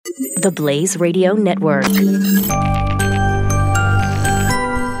The Blaze Radio Network.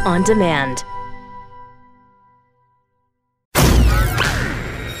 On demand.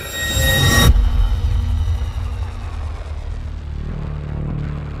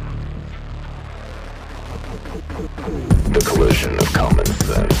 The collision of common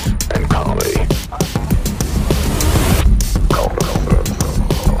sense and comedy.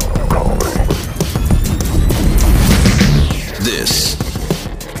 This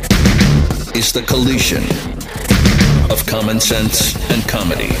is the collision of common sense and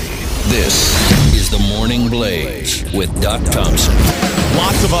comedy. This is the Morning Blaze with Doc Thompson.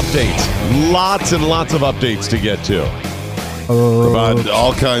 Lots of updates. Lots and lots of updates to get to. About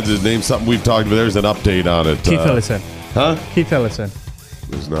all kinds of names. Something we've talked about. There's an update on it. Keith Ellison. Huh? Keith Ellison.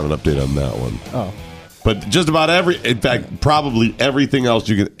 There's not an update on that one. Oh. But just about in fact, probably everything else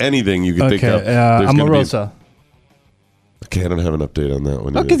anything you can think of. Omarosa. Okay, I don't have an update on that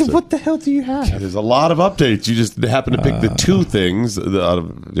one. Okay, then what the hell do you have? There's a lot of updates. You just happen to pick the two things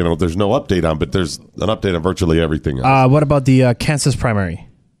that, there's no update on, but there's an update on virtually everything else. What about the Kansas primary?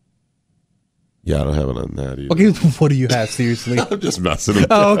 Yeah, I don't have it on that either. Okay, what do you have, seriously? I'm just messing with you.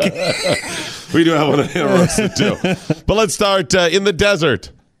 Oh, okay. We do have one on Omarosa, too. But let's start in the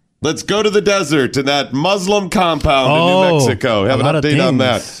desert. Let's go to the desert in that Muslim compound in New Mexico. Have an update on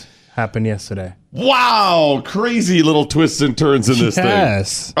that. Happened yesterday. Wow, crazy little twists and turns in this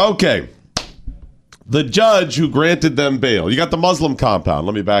thing. Okay. The judge who granted them bail. You got the Muslim compound.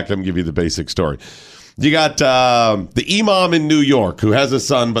 Let me back up and give you the basic story. You got the imam in New York who has a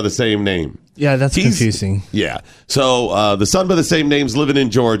son by the same name. Yeah, that's confusing. Yeah. So the son by the same name's living in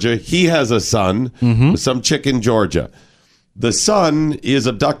Georgia. He has a son with some chick in Georgia. The son is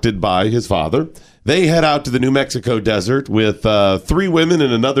abducted by his father. They head out to the New Mexico desert with 3 women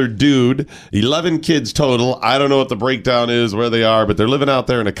and another dude, 11 kids total. I don't know what the breakdown is, where they are, but they're living out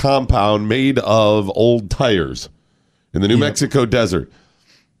there in a compound made of old tires in the New Mexico desert.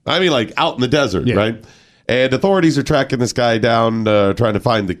 I mean, like out in the desert, right? And authorities are tracking this guy down, trying to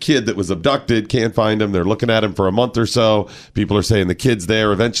find the kid that was abducted. Can't find him. They're looking at him for a month or so. People are saying the kid's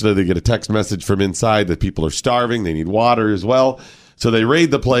there. Eventually, they get a text message from inside that people are starving. They need water as well. So they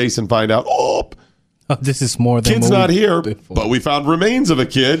raid the place and find out, this is more than kid's not here, but we found remains of a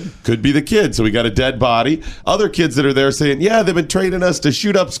kid. Could be the kid. So we got a dead body. Other kids that are there saying, yeah, they've been training us to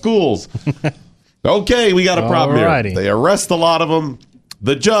shoot up schools. Okay, we got a problem here. They arrest a lot of them.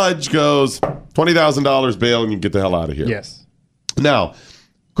 The judge goes, $20,000 bail and you get the hell out of here. Yes. Now,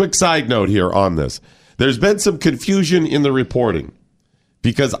 quick side note here on this. There's been some confusion in the reporting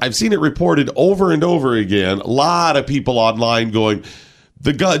because I've seen it reported over and over again. A lot of people online going,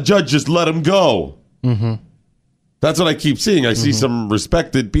 the judge just let him go. Mm-hmm. That's what I keep seeing. I see some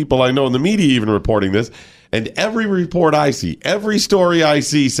respected people I know in the media even reporting this. And every report I see, every story I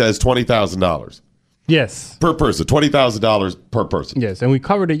see says $20,000. Yes. Per person. $20,000 per person. Yes, and we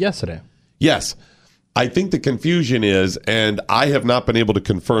covered it yesterday. Yes. I think the confusion is, and I have not been able to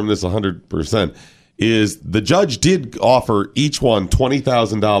confirm this 100%, is the judge did offer each one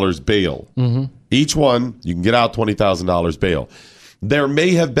 $20,000 bail. Mm-hmm. Each one, you can get out $20,000 bail. There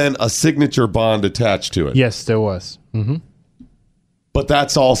may have been a signature bond attached to it. Yes, there was. Mm-hmm. But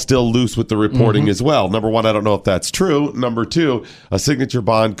that's all still loose with the reporting as well. Number one, I don't know if that's true. Number two, a signature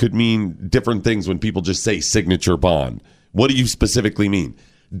bond could mean different things when people just say signature bond. What do you specifically mean?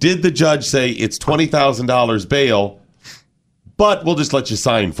 Did the judge say it's $20,000 bail, but we'll just let you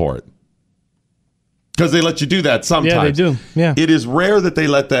sign for it? Because they let you do that sometimes. Yeah, they do. Yeah. It is rare that they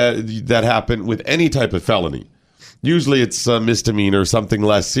let that happen with any type of felony. Usually it's a misdemeanor, something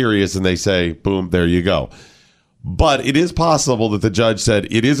less serious, and they say, boom, there you go. But it is possible that the judge said,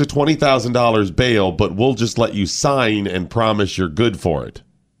 it is a $20,000 bail, but we'll just let you sign and promise you're good for it.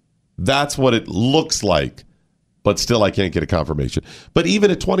 That's what it looks like, but still I can't get a confirmation. But even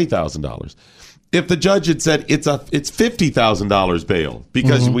at $20,000, if the judge had said it's $50,000 bail,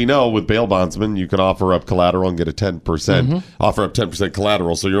 because we know with bail bondsmen, you can offer up collateral and get a 10%, offer up 10%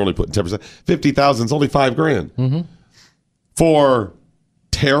 collateral, so you're only putting 10%. $50,000 is only $5,000. For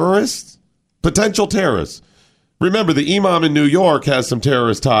terrorists, potential terrorists. Remember, the imam in New York has some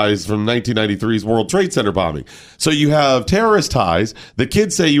terrorist ties from 1993's World Trade Center bombing. So you have terrorist ties. The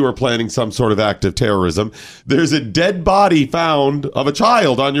kids say you were planning some sort of act of terrorism. There's a dead body found of a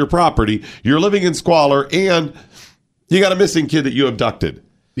child on your property. You're living in squalor, and you got a missing kid that you abducted.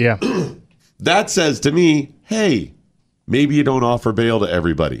 Yeah. That says to me, hey, maybe you don't offer bail to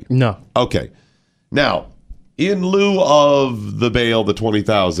everybody. No. Okay. Now, in lieu of the bail, the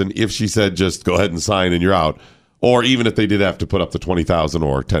 $20,000, if she said just go ahead and sign and you're out, or even if they did have to put up the $20,000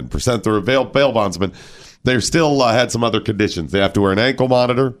 or 10%, they're a bail bondsman, they still had some other conditions. They have to wear an ankle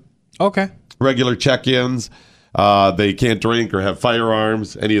monitor. Okay. Regular check-ins. They can't drink or have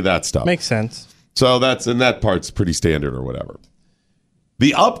firearms, any of that stuff. Makes sense. So that part's pretty standard or whatever.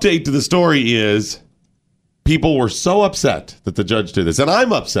 The update to the story is people were so upset that the judge did this, and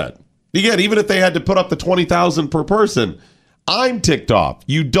I'm upset. Again, even if they had to put up the $20,000 per person, I'm ticked off.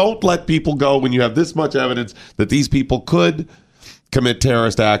 You don't let people go when you have this much evidence that these people could commit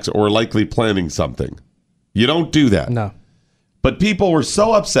terrorist acts or likely planning something. You don't do that. No. But people were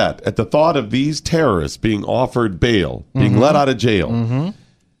so upset at the thought of these terrorists being offered bail, being let out of jail,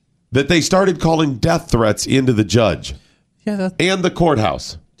 that they started calling death threats into the judge and the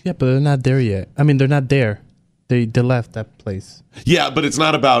courthouse. Yeah, but they're not there yet. I mean, they're not there. They left that place. Yeah, but it's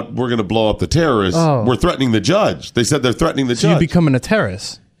not about we're going to blow up the terrorists. Oh. We're threatening the judge. They said they're threatening the So judge. you're becoming a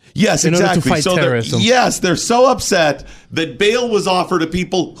terrorist. Yes, in exactly. order to fight so terrorism. they're so upset that bail was offered to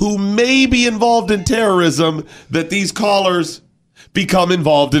people who may be involved in terrorism that these callers become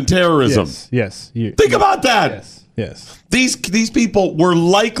involved in terrorism. Yes. Think about that. Yes. These people were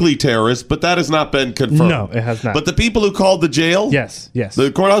likely terrorists, but that has not been confirmed. No, it has not. But the people who called the jail, Yes.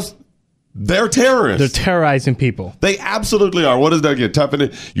 the courthouse, they're terrorists. They're terrorizing people. They absolutely are. What is that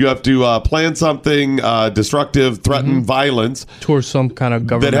again? You have to plan something destructive, threaten violence Towards some kind of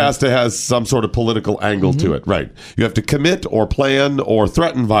government. that has some sort of political angle to it. Right. You have to commit or plan or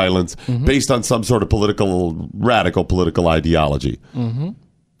threaten violence based on some sort of radical political ideology.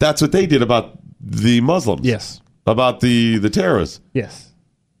 That's what they did about the Muslims. Yes. About the terrorists. Yes.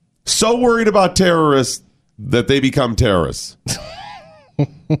 So worried about terrorists that they become terrorists.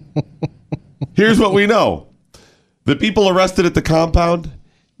 Here's what we know. The people arrested at the compound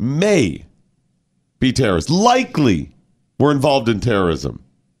may be terrorists. Likely were involved in terrorism.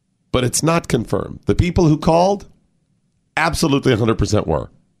 But it's not confirmed. The people who called, absolutely 100% were.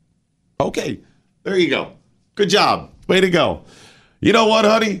 Okay, there you go. Good job. Way to go. You know what,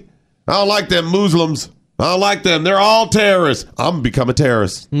 honey? I don't like them Muslims. I don't like them. They're all terrorists. I'm going to become a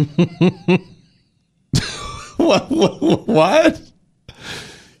terrorist. What?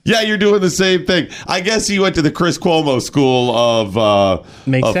 Yeah, you're doing the same thing. I guess you went to the Chris Cuomo school of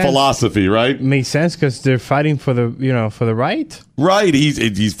philosophy, right? Makes sense because they're fighting for the right. Right.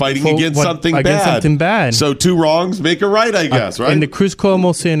 He's fighting against something bad. So two wrongs make a right, I guess, right? In the Chris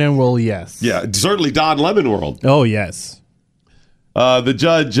Cuomo CNN world, yes. Yeah, certainly Don Lemon world. Oh, yes. The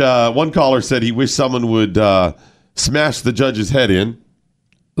judge, one caller said he wished someone would smash the judge's head in.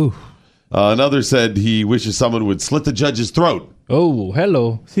 Ooh. Another said he wishes someone would slit the judge's throat. Oh,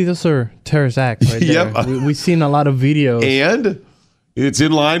 hello. See, those are terrorist acts right there. Yep. We've seen a lot of videos. And it's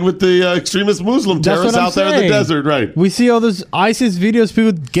in line with the extremist Muslim terrorists out there in the desert, right? We see all those ISIS videos,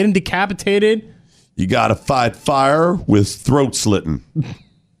 people getting decapitated. You got to fight fire with throat slitting.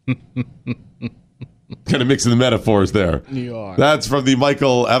 Kind of mixing the metaphors there. You are. That's from the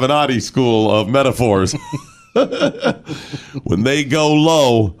Michael Avenatti school of metaphors. When they go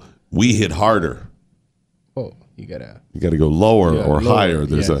low, we hit harder. Oh, you gotta go lower or lower, higher.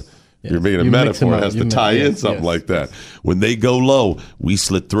 You're making a metaphor. It has to tie in something like that. When they go low, we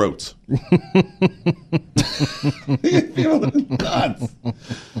slit throats.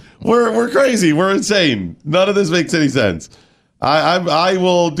 We're crazy. We're insane. None of this makes any sense. I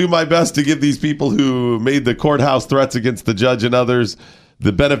will do my best to give these people who made the courthouse threats against the judge and others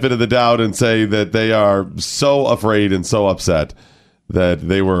the benefit of the doubt and say that they are so afraid and so upset that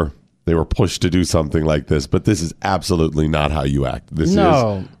they were pushed to do something like this. But this is absolutely not how you act. This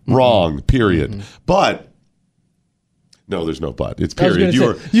is wrong, period. But no, there's no but. It's period.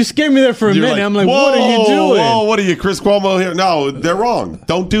 You scared me there for a minute. I'm like, what are you doing? Whoa, what are you, Chris Cuomo here? No, they're wrong.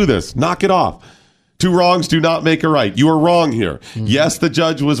 Don't do this. Knock it off. Two wrongs do not make a right. You are wrong here. Yes, the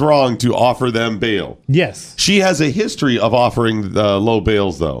judge was wrong to offer them bail. Yes. She has a history of offering low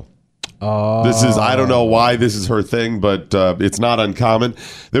bails, though. I don't know why this is her thing, but it's not uncommon.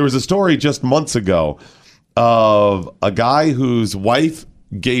 There was a story just months ago of a guy whose wife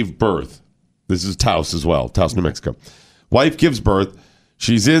gave birth. This is Taos as well, Taos, New Mexico. Wife gives birth.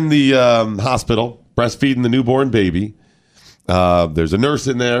 She's in the hospital, breastfeeding the newborn baby. There's a nurse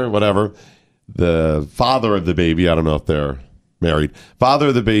in there, whatever. The father of the baby, I don't know if they're married. Father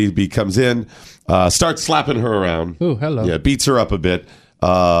of the baby comes in, starts slapping her around. Oh, hello. Yeah, beats her up a bit.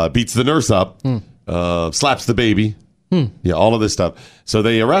 Beats the nurse up, slaps the baby. Yeah, all of this stuff. So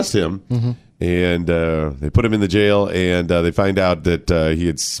they arrest him, and they put him in the jail, and they find out that he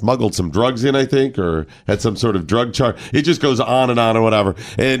had smuggled some drugs in, I think, or had some sort of drug charge. It just goes on and whatever.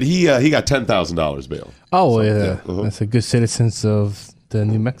 And he got $10,000 bail. Oh, so, yeah. That's a good citizens of the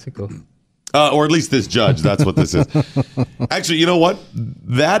New Mexico. Or at least this judge. That's what this is. Actually, you know what?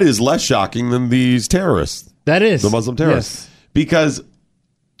 That is less shocking than these terrorists. That is. The Muslim terrorists. Yes. Because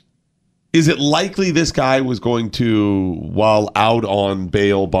Is it likely this guy was going to, while out on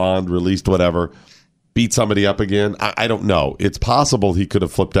bail, bond, released, whatever, beat somebody up again? I don't know. It's possible he could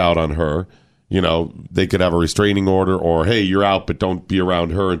have flipped out on her. You know, they could have a restraining order or, hey, you're out, but don't be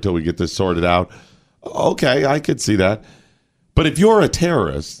around her until we get this sorted out. Okay, I could see that. But if you're a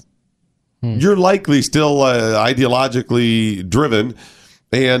terrorist, you're likely still ideologically driven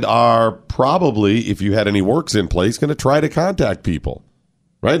and are probably, if you had any works in place, going to try to contact people.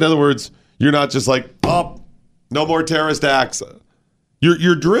 Right? In other words, you're not just like, oh, no more terrorist acts.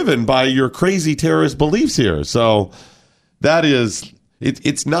 You're driven by your crazy terrorist beliefs here. So that is,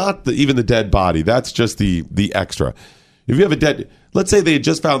 it's not even the dead body. That's just the extra. If you have let's say they had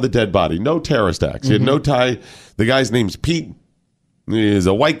just found the dead body, no terrorist acts. He had no tie. The guy's name's Pete. He's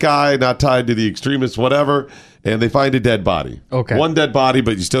a white guy, not tied to the extremists, whatever. And they find a dead body. Okay. One dead body,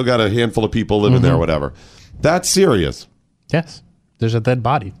 but you still got a handful of people living there, whatever. That's serious. Yes. There's a dead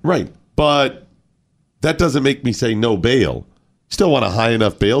body. Right. But that doesn't make me say no bail. Still want a high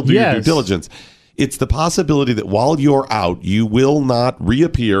enough bail, do your due diligence. It's the possibility that while you're out, you will not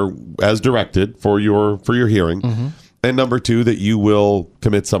reappear as directed for your hearing. And number two, that you will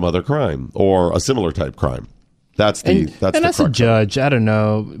commit some other crime or a similar type crime. That's the as a judge, I don't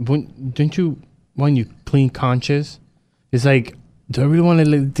know. When you clean conscience, it's like, do I really want to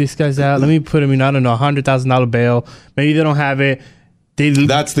let these guys out? Let me put them in, I don't know, $100,000 bail. Maybe they don't have it.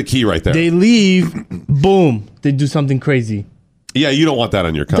 That's the key right there. They leave, boom, they do something crazy. Yeah, you don't want that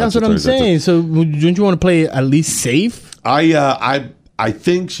on your conscience. That's what I'm saying. So don't you want to play at least safe? I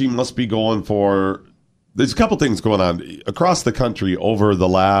think she must be going for. There's a couple things going on across the country over the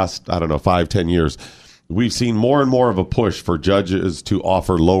last, 5-10 years. We've seen more and more of a push for judges to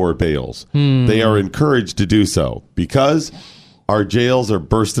offer lower bails. They are encouraged to do so because our jails are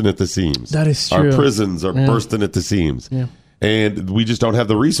bursting at the seams. That is true. Our prisons are bursting at the seams. Yeah. And we just don't have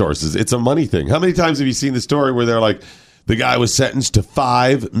the resources. It's a money thing. How many times have you seen the story where they're like, the guy was sentenced to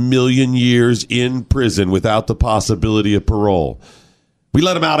 5 million years in prison without the possibility of parole? We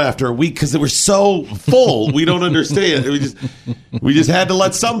let him out after a week because they were so full. We don't understand. We just had to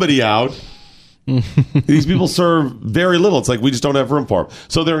let somebody out. These people serve very little. It's like we just don't have room for them.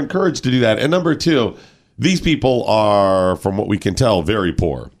 So they're encouraged to do that. And number two, these people are, from what we can tell, very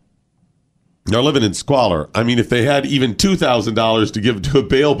poor. They're living in squalor. I mean, if they had even $2,000 to give to a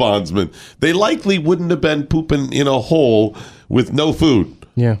bail bondsman, they likely wouldn't have been pooping in a hole with no food.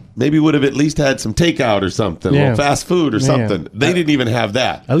 Yeah. Maybe would have at least had some takeout or something, a little fast food or something. They didn't even have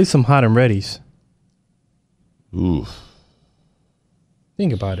that. At least some hot and readies. Ooh.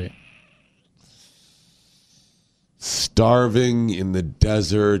 Think about it. Starving in the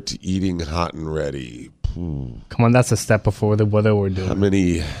desert, eating hot and ready. Ooh. Come on, that's a step before the weather we're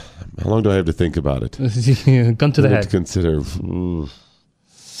doing. How long do I have to think about it? Gun to the head. To consider. Ooh.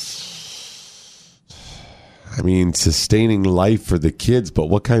 I mean, sustaining life for the kids, but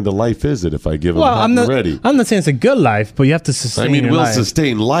what kind of life is it if I give them hot and ready? I'm not saying it's a good life, but you have to sustain your life.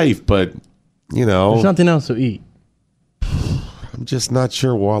 Sustain life, but, there's nothing else to eat. I'm just not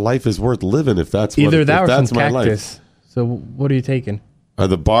sure why life is worth living if that's either that or that's some my cactus. Life. So what are you taking? Are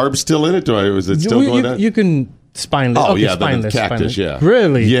the barbs still in it? Is it still going on? You can spineless. Oh, okay, yeah, spineless, the cactus, spineless. yeah.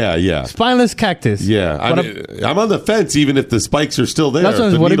 Really? Yeah. Spineless cactus. Yeah. I'm on the fence even if the spikes are still there.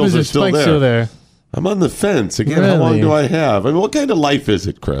 That's what if the spikes are still there? I'm on the fence. Again, really? How long do I have? I mean, what kind of life is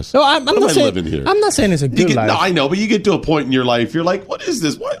it, Chris? No, I'm not saying, living here? I'm not saying it's a good life. No, I know, but you get to a point in your life, you're like, what is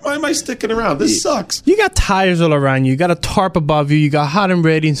this? Why am I sticking around? This sucks. You got tires all around you. You got a tarp above you. You got hot and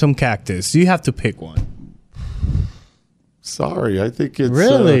ready and some cactus. You have to pick one. Sorry, I think it's...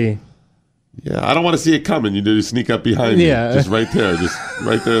 Really? Yeah, I don't want to see it coming. You do sneak up behind me. Just right there. Just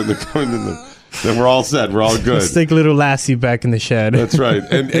right there in the then we're all set. We're all good. Let's take little Lassie back in the shed. That's right.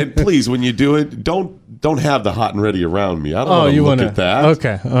 And please, when you do it, don't have the hot and ready around me. I don't want to look at that.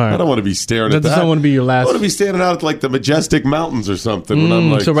 Okay, all right. I don't want to be staring at that. That doesn't want to be your last. I want to be standing out at like the majestic mountains or something when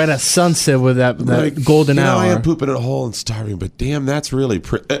I'm like... So right at sunset with that golden hour. I am pooping in a hole and starving, but damn, that's really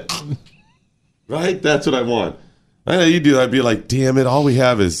pretty. Right? That's what I want. I know you do that. I'd be like, damn it, all we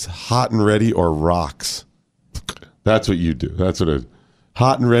have is hot and ready or rocks. That's what you do. That's what it is.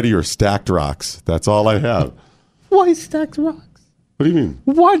 Hot and ready or stacked rocks. That's all I have. Why stacked rocks? What do you mean?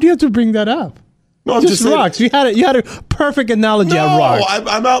 Why do you have to bring that up? No, I'm just saying, rocks. You had a perfect analogy on rocks.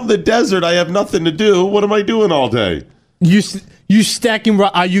 I'm out in the desert. I have nothing to do. What am I doing all day? You stacking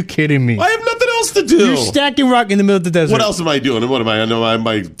rock? Are you kidding me? I have nothing else to do. You're stacking rock in the middle of the desert. What else am I doing? What am I? Am I on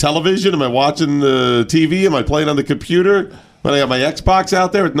my television? Am I watching the TV? Am I playing on the computer? When I got my Xbox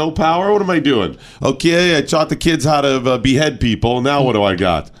out there with no power, what am I doing? Okay, I taught the kids how to behead people. Now what do I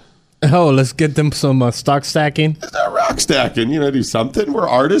got? Oh, let's get them some stock stacking. It's not rock stacking. Do something. We're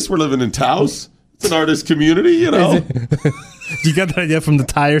artists. We're living in Taos. It's an artist community, You got that idea from the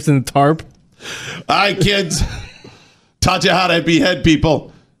tires and the tarp? All right, kids. Taught you how to behead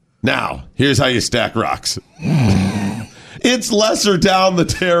people. Now, here's how you stack rocks. It's lesser down the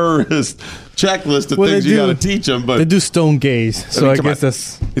terrorist checklist of things you got to teach them. But they do stone gaze, so I guess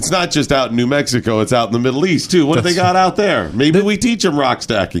that's... It's not just out in New Mexico. It's out in the Middle East, too. What have they got out there? Maybe we teach them rock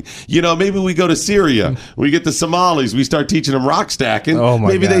stacking. Maybe we go to Syria. We get the Somalis. We start teaching them rock stacking. Oh, my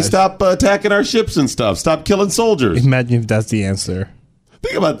Maybe they gosh. stop attacking our ships and stuff. Stop killing soldiers. Imagine if that's the answer.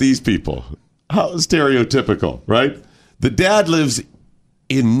 Think about these people. How stereotypical, right? The dad lives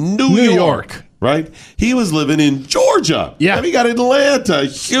in New York. Right? He was living in Georgia. Yeah. And he got Atlanta,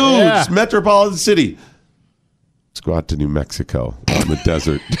 huge metropolitan city. Let's go out to New Mexico in the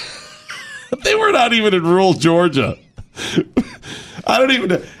desert. They were not even in rural Georgia.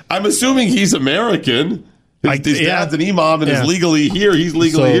 I'm assuming he's American. His dad's an imam and is legally here. He's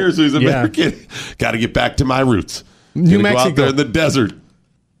legally here, so he's American. Got to get back to my roots. New Mexico. Go out there in the desert.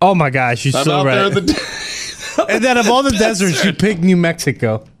 Oh my gosh, you're so right. And then of all the deserts, you pick New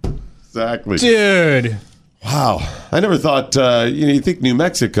Mexico. Exactly. Dude. Wow. I never thought, you think New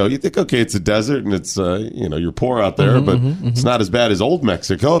Mexico, you think, okay, it's a desert and it's, you're poor out there, but it's not as bad as old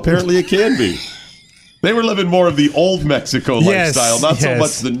Mexico. Apparently it can be. They were living more of the old Mexico lifestyle, not so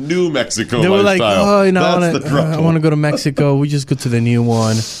much the New Mexico they were lifestyle. Like, I want to go to Mexico. We just go to the new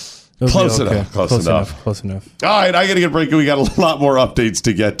one. Close enough. Close enough. All right, I got to get a break. We got a lot more updates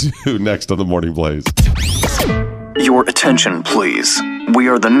to get to next on the Morning Blaze. Your attention, please. We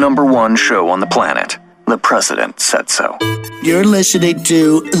are the #1 show on the planet. The president said so. You're listening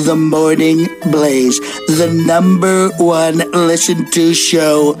to The Morning Blaze, the #1 listened to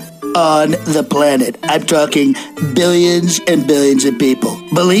show on the planet. I'm talking billions and billions of people.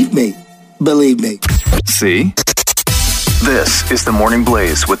 Believe me. See? This is The Morning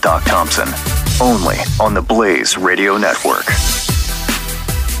Blaze with Doc Thompson. Only on the Blaze Radio Network.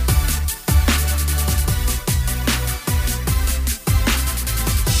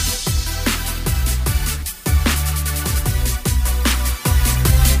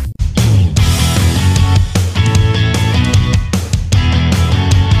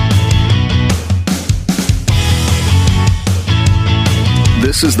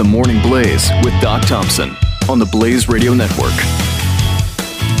 This is The Morning Blaze with Doc Thompson on the Blaze Radio Network.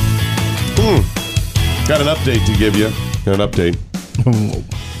 Got an update to give you. Got an update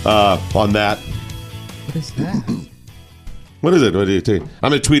on that. What is that? What is it? What do you think? I'm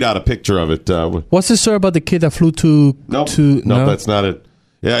going to tweet out a picture of it. What's the story about the kid that flew to... Nope, No, that's not it.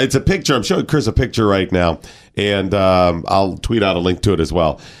 Yeah, it's a picture. I'm showing Chris a picture right now, and I'll tweet out a link to it as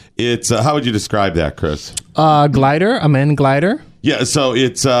well. It's how would you describe that, Chris? Glider, a man glider. Yeah, so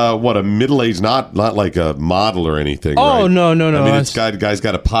it's a middle-aged, not like a model or anything. Oh, right? no. I mean, it's guy's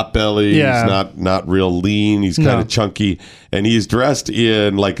got a pot belly. Yeah. He's not real lean. He's kind of chunky, and he's dressed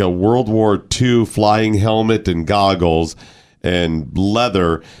in like a World War II flying helmet and goggles and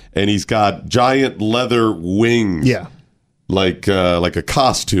leather, and he's got giant leather wings. Yeah. Like a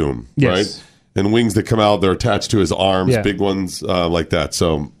costume, yes. right? And wings that come out, they're attached to his arms, Yeah. big ones like that.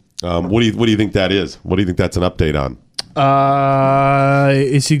 So, what do you think that is? What do you think that's an update on?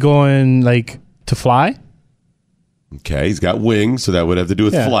 Is he going like to fly? Okay, he's got wings, so that would have to do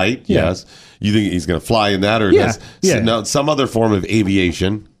with flight. Yeah. Yes, you think he's going to fly in that, or some other form of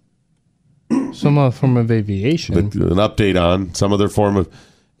aviation? Some other form of aviation. An update on some other form of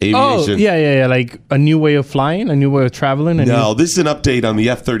aviation. Oh, yeah. Like a new way of flying, a new way of traveling. No, this is an update on the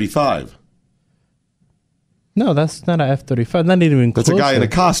F-35. No, that's not an F-35. Not even close. That's a guy in a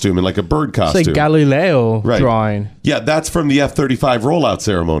costume, in like a bird costume. It's like Galileo Right. drawing. Yeah, that's from the F-35 rollout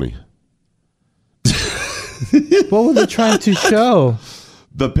ceremony. What were they trying to show?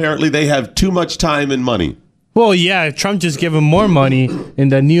 Apparently, they have too much time and money. Well, yeah, Trump just gave him more money in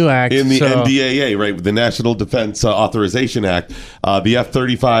the new act. In the NDAA, right, the National Defense Authorization Act, the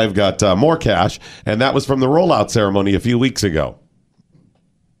F-35 got more cash, and that was from the rollout ceremony a few weeks ago.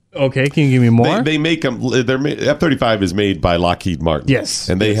 Okay, can you give me more? They make them. F-35 is made by Lockheed Martin. Yes,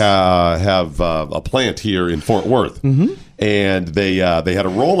 and they have a plant here in Fort Worth, and they had a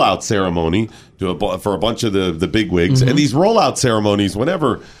rollout ceremony for a bunch of the bigwigs. And these rollout ceremonies,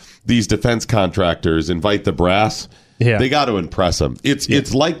 whenever these defense contractors invite the brass, they got to impress them.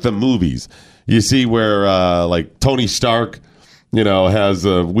 It's like the movies you see where like Tony Stark, has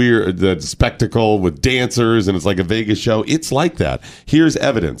a weird spectacle with dancers, and it's like a Vegas show. It's like that. Here's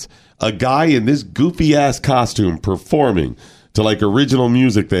evidence: a guy in this goofy ass costume performing to like original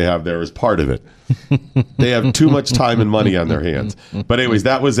music they have there as part of it. They have too much time and money on their hands. But anyways,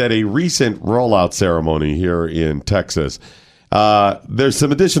 that was at a recent rollout ceremony here in Texas. There's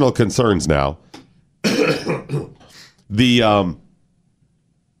some additional concerns now. The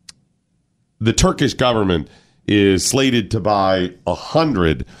Turkish government is slated to buy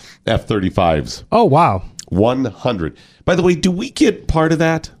 100 F-35s. Oh, wow. 100. By the way, do we get part of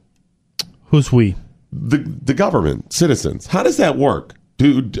that? Who's we? The government, citizens. How does that work?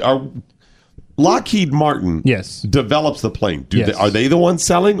 Lockheed Martin Yes. develops the plane. Yes. Are they the ones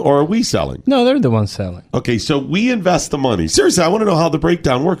selling or are we selling? No, they're the ones selling. Okay, so we invest the money. Seriously, I want to know how the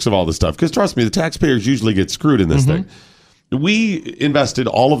breakdown works of all this stuff because trust me, the taxpayers usually get screwed in this thing. We invested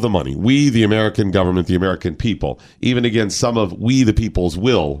all of the money. We, the American government, the American people, even against some of we, the people's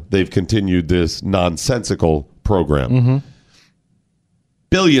will, they've continued this nonsensical program.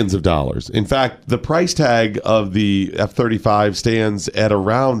 Billions of dollars. In fact, the price tag of the F-35 stands at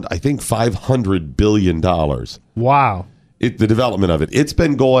around, I think, $500 billion. Wow. The development of it. It's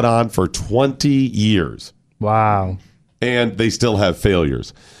been going on for 20 years. Wow. And they still have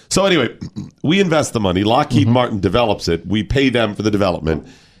failures. So anyway, we invest the money. Lockheed Martin develops it. We pay them for the development.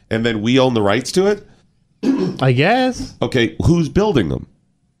 And then we own the rights to it? I guess. Okay, who's building them?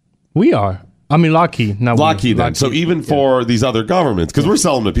 We are. I mean, Lockheed. Not Lockheed then. Lockheed. So even for these other governments, because we're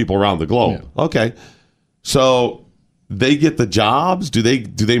selling to people around the globe. Yeah. Okay. So they get the jobs? Do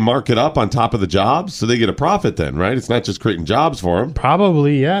they mark it up on top of the jobs? So they get a profit then, right? It's not just creating jobs for them.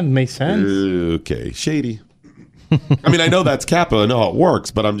 Probably, yeah. It makes sense. Okay, shady. I mean, I know that's capital. I know how it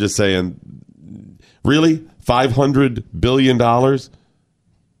works, but I'm just saying, really? $500 billion?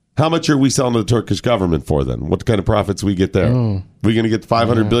 How much are we selling to the Turkish government for then? What kind of profits we get there? We going to get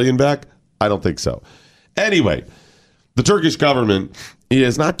 $500 billion back? I don't think so. Anyway, the Turkish government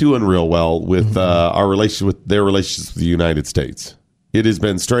is not doing real well with our relationship with their relations with the United States. It has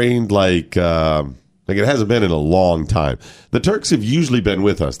been strained like it hasn't been in a long time. The Turks have usually been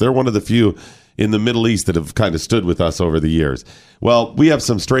with us. They're one of the few in the Middle East that have kind of stood with us over the years. Well, we have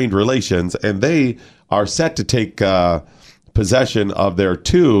some strained relations, and they are set to take possession of their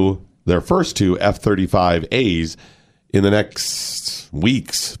first two F-35As in the next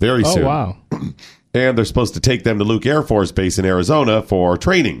weeks, very soon. Oh, wow. And they're supposed to take them to Luke Air Force Base in Arizona for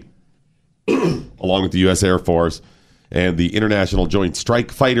training, along with the U.S. Air Force and the International Joint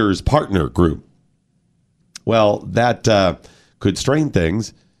Strike Fighters Partner Group. Well, that could strain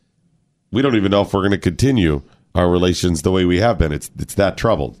things. We don't even know if we're going to continue our relations the way we have been. It's that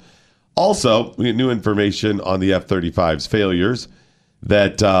troubled. Also, we get new information on the F-35's failures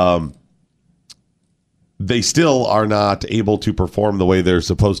that they still are not able to perform the way they're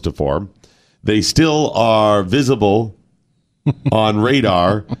supposed to perform. They still are visible on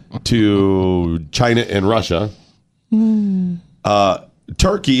radar to China and Russia.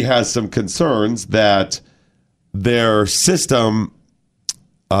 Turkey has some concerns that their system,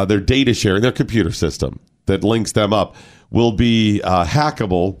 their data sharing, their computer system that links them up will be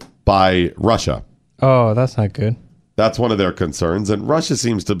hackable by Russia. Oh, that's not good. That's one of their concerns. And Russia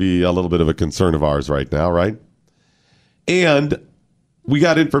seems to be a little bit of a concern of ours right now, right? And we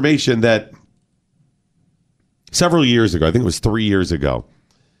got information that several years ago, I think it was 3 years ago,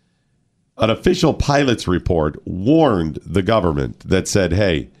 an official pilot's report warned the government that said,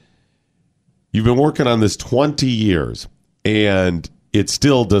 hey, you've been working on this 20 years and it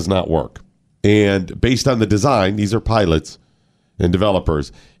still does not work. And based on the design, these are pilots and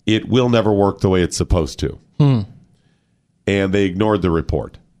developers, it will never work the way it's supposed to. And they ignored the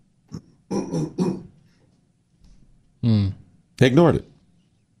report. They ignored it.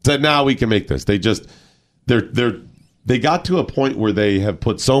 Said, now we can make this. They got to a point where they have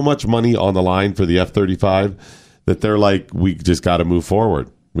put so much money on the line for the F-35 that they're like, we just got to move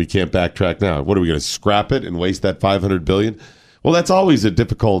forward. We can't backtrack now. What are we going to scrap it and waste that $500 billion? Well, that's always a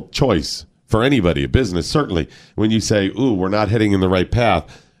difficult choice for anybody, a business, certainly. When you say, ooh, we're not heading in the right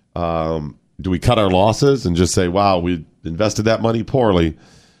path, do we cut our losses and just say, wow, we invested that money poorly?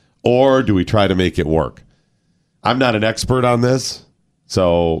 Or do we try to make it work? I'm not an expert on this,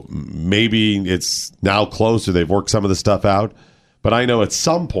 so maybe it's now close or they've worked some of the stuff out. But I know at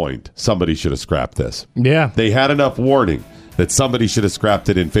some point somebody should have scrapped this. Yeah. They had enough warning that somebody should have scrapped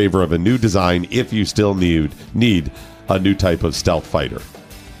it in favor of a new design if you still need a new type of stealth fighter.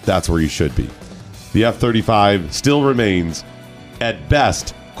 That's where you should be. The F-35 still remains, at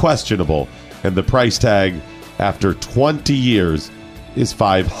best, questionable, and the price tag after 20 years is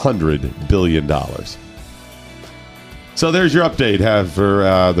 $500 billion. So there's your update.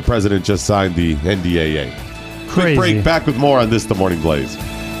 The president just signed the NDAA. Quick break. Back with more on this, The Morning Blaze.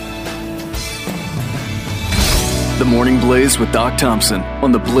 The Morning Blaze with Doc Thompson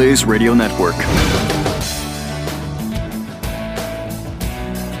on the Blaze Radio Network.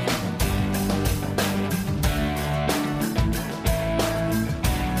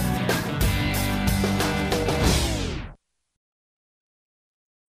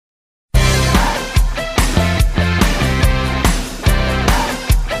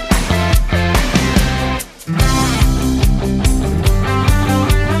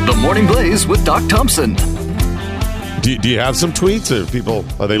 Morning Blaze with Doc Thompson. Do you have some tweets?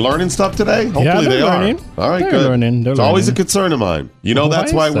 Are they learning stuff today? Hopefully they're they learning. are. All right, They're good. learning. They're It's always a learning. concern of mine. You know,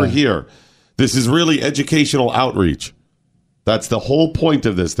 that's why we're here. This is really educational outreach. That's the whole point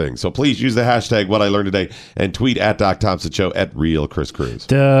of this thing. So please use the hashtag What I Learned Today and tweet at Doc Thompson Show at Real Chris Cruz.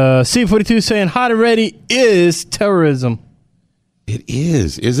 The C42 saying hot and ready is terrorism. It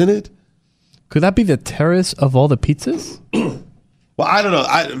is, isn't it? Could that be the terrorist of all the pizzas? Well, I don't know.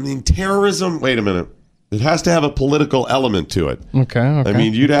 I mean, terrorism. Wait a minute. It has to have a political element to it. Okay. I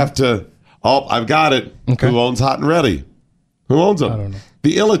mean, you'd have to. Oh, I've got it. Okay. Who owns Hot and Ready? Who owns them? I don't know.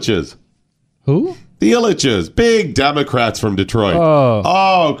 The Illiches. Who? The Illiches. Big Democrats from Detroit.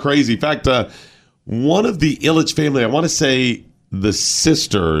 Oh, crazy. In fact, one of the Illich family, I want to say the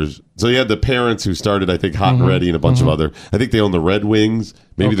sisters. So you had the parents who started, I think, Hot and Ready and a bunch of other. I think they own the Red Wings,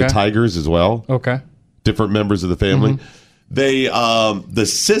 maybe the Okay. Tigers as well. Okay. Different members of the family. They, the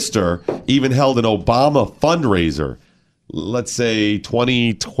sister even held an Obama fundraiser, let's say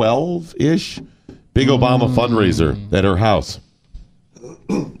 2012-ish, big Obama fundraiser at her house.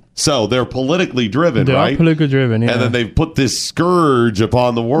 So they're politically driven, They right? are politically driven, yeah. And then they've put this scourge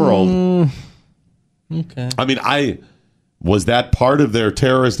upon the world. Okay. I mean, was that part of their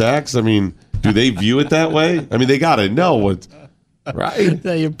terrorist acts? I mean, do they view it that way? I mean, they got to know what, right?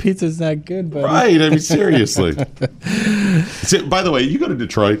 That your pizza's not good, buddy. Right. I mean, seriously. By the way, you go to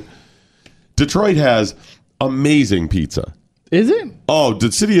Detroit. Detroit has amazing pizza. Is it? Oh,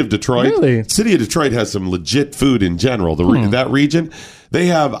 the city of Detroit. Really? City of Detroit has some legit food in general. That region, they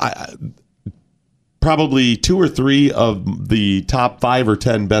have probably 2 or 3 of the top 5 or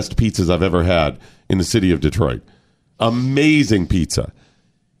 10 best pizzas I've ever had in the city of Detroit. Amazing pizza.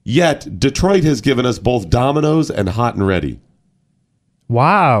 Yet Detroit has given us both Domino's and Hot and Ready.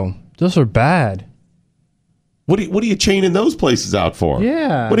 Wow. Those are bad. What are you chaining those places out for?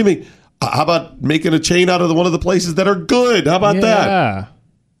 Yeah. What do you mean? How about making a chain out of one of the places that are good? How about that? Yeah. Are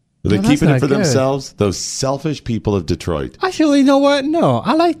they No, that's keeping it not for good. themselves? Those selfish people of Detroit. Actually, you know what? No,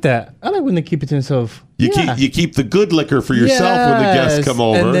 I like that. I like when they keep it to themselves. You keep the good liquor for yourself when the guests Yes, come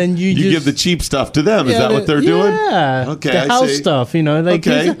over. and then you just- give the cheap stuff to them. Is that what they're doing? Yeah. Okay, The I house see. stuff, like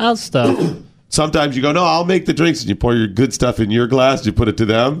Okay. here's the house stuff. Sometimes you go, no, I'll make the drinks, and you pour your good stuff in your glass. You put it to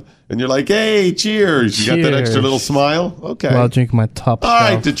them, and you're like, hey, cheers! You got that extra Cheers. little smile. Okay, While drinking my top all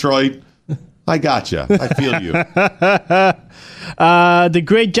right, shelf. Detroit. I got you. I feel you. The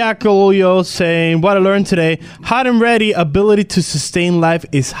great Jackalio saying, what I learned today, hot and ready ability to sustain life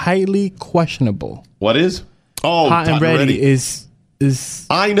is highly questionable. What is? Oh, Hot and ready is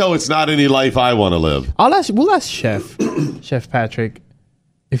I know it's not any life I want to live. we'll ask Chef Patrick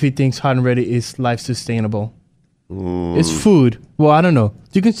if he thinks hot and ready is life sustainable. It's food. Well, I don't know.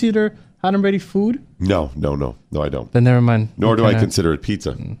 Do you consider hot and ready food? No, I don't. Then never mind. Nor do I Kinda- consider it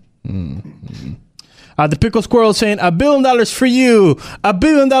pizza. The Pickle Squirrel saying, $1 billion for you. $1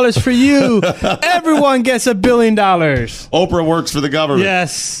 billion for you. Everyone gets $1 billion. Oprah works for the government.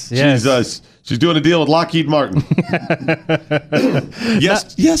 Yes. She's doing a deal with Lockheed Martin.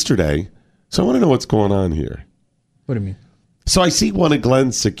 Yesterday. So I want to know what's going on here. What do you mean? So I see one of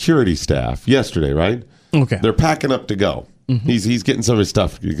Glenn's security staff yesterday, right? Okay. They're packing up to go. He's getting some of his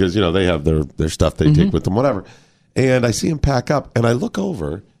stuff because, they have their stuff they take with them, whatever. And I see him pack up, and I look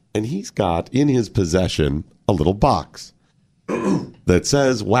over, and he's got in his possession a little box that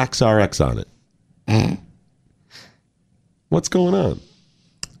says Wax RX on it. What's going on?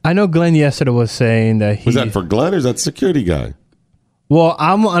 I know Glenn yesterday was saying that he... Was that for Glenn or is that security guy? Well,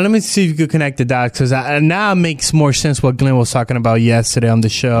 let me see if you could connect the dots because now it makes more sense what Glenn was talking about yesterday on the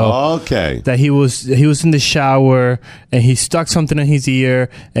show. Okay. That he was in the shower and he stuck something in his ear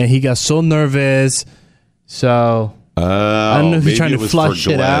and he got so nervous. So I don't know if he's trying to flush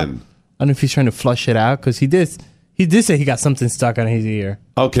it out. I don't know if he's trying to flush it out because he did say he got something stuck on his ear.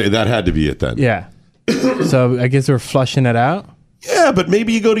 Okay, that had to be it then. Yeah. So I guess they were flushing it out. Yeah, but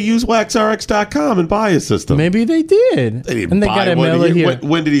maybe you go to usewaxrx.com and buy a system. Maybe they did. They didn't and they buy got it one. mailed here.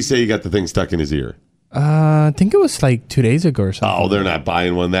 When did he say he got the thing stuck in his ear? I think it was like 2 days ago or something. Oh, they're not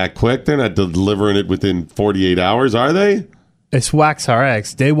buying one that quick. They're not delivering it within 48 hours, are they? It's Wax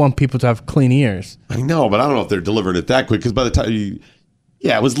RX. They want people to have clean ears. I know, but I don't know if they're delivering it that quick because by the time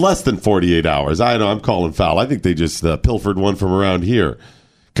Yeah, it was less than 48 hours. I know, I'm calling foul. I think they just pilfered one from around here.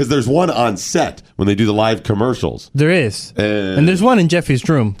 Because there's one on set when they do the live commercials. There is. And there's one in Jeffy's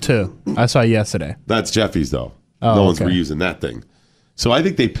room, too. I saw it yesterday. That's Jeffy's, though. No one's reusing that thing. So I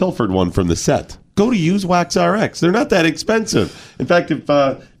think they pilfered one from the set. Go to Use Wax RX. They're not that expensive. In fact, if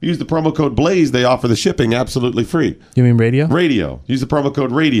you use the promo code BLAZE, they offer the shipping absolutely free. You mean radio? Radio. Use the promo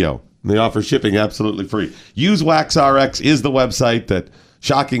code RADIO. And they offer shipping absolutely free. Use Wax RX is the website that,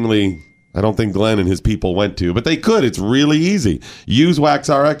 shockingly, I don't think Glenn and his people went to, but they could. It's really easy. Use Wax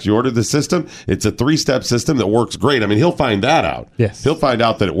RX. You order the system. It's a 3-step system that works great. I mean, he'll find that out. Yes. He'll find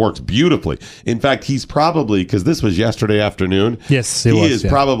out that it works beautifully. In fact, he's probably, because this was yesterday afternoon. Yes, he is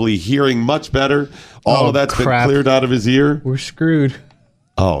probably hearing much better. All of that's been cleared out of his ear. We're screwed.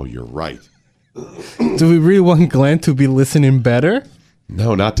 Oh, you're right. Do we really want Glenn to be listening better?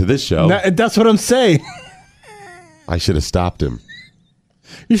 No, not to this show. That's what I'm saying. I should have stopped him.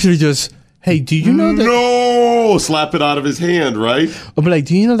 You should have just... Hey, do you know that... No! Slap it out of his hand, right? Oh, but like,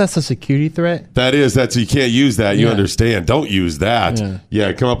 do you know that's a security threat? That's you can't use that. You understand. Don't use that.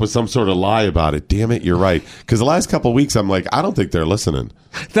 Yeah, come up with some sort of lie about it. Damn it, you're right. Because the last couple of weeks, I'm like, I don't think they're listening.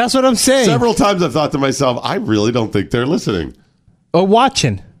 That's what I'm saying. Several times I've thought to myself, I really don't think they're listening. Or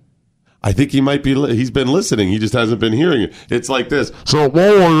watching. I think he might be, he's been listening. He just hasn't been hearing it. It's like this. So,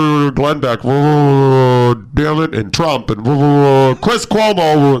 Glenn Beck, damn it, and Trump, and Chris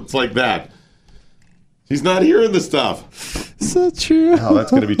Cuomo. It's like that. He's not hearing the stuff. So true. Oh,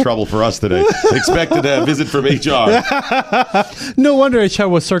 that's going to be trouble for us today. Expected a visit from HR. No wonder HR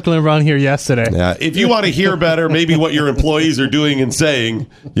was circling around here yesterday. Yeah. If you want to hear better, maybe what your employees are doing and saying,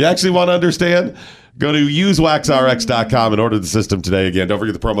 you actually want to understand? Go to usewaxrx.com and order the system today. Again, don't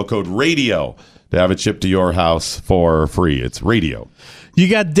forget the promo code RADIO to have it shipped to your house for free. It's radio. You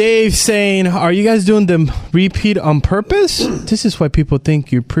got Dave saying, are you guys doing the repeat on purpose? This is why people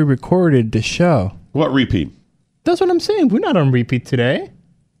think you pre-recorded the show. What repeat? That's what I'm saying. We're not on repeat today.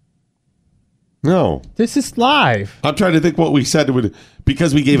 No. This is live. I'm trying to think what we said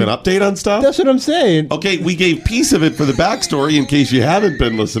because we gave an update on stuff. That's what I'm saying. Okay, we gave piece of it for the backstory in case you haven't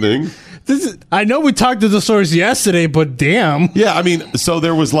been listening. I know we talked to the source yesterday, but damn. Yeah, I mean, so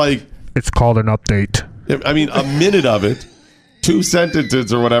there was like... It's called an update. I mean, a minute of it, 2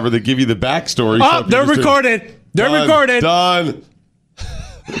 sentences or whatever that give you the backstory. Oh, they're recorded. They're recorded. Done.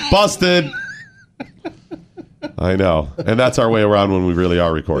 Busted. I know. And that's our way around when we really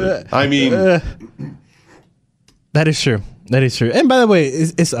are recorded. I mean... that is true. That is true. And by the way,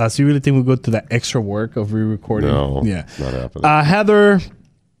 it's us. You really think we go to that extra work of re-recording? No. Yeah. It's not happening. Heather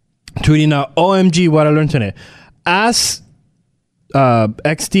tweeting out, OMG, what I learned today. As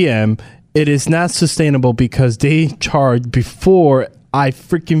XDM, it is not sustainable because they charge before I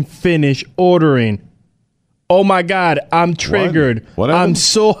freaking finish ordering. Oh my God, I'm triggered. What I'm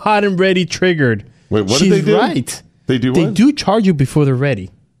so hot and ready triggered. Wait, what She's did they do? Right. They do They what? do charge you before they're ready.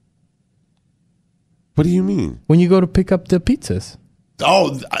 What do you mean? When you go to pick up the pizzas.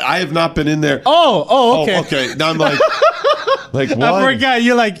 Oh, I have not been in there. Okay. Oh, okay. Now I'm like what? I forgot.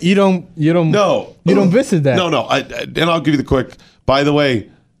 You're like, you don't visit that. No. And I'll give you the quick. By the way,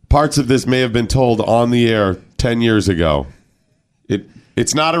 parts of this may have been told on the air 10 years ago.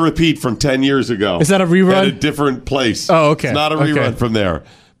 It's not a repeat from 10 years ago. Is that a rerun? At a different place. Oh, okay. It's not a rerun from there.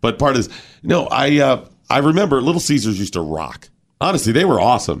 But part is, no, I remember Little Caesars used to rock. Honestly, they were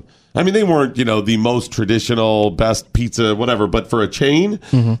awesome. I mean, they weren't, the most traditional, best pizza, whatever. But for a chain,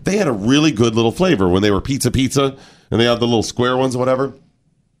 they had a really good little flavor when they were pizza, and they had the little square ones or whatever.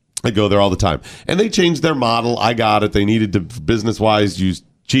 I go there all the time. And they changed their model. I got it. They needed to, business-wise, use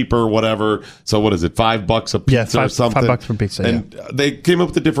cheaper, whatever. So what is it, $5 a pizza or something? $5 for pizza, and they came up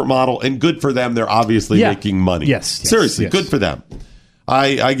with a different model, and good for them. They're obviously making money. Yes. Seriously, good for them.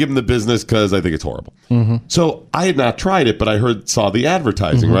 I give them the business because I think it's horrible. So I had not tried it, but I saw the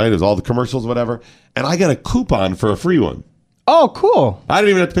advertising, right? It was all the commercials, whatever. And I got a coupon for a free one. Oh, cool. I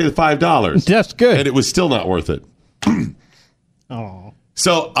didn't even have to pay the $5. That's good. And it was still not worth it. Oh.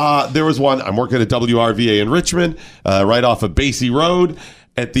 So there was one. I'm working at WRVA in Richmond, right off of Basie Road.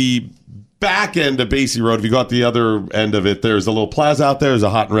 At the back end of Basie Road, if you go out the other end of it, there's a little plaza out there. There's a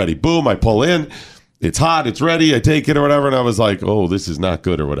hot and ready. Boom, I pull in. It's hot. It's ready. I take it or whatever. And I was like, oh, this is not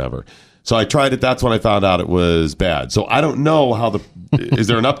good or whatever. So I tried it. That's when I found out it was bad. So I don't know how is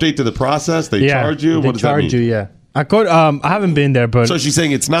there an update to the process? They charge you? What does that mean? They charge you, yeah. I haven't been there, but... So she's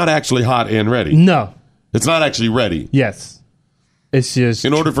saying it's not actually hot and ready. No. It's not actually ready. Yes. It's just...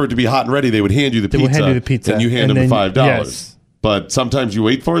 In order for it to be hot and ready, they would hand you the pizza. They would hand you the pizza. And you hand them the $5. Yes. But sometimes you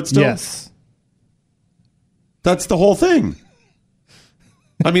wait for it still? Yes. That's the whole thing.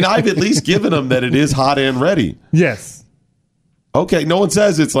 I mean, I've at least given them that it is hot and ready. Yes. Okay, no one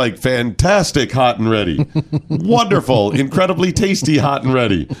says it's like fantastic hot and ready. Wonderful, incredibly tasty hot and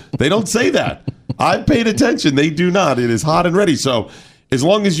ready. They don't say that. I've paid attention. They do not. It is hot and ready. So as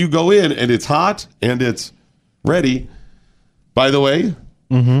long as you go in and it's hot and it's ready. By the way,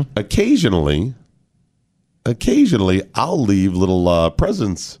 occasionally I'll leave little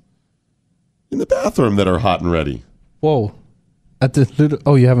presents in the bathroom that are hot and ready. Whoa. At the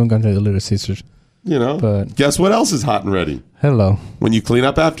you haven't gone to the Little Caesars. But guess what else is hot and ready? Hello. When you clean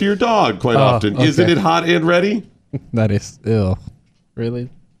up after your dog quite often. Okay. Isn't it hot and ready? That is ill. Really?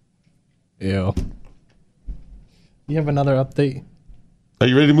 Ew. You have another update? Are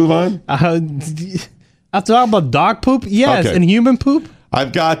you ready to move on? After talking about dog poop? Yes. Okay. And human poop?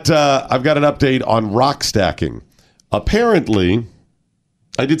 I've got an update on rock stacking. Apparently,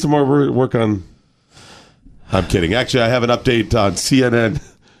 I did some more work on... I'm kidding. Actually, I have an update on CNN.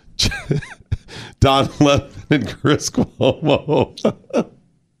 Don Lemon and Chris Cuomo.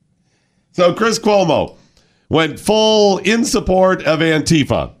 So Chris Cuomo went full in support of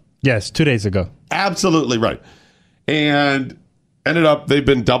Antifa. Yes, 2 days ago. Absolutely right. And ended up, they've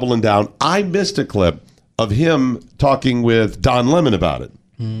been doubling down. I missed a clip of him talking with Don Lemon about it.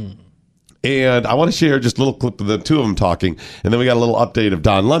 And I want to share just a little clip of the two of them talking. And then we got a little update of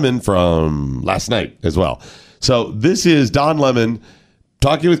Don Lemon from last night as well. So this is Don Lemon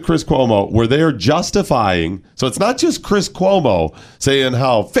talking with Chris Cuomo, where they are justifying. So it's not just Chris Cuomo saying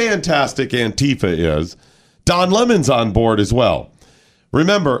how fantastic Antifa is. Don Lemon's on board as well.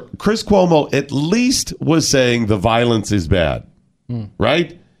 Remember, Chris Cuomo at least was saying the violence is bad,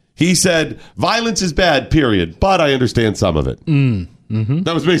 right? He said violence is bad, period. But I understand some of it.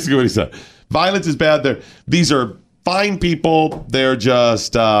 That was basically what he said. Violence is bad. These are fine people. They're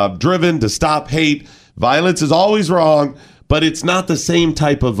just driven to stop hate. Violence is always wrong. But it's not the same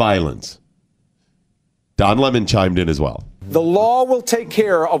type of violence. Don Lemon chimed in as well. The law will take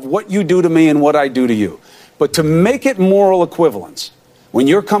care of what you do to me and what I do to you. But to make it moral equivalence, when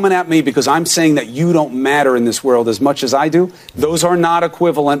you're coming at me because I'm saying that you don't matter in this world as much as I do, those are not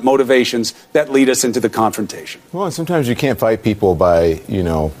equivalent motivations that lead us into the confrontation. Well, and sometimes you can't fight people by,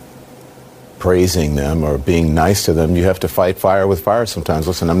 praising them or being nice to them. You have to fight fire with fire sometimes.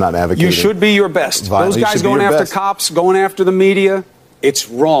 Listen, I'm not advocating. You should be your best. Those guys going after cops, going after the media, it's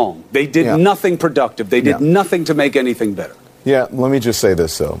wrong. They did nothing productive. They did nothing to make anything better. Yeah, let me just say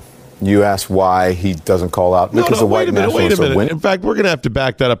this, though. You asked why he doesn't call out because the white nationalists are winning. In fact, we're going to have to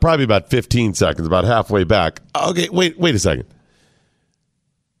back that up probably about 15 seconds, about halfway back. Okay, wait a second.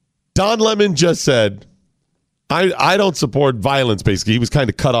 Don Lemon just said, I don't support violence, basically. He was kind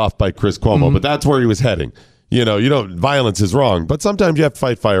of cut off by Chris Cuomo, but that's where he was heading. Violence is wrong, but sometimes you have to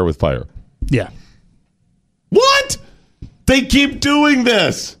fight fire with fire. Yeah. What? They keep doing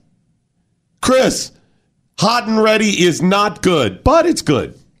this. Chris, hot and ready is not good, but it's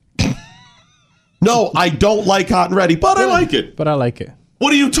good. No, I don't like hot and ready, but I like it. But I like it.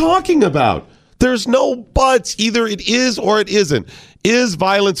 What are you talking about? There's no buts. Either it is or it isn't. Is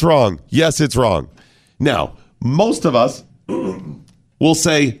violence wrong? Yes, it's wrong. Now, most of us will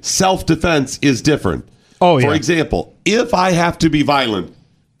say self-defense is different. Oh, yeah. For example, if I have to be violent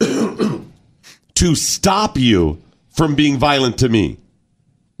to stop you from being violent to me,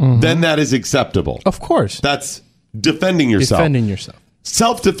 then that is acceptable. Of course. That's defending yourself. Defending yourself.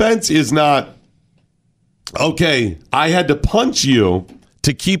 Self-defense is not, okay, I had to punch you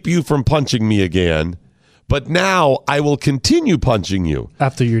to keep you from punching me again, but now I will continue punching you.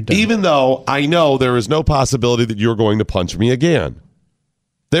 After you're done. Even though I know there is no possibility that you're going to punch me again.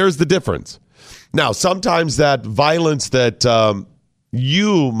 There's the difference. Now, sometimes that violence that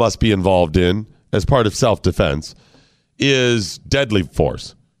you must be involved in as part of self-defense is deadly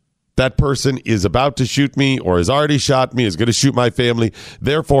force. That person is about to shoot me or has already shot me, is going to shoot my family.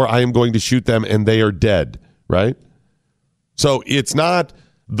 Therefore, I am going to shoot them and they are dead, right? So it's not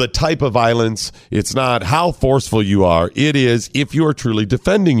the type of violence. It's not how forceful you are. It is if you are truly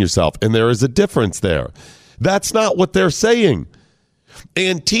defending yourself. And there is a difference there. That's not what they're saying.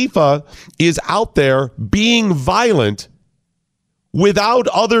 Antifa is out there being violent without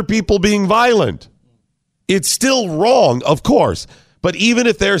other people being violent. It's still wrong, of course. But even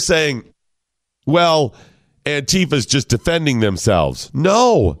if they're saying, well, Antifa's just defending themselves.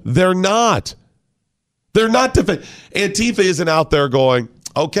 No, they're not. They're not defending. Antifa isn't out there going,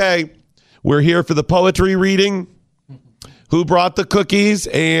 okay, we're here for the poetry reading. Who brought the cookies?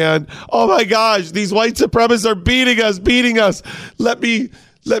 And, oh my gosh, these white supremacists are beating us. Let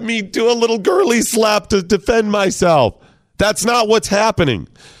me do a little girly slap to defend myself. That's not what's happening.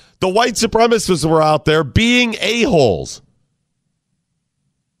 The white supremacists were out there being a-holes.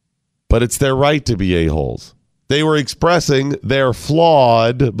 But it's their right to be a-holes. They were expressing their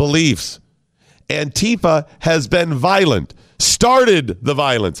flawed beliefs. Antifa has been violent, started the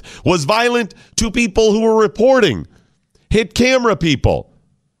violence, was violent to people who were reporting, hit camera people,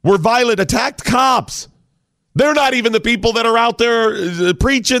 were violent, attacked cops. They're not even the people that are out there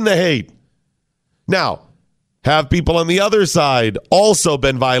preaching the hate. Now, have people on the other side also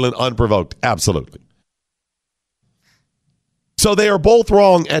been violent unprovoked? Absolutely. So they are both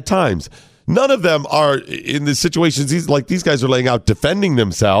wrong at times. None of them are in the situations these guys are laying out defending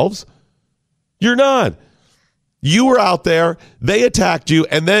themselves. You're not. You were out there, they attacked you,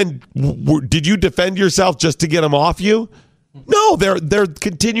 and then did you defend yourself just to get them off you? No, they're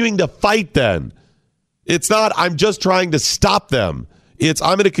continuing to fight then. It's not, I'm just trying to stop them. It's,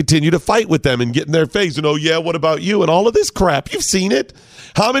 I'm going to continue to fight with them and get in their face and, oh, yeah, what about you? And all of this crap. You've seen it.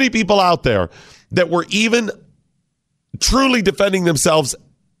 How many people out there that were even truly defending themselves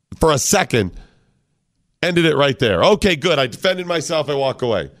for a second ended it right there? Okay, good. I defended myself. I walk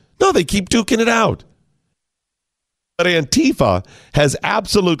away. No, they keep duking it out. But Antifa has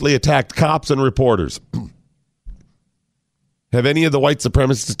absolutely attacked cops and reporters. Have any of the white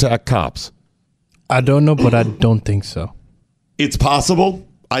supremacists attacked cops? I don't know, but I don't think so. It's possible.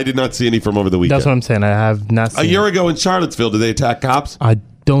 I did not see any from over the weekend. That's what I'm saying. I have not seen a year ago in Charlottesville, did they attack cops? I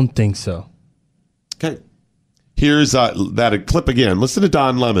don't think so. Okay. Here's that clip again. Listen to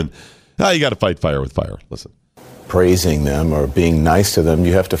Don Lemon. You got to fight fire with fire. Listen. Praising them or being nice to them,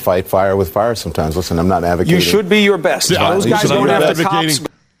 you have to fight fire with fire sometimes. Listen, I'm not advocating. You should be your best. Yeah, those guys don't have the cops.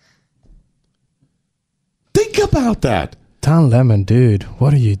 Think about that. Don Lemon, dude,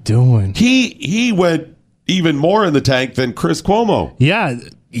 what are you doing? He went even more in the tank than Chris Cuomo. Yeah.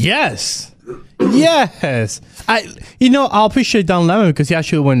 Yes. Yes. I'll appreciate Don Lemon because he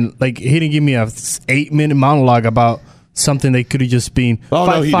actually he didn't give me a 8-minute monologue about something that could have just been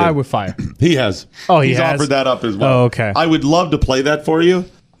fight fire with fire. He has. Oh, he's offered that up as well. Oh, okay. I would love to play that for you,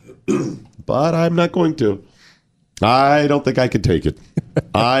 but I'm not going to. I don't think I could take it.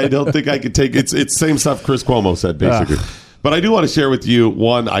 I don't think I could take it. It's same stuff Chris Cuomo said, basically. But I do want to share with you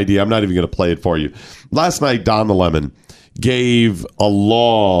one idea. I'm not even going to play it for you. Last night, Don the Lemon gave a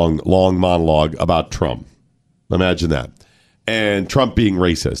long, long monologue about Trump. Imagine that. And Trump being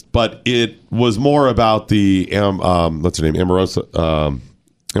racist. But it was more about the, what's her name,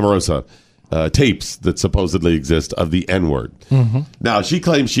 Omarosa tapes that supposedly exist of the N-word. Mm-hmm. Now, she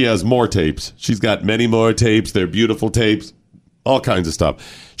claims she has more tapes. She's got many more tapes. They're beautiful tapes. All kinds of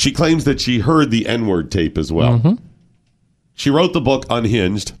stuff. She claims that she heard the N-word tape as well. Mm-hmm. She wrote the book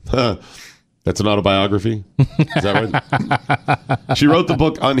Unhinged. That's an autobiography? Is that right? She wrote the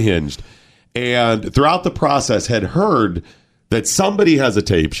book Unhinged. And throughout the process had heard that somebody has a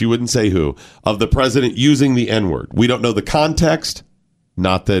tape, she wouldn't say who, of the president using the N-word. We don't know the context.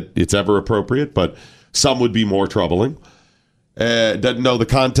 Not that it's ever appropriate, but some would be more troubling. Doesn't know the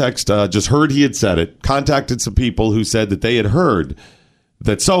context, just heard he had said it. Contacted some people who said that they had heard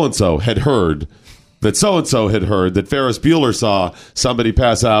that so-and-so had heard that so-and-so had heard that Ferris Bueller saw somebody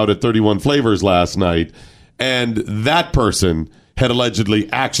pass out at 31 Flavors last night, and that person had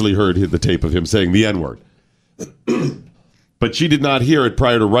allegedly actually heard the tape of him saying the N-word. But she did not hear it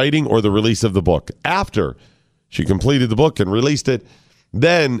prior to writing or the release of the book. After she completed the book and released it,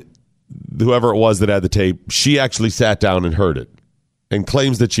 then whoever it was that had the tape, she actually sat down and heard it and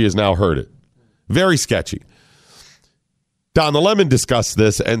claims that she has now heard it. Very sketchy. Don the Lemon discussed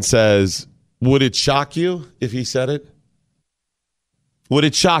this and says, would it shock you if he said it? Would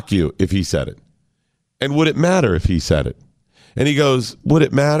it shock you if he said it? And would it matter if he said it? And he goes, would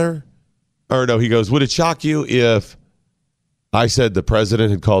it matter? Or no, he goes, would it shock you if I said the president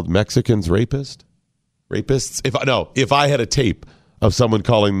had called Mexicans rapists? If I had a tape of someone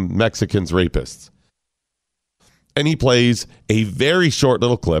calling Mexicans rapists. And he plays a very short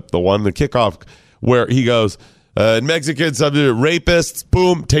little clip, the kickoff, where he goes, Mexicans, rapists,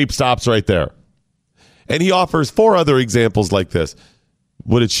 boom, tape stops right there. And he offers 4 other examples like this.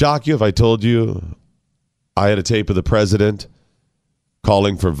 Would it shock you if I told you I had a tape of the president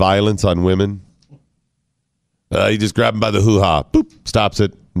calling for violence on women? You just grab him by the hoo-ha. Boop, stops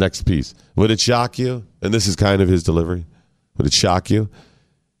it. Next piece. Would it shock you? And this is kind of his delivery. Would it shock you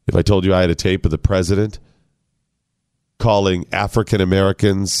if I told you I had a tape of the president calling African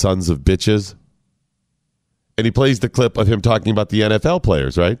Americans sons of bitches? And he plays the clip of him talking about the NFL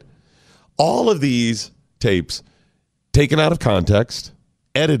players, right? All of these tapes taken out of context,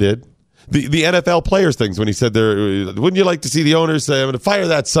 edited. The NFL players things when he said wouldn't you like to see the owners say, I'm going to fire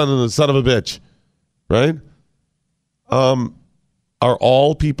that son of a bitch, right? Are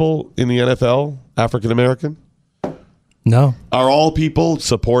all people in the NFL African American? No. Are all people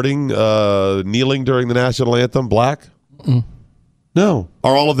supporting kneeling during the national anthem black? No.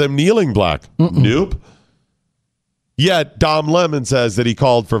 Are all of them kneeling black? Nope. Yet Dom Lemon says that he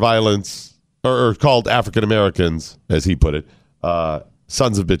called for violence, or called African Americans, as he put it,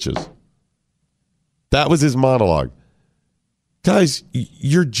 sons of bitches. That was his monologue. Guys,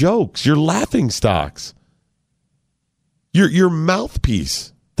 your jokes, your laughing stocks, your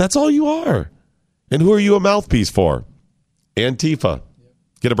mouthpiece. That's all you are. And who are you a mouthpiece for? Antifa.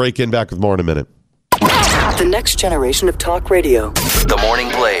 Get a break in, back with more in a minute. The next generation of talk radio. The Morning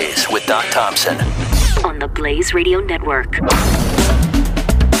Blaze with Doc Thompson. On the Blaze Radio Network.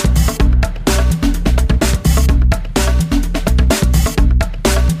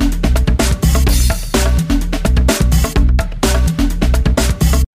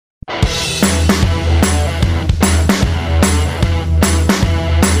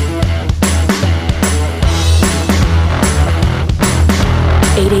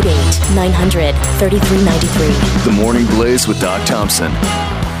 $888-900-3393. The Morning Blaze with Doc Thompson.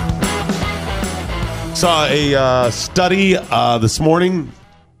 Saw a study this morning,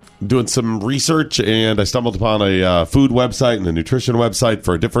 doing some research, and I stumbled upon a food website and a nutrition website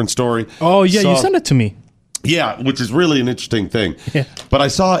for a different story. Oh, yeah, you sent it to me. Yeah, which is really an interesting thing. Yeah. But I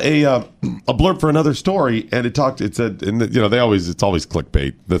saw a blurb for another story, and it said, and it's always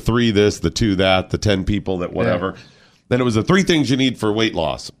clickbait. The 3 this, the 2 that, the 10 people that whatever. Yeah. Then it was the 3 things you need for weight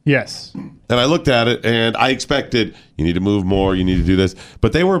loss. Yes. And I looked at it, and I expected you need to move more, you need to do this.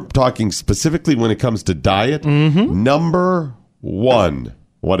 But they were talking specifically when it comes to diet. Number 1,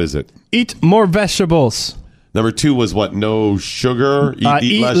 what is it? Eat more vegetables. Number 2 was what? No sugar?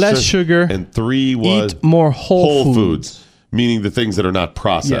 Eat less sugar. And 3 was? Eat more whole foods. Meaning the things that are not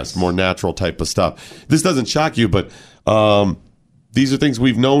processed, more natural type of stuff. This doesn't shock you, but these are things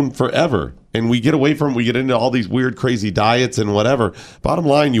we've known forever. And we get away from, we get into all these weird, crazy diets and whatever. Bottom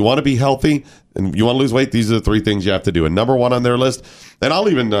line, you want to be healthy and you want to lose weight, these are the 3 things you have to do. And number 1 on their list, and I'll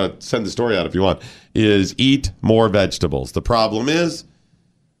even send the story out if you want, is eat more vegetables. The problem is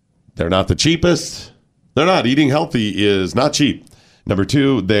they're not the cheapest. They're not. Eating healthy is not cheap. Number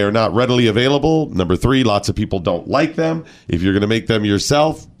 2, they are not readily available. Number 3, lots of people don't like them. If you're going to make them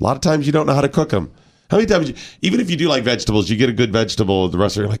yourself, a lot of times you don't know how to cook them. How many times, even if you do like vegetables, you get a good vegetable at the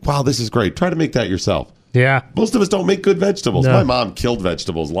restaurant, you're like, wow, this is great. Try to make that yourself. Yeah. Most of us don't make good vegetables. No. My mom killed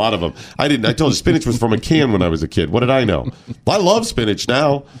vegetables, a lot of them. I didn't. I told her spinach was from a can when I was a kid. What did I know? I love spinach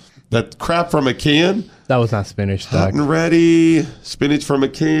now. That crap from a can. That was not spinach, Doc. Hot and ready. Spinach from a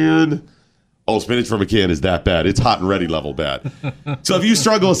can. Oh, spinach from a can is that bad. It's hot and ready level bad. So if you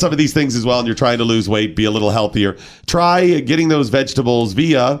struggle with some of these things as well and you're trying to lose weight, be a little healthier, try getting those vegetables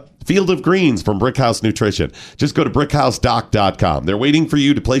via Field of Greens from Brickhouse Nutrition. Just go to brickhousedoc.com. They're waiting for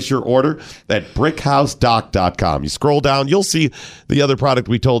you to place your order at brickhousedoc.com. You scroll down, you'll see the other product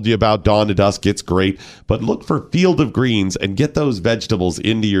we told you about, Dawn to Dusk. It's great. But look for Field of Greens and get those vegetables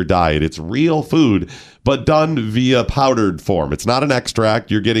into your diet. It's real food, but done via powdered form. It's not an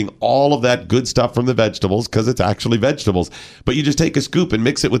extract. You're getting all of that good stuff from the vegetables because it's actually vegetables. But you just take a scoop and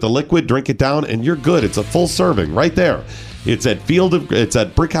mix it with a liquid, drink it down, and you're good. It's a full serving right there. It's at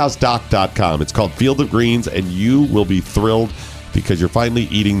brickhousedoc.com. It's called Field of Greens, and you will be thrilled because you're finally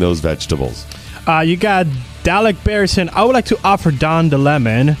eating those vegetables. You got Dalek Barrison. I would like to offer Don the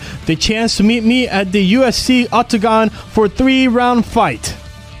Lemon the chance to meet me at the UFC Octagon for a 3-round fight.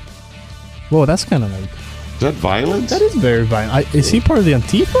 Whoa, that's kind of like... Is that violence? That is very violent. Is he part of the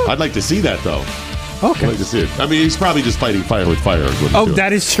Antifa? I'd like to see that, though. Okay. I'd like to see it. I mean, he's probably just fighting fire with fire.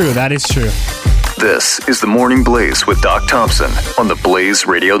 That is true. That is true. This is the Morning Blaze with Doc Thompson on the Blaze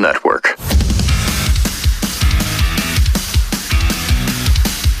Radio Network.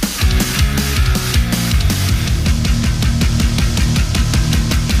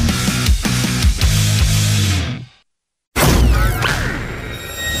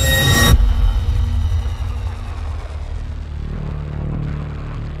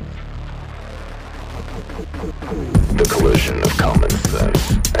 The collision of common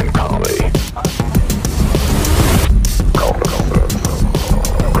sense and comedy.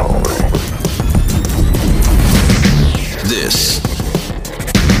 This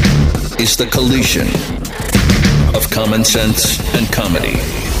is the collision of common sense and comedy.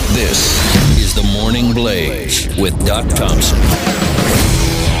 This is the Morning Blaze with Doc Thompson.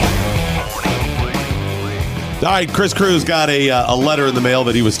 All right, Chris Cruz got a letter in the mail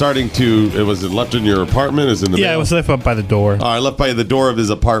that he was starting to... Was it left in your apartment? Is in the mail? It was left up by the door. All right, left by the door of his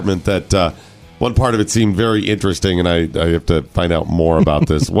apartment. That one part of it seemed very interesting, and I have to find out more about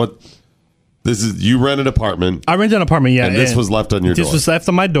this. What You rent an apartment. I rent an apartment, yeah. And this was left on your door. This was left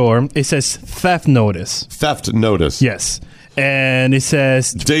on my door. It says theft notice. Theft notice. Yes. And it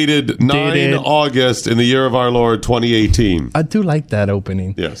says... Dated 9 August in the year of our Lord, 2018. I do like that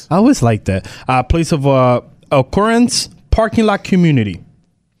opening. Yes. I always like that. Place of occurrence, parking lot community.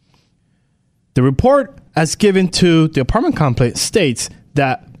 The report, as given to the apartment complex, states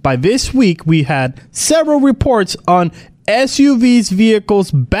that by this week, we had several reports on SUVs,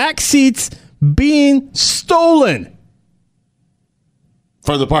 vehicles, back seats being stolen.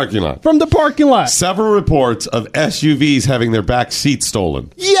 From the parking lot. From the parking lot. Several reports of SUVs having their back seats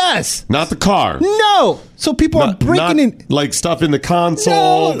stolen. Yes. Not the car. No. So people are breaking in. Like stuff in the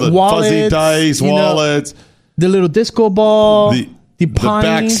console, the wallets, fuzzy dice, wallets. The little disco ball. The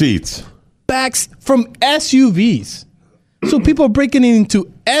back seats. Backs from SUVs. So people are breaking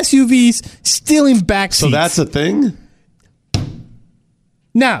into SUVs, stealing back seats. So that's a thing?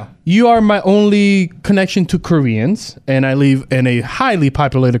 Now, you are my only connection to Koreans, and I live in a highly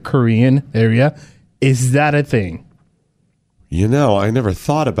populated Korean area. Is that a thing? You know, I never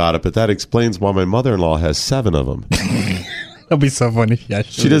thought about it, but that explains why my mother-in-law has 7 of them. That'd be so funny. Yeah,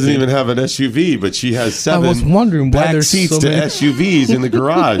 she doesn't even have an SUV, but she has 7 I was wondering why back seats to SUVs in the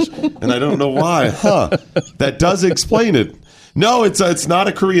garage, and I don't know why. That does explain it. No, it's not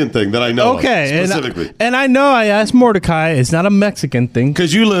a Korean thing that I know of, specifically. And I know I asked Mordecai, it's not a Mexican thing.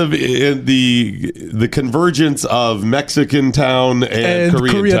 Because you live in the convergence of Mexican town and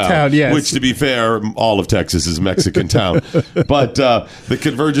Korean town. Yes. Which, to be fair, all of Texas is Mexican town. But the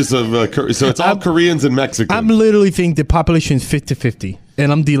convergence of... so it's all Koreans and Mexicans. I'm literally think the population is 50-50. And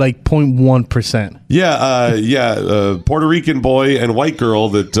I'm the 0.1%. Yeah. Puerto Rican boy and white girl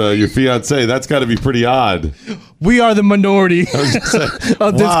that your fiance, that's got to be pretty odd. We are the minority of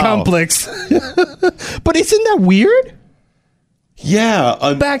this complex. But isn't that weird?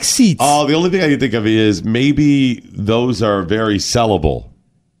 Yeah. Back seats. Oh, the only thing I can think of is maybe those are very sellable.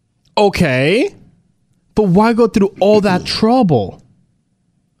 Okay. But why go through all that trouble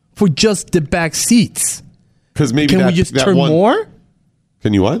for just the back seats? Because maybe Can we just turn more?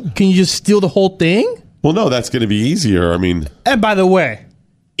 Can you what? Can you just steal the whole thing? Well, no, that's going to be easier. I mean... And by the way,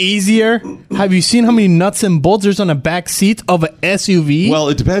 easier? Have you seen how many nuts and bolts there's on a back seat of an SUV? Well,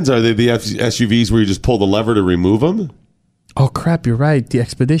 it depends. Are they the SUVs where you just pull the lever to remove them? Oh, crap, you're right. The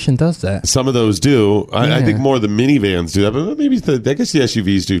Expedition does that. Some of those do. I think more of the minivans do that, but maybe I guess the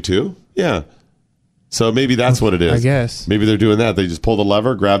SUVs do too. Yeah. So maybe that's what it is. I guess. Maybe they're doing that. They just pull the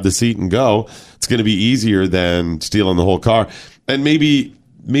lever, grab the seat, and go. It's going to be easier than stealing the whole car. And maybe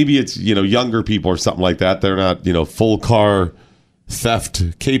it's, younger people or something like that. They're not, full car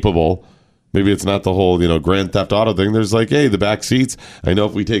theft capable. Maybe it's not the whole, Grand Theft Auto thing. There's like, hey, the back seats. I know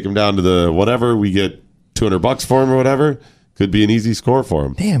if we take them down to the whatever, we get $200 for them or whatever. Could be an easy score for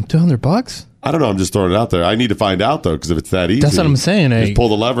them. Damn, $200? I don't know. I'm just throwing it out there. I need to find out, though, because if it's that easy. That's what I'm saying. Just pull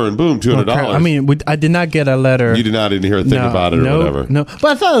the lever and boom, $200. I mean, I did not get a letter. You did not even hear a thing about it or whatever. No, but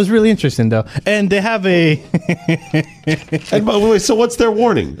I thought it was really interesting, though. And they have a... And by the way, so what's their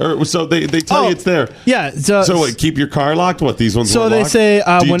warning? Or so they tell you it's there. Yeah. So what, keep your car locked? What, these ones so won't they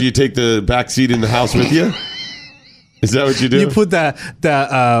lock? say... do you take the back seat in the house with you? Is that what you do? You put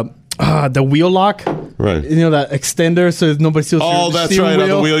the wheel lock, right? That extender, so nobody steals. Oh, that's right. Wheel. On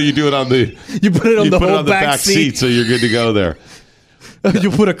the wheel, you do it on the. You put it on the whole back seat, so you're good to go there. You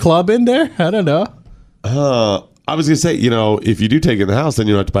put a club in there. I don't know. I was gonna say, if you do take it in the house, then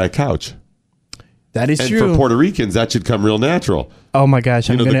you don't have to buy a couch. That is true. And for Puerto Ricans, that should come real natural. Oh my gosh!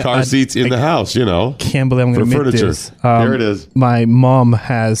 The car seats in the house. Can't believe I'm going to admit this. Here it is. My mom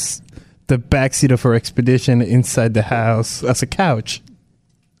has the back seat of her Expedition inside the house as a couch.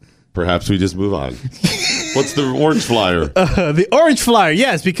 Perhaps we just move on. What's the orange flyer? The orange flyer,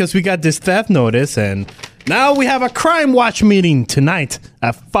 yes, because we got this theft notice, and now we have a crime watch meeting tonight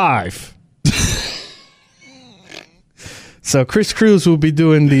at 5. So Chris Cruz will be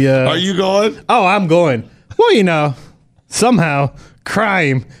doing the... Are you going? Oh, I'm going. Well, somehow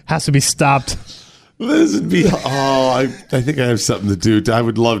crime has to be stopped. This would be... I think I have something to do. I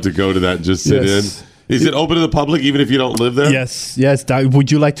would love to go to that and just sit in. Is it open to the public even if you don't live there? Yes.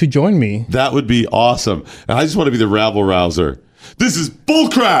 Would you like to join me? That would be awesome. And I just want to be the rabble rouser. This is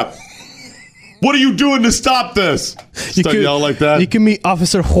bullcrap. What are you doing to stop this? Start yelling like that. You can meet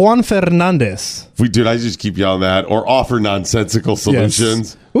Officer Juan Fernandez. I just keep yelling that or offer nonsensical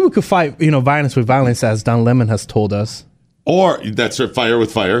solutions. Yes. We could fight, violence with violence, as Don Lemon has told us. Or that's right, fire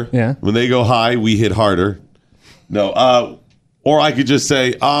with fire. Yeah. When they go high, we hit harder. No. Or I could just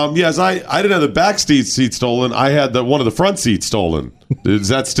say, yes, I didn't have the back seat stolen. I had one of the front seats stolen. Is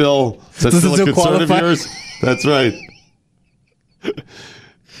that still a concern of yours? That's right.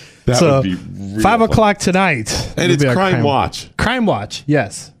 That would be real 5 fun. o'clock tonight. And it's It'll be our Crime Watch. Crime Watch,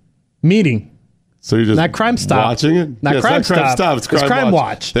 yes. Meeting. So you're just Not Crime Stop. watching it? Not Yes, Crime not Crime Stop. Stop. It's Crime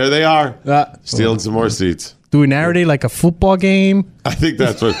Watch. There they are. Stealing some more seats. Do we narrate like a football game? I think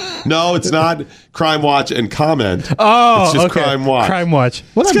that's what. No, it's not Crime Watch and comment. Oh, it's just okay. Crime Watch. Crime Watch.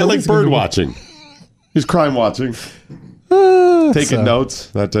 Well, it's kind of like bird watching. He's crime watching. Taking notes,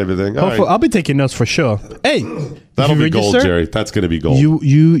 that type of thing. All right. I'll be taking notes for sure. Hey, That'll be gold, register, Jerry. That's going to be gold.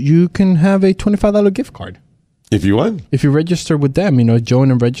 You can have a $25 gift card. If you what? If you register with them,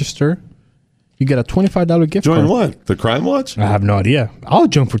 join and register. You get a $25 gift card. Join what? The Crime Watch? I have no idea. I'll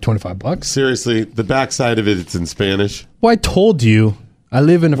join for $25. Seriously, the backside of it's in Spanish. Well, I told you. I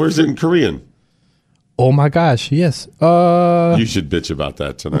live in a... Where's it in Korean? Oh my gosh, yes. You should bitch about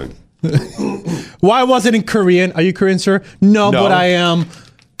that tonight. Why was it in Korean? Are you Korean, sir? No, but I am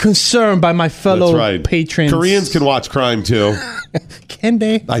concerned by my fellow patrons. Koreans can watch crime too. Can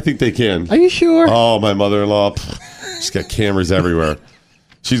they? I think they can. Are you sure? Oh, my mother-in-law. She's got cameras everywhere.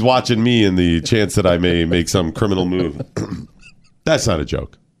 She's watching me in the chance that I may make some criminal move. That's not a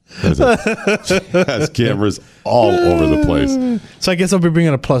joke. She has cameras all over the place. So I guess I'll be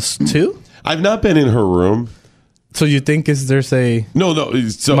bringing a +2? I've not been in her room. So you think there's a... No.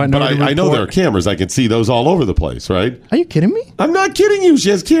 So, but I know there are cameras. I can see those all over the place, right? Are you kidding me? I'm not kidding you.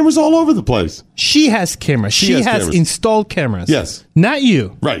 She has cameras all over the place. She has cameras. She has cameras. Installed cameras. Yes. Not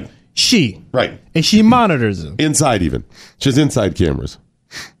you. Right. She. Right. And she monitors them. Inside even. She has inside cameras.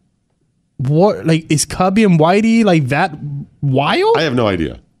 What? Like, is Cubby and Whitey like that wild? I have no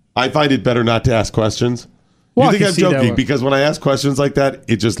idea. I find it better not to ask questions. Well, you think I'm joking? Because when I ask questions like that,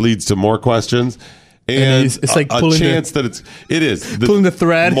 it just leads to more questions. And it's like a chance that it is. Pulling the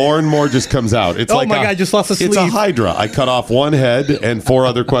thread. More and more just comes out. It's my God, I just lost a sleeve. It's a hydra. I cut off one head and 4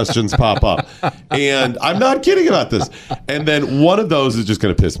 other questions pop up. And I'm not kidding about this. And then one of those is just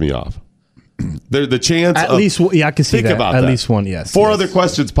going to piss me off. The chance at least, yeah, I can see think that. about at that. least one, yes. 4 other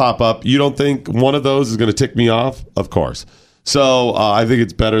questions pop up. You don't think one of those is going to tick me off? Of course. So I think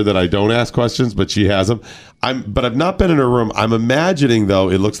it's better that I don't ask questions, but she has them. But I've not been in her room. I'm imagining, though,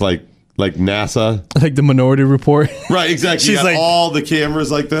 it looks like NASA. Like the Minority Report. Right, exactly. She's like all the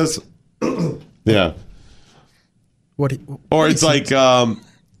cameras like this. Yeah. Or it's like when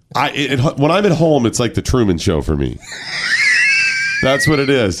I'm at home, it's like the Truman Show for me. That's what it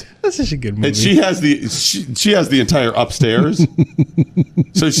is. That's such a good movie. And she has the entire upstairs.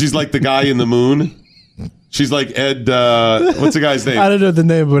 So she's like the guy in the moon. She's like Ed. What's the guy's name? I don't know the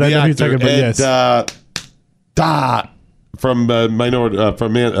name, but I know who you're talking about. Ed, Yes. From Truman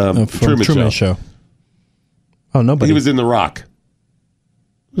Show. Oh, nobody. He was in The Rock.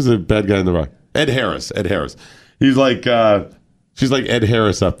 Who was the bad guy in The Rock? Ed Harris. He's like, she's like Ed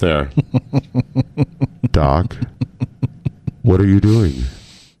Harris up there. Doc, what are you doing?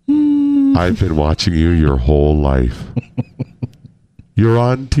 I've been watching you your whole life. You're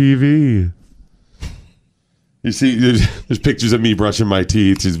on TV. You see, there's pictures of me brushing my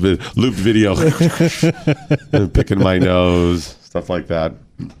teeth. There's been looped video. And picking my nose. Stuff like that.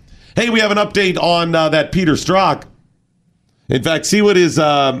 Hey, we have an update on that Peter Strzok. In fact, see what his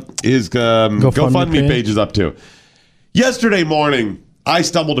GoFundMe page is up to. Yesterday morning, I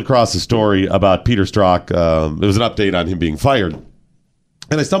stumbled across a story about Peter Strzok. There was an update on him being fired.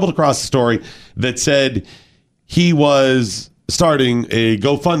 And I stumbled across a story that said he was starting a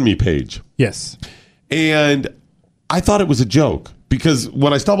GoFundMe page. Yes. And I thought it was a joke because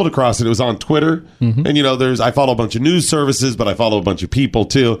when I stumbled across it, it was on Twitter. Mm-hmm. And, I follow a bunch of news services, but I follow a bunch of people,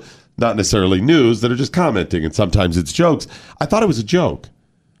 too, not necessarily news, that are just commenting. And sometimes it's jokes. I thought it was a joke.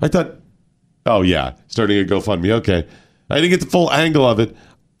 I thought, oh, yeah, starting a GoFundMe. Okay. I didn't get the full angle of it.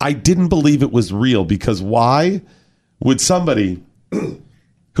 I didn't believe it was real because why would somebody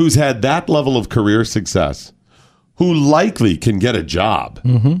who's had that level of career success, who likely can get a job,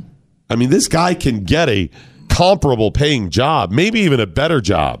 I mean, this guy can get a comparable paying job, maybe even a better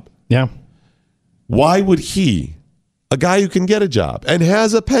job. Yeah. Why would he, a guy who can get a job and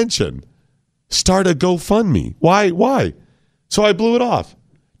has a pension, start a GoFundMe? Why? So I blew it off.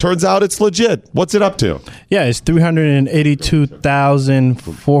 Turns out it's legit. What's it up to? Yeah, it's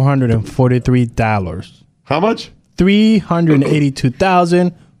 $382,443. How much?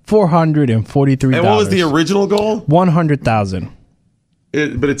 $382,443. And what was the original goal? $100,000.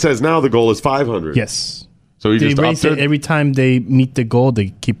 But it says now the goal is 500. Yes. So he they just raise upped it every time they meet the goal. They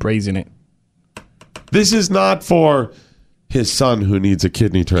keep raising it. This is not for his son who needs a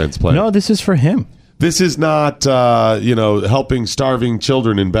kidney transplant. No, this is for him. This is not helping starving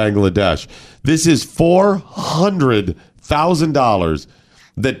children in Bangladesh. This is $400,000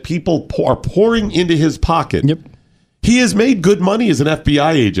 that people are pouring into his pocket. Yep. He has made good money as an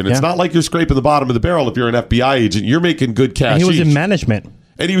FBI agent. It's not like you're scraping the bottom of the barrel if you're an FBI agent. You're making good cash. And he was in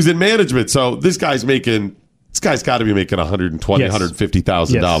management. So this guy's got to be making $120,000,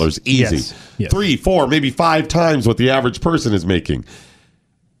 $150,000 easy. Yes. 3, 4, maybe 5 times what the average person is making.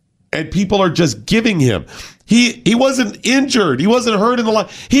 And people are just giving him. He wasn't injured. He wasn't hurt in the line.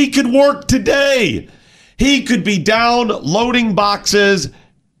 He could work today. He could be down loading boxes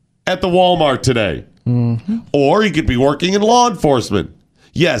at the Walmart today. Mm-hmm. Or he could be working in law enforcement.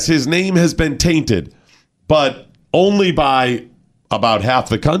 Yes, his name has been tainted, but only by about half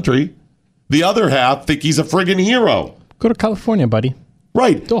the country. The other half think he's a friggin' hero. Go to California, buddy.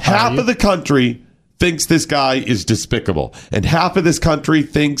 Right. Half of the country thinks this guy is despicable, and half of this country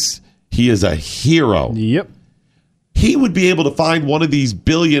thinks he is a hero. Yep. He would be able to find one of these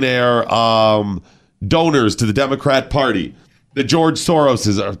billionaire donors to the Democrat Party. The George Soros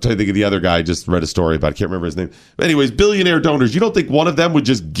is, I'm trying to think of the other guy I just read a story about. I can't remember his name. But anyways, billionaire donors. You don't think one of them would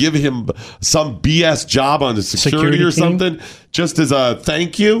just give him some BS job on the security or something just as a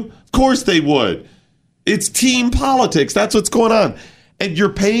thank you? Of course they would. It's team politics. That's what's going on. And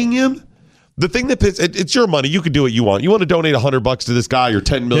you're paying him? The thing that it's your money. You can do what you want. You want to donate $100 to this guy or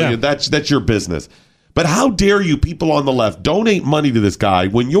 $10 million. Yeah. That's your business. But how dare you people on the left donate money to this guy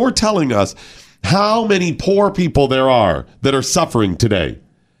when you're telling us how many poor people there are that are suffering today?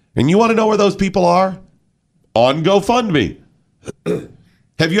 And you want to know where those people are? On GoFundMe.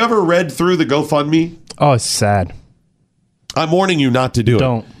 Have you ever read through the GoFundMe? Oh, it's sad. I'm warning you not to do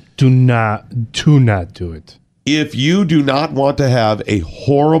it. Do not do it. If you do not want to have a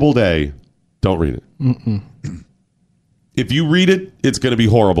horrible day, don't read it. Mm-mm. If you read it, it's going to be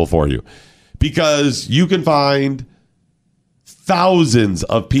horrible for you. Because you can find thousands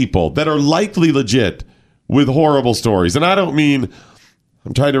of people that are likely legit with horrible stories. And I don't mean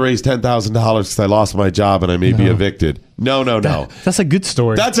I'm trying to raise $10,000 because I lost my job and I may be evicted. No. That's a good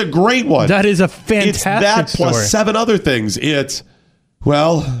story. That's a great one. That is a fantastic It's that plus story. 7 other things. It's,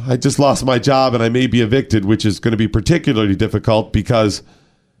 well, I just lost my job and I may be evicted, which is going to be particularly difficult because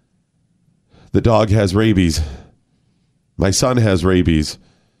the dog has rabies. My son has rabies.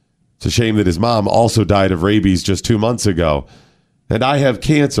 It's a shame that his mom also died of rabies just 2 months ago. And I have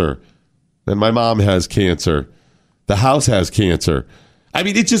cancer. And my mom has cancer. The house has cancer. I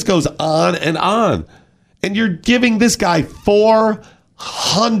mean, it just goes on and on. And you're giving this guy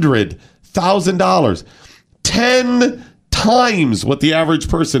 $400,000. 10 times what the average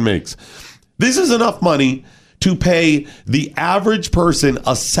person makes. This is enough money to pay the average person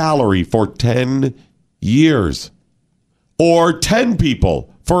a salary for 10 years. Or 10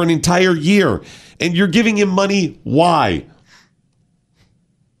 people for an entire year. And you're giving him money. Why?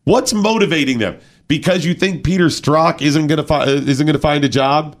 What's motivating them? Because you think Peter Strzok isn't going to find a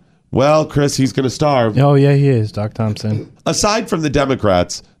job? Well, Chris, he's going to starve. Oh, yeah, he is, Doc Thompson. Aside from the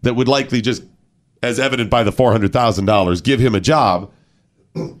Democrats that would likely just, as evident by the $400,000, give him a job,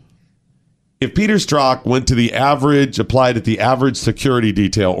 if Peter Strzok went to applied at the average security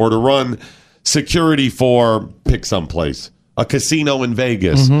detail or to run security for, pick someplace, a casino in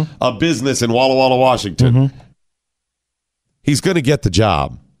Vegas, a business in Walla Walla, Washington, he's going to get the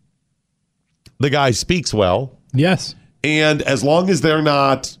job. The guy speaks well. Yes. And as long as they're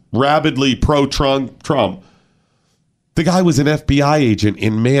not rabidly pro-Trump, the guy was an FBI agent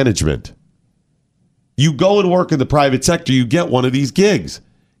in management. You go and work in the private sector, you get one of these gigs.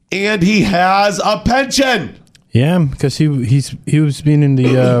 And he has a pension. Yeah, because he was been in the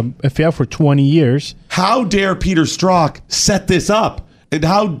FBI for 20 years. How dare Peter Strzok set this up? And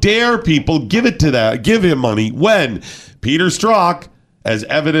how dare people give him money when Peter Strzok, as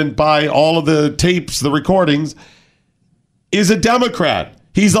evident by all of the tapes, the recordings, is a Democrat.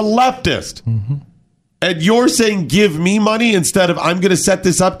 He's a leftist. Mm-hmm. And you're saying give me money instead of I'm going to set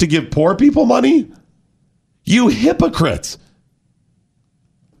this up to give poor people money? You hypocrites.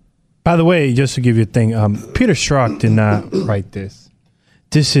 By the way, just to give you a thing, Peter Strzok did not write this.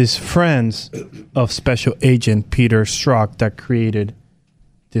 This is friends of Special Agent Peter Strzok that created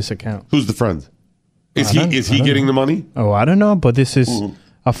this account. Who's the friend? Is he getting the money? Oh, I don't know, but this is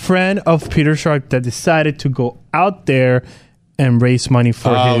a friend of Peter Strzok that decided to go out there and raise money for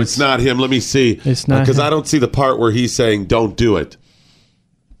his. Oh, it's not him. Let me see. It's not because I don't see the part where he's saying don't do it.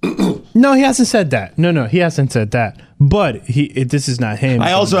 No, he hasn't said that. No, he hasn't said that. But this is not him.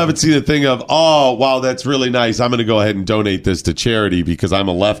 I also haven't seen the thing of, oh, wow, that's really nice. I'm going to go ahead and donate this to charity because I'm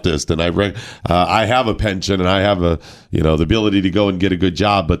a leftist and I have a pension and I have the ability to go and get a good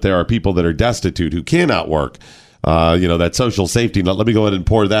job. But there are people that are destitute who cannot work. That social safety net. Let me go ahead and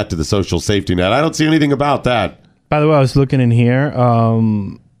pour that to the social safety net. I don't see anything about that. By the way, I was looking in here.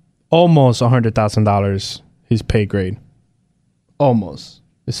 Almost $100,000 his pay grade. Almost.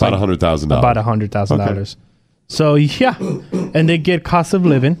 It's about $100,000. About $100,000. So, yeah. And they get cost of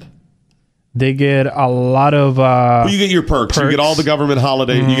living. They get a lot of you get your perks. You get all the government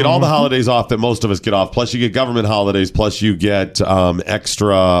holidays. You get all the holidays off that most of us get off. Plus, you get government holidays. Plus, you get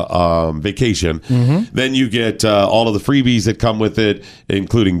extra vacation. Then you get all of the freebies that come with it,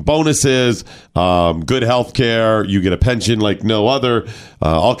 including bonuses, good health care. You get a pension like no other.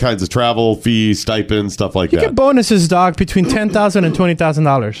 All kinds of travel fees, stipends, stuff like that. You get bonuses, dog, between $10,000 and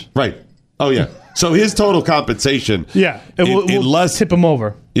 $20,000. Right. Oh, yeah. So his total compensation, we'll tip him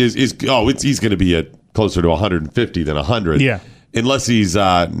over. He's going to be at closer to 150 than 100. Yeah. Unless he's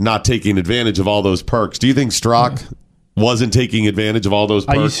not taking advantage of all those perks. Do you think Strzok wasn't taking advantage of all those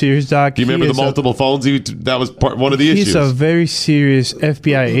perks? Are you serious, Doc? Do you remember the multiple phones? That was one of the issues. He's a very serious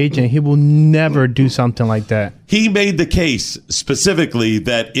FBI agent. He will never do something like that. He made the case specifically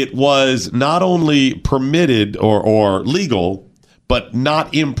that it was not only permitted or legal, but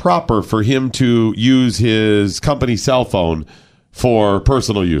not improper for him to use his company cell phone for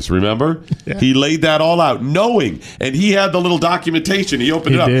personal use. Remember? Yeah. He laid that all out, knowing, and he had the little documentation. He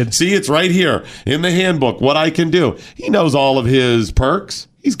opened it up. Did. See, it's right here in the handbook, what I can do. He knows all of his perks.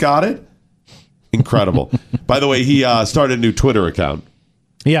 He's got it. Incredible. By the way, he started a new Twitter account.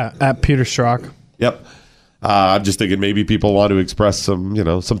 Yeah, at Peter Strzok. Yep. I'm just thinking maybe people want to express some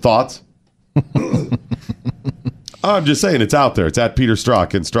thoughts. I'm just saying it's out there. It's at Peter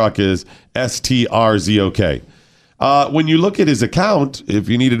Strzok, and Strzok is Strzok. When you look at his account, if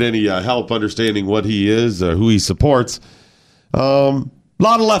you needed any help understanding what he is or who he supports, a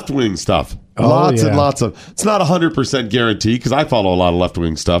lot of left-wing stuff. Lots and lots of... It's not 100% guaranteed, because I follow a lot of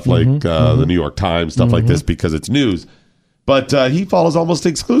left-wing stuff, like the New York Times, stuff like this, because it's news. But he follows almost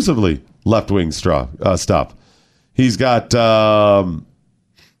exclusively left-wing stuff. He's got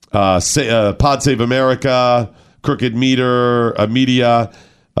Pod Save America... Crooked Media,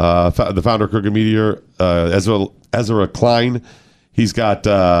 the founder of Crooked Media, Ezra Klein. He's got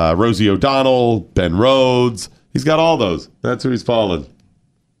Rosie O'Donnell, Ben Rhodes. He's got all those. That's who he's following.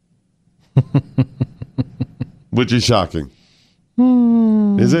 Which is shocking.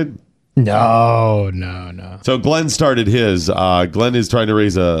 Is it? No. So Glenn started his. Glenn is trying to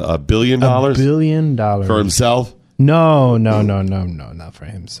raise $1 billion. $1 billion. For himself? No, not for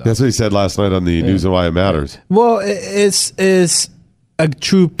himself. That's what he said last night on the News and Why It Matters. Well, it's a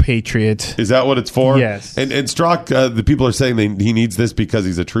true patriot. Is that what it's for? Yes. And Strzok, the people are saying he needs this because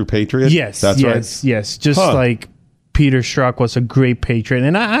he's a true patriot? Yes. That's right? Yes. Just like Peter Strzok was a great patriot.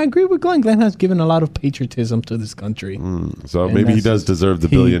 And I agree with Glenn. Glenn has given a lot of patriotism to this country. So maybe he does deserve the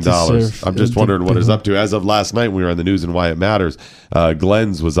 $1 billion. I'm just wondering what he's up to. As of last night, we were on the News and Why It Matters.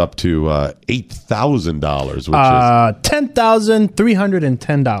 Glenn's was up to $8,000, which is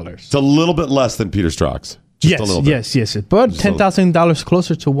 $10,310. It's a little bit less than Peter Strzok's. Yes. But $10,000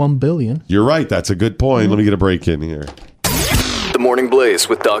 closer to $1 billion. You're right. That's a good point. Let me get a break in here. The Morning Blaze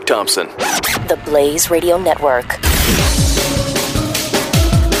with Doc Thompson. The Blaze Radio Network.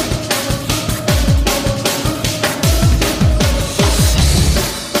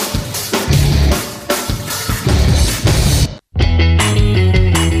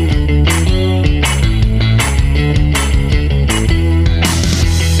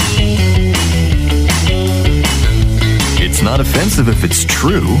 It's not offensive if it's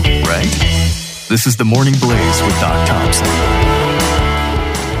true, right? This is The Morning Blaze with Doc Thompson.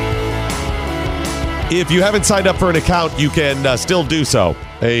 If you haven't signed up for an account, you can still do so.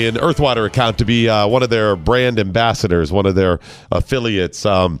 An Earthwater account to be one of their brand ambassadors, one of their affiliates.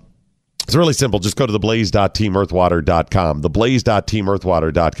 It's really simple. Just go to theblaze.teamearthwater.com.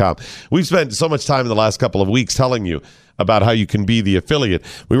 Theblaze.teamearthwater.com. We've spent so much time in the last couple of weeks telling you about how you can be the affiliate.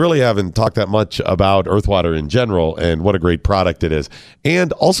 We really haven't talked that much about Earthwater in general and what a great product it is.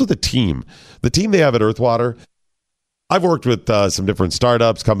 And also the team. The team they have at Earthwater. I've worked with some different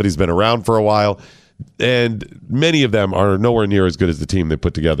startups, companies been around for a while, and many of them are nowhere near as good as the team they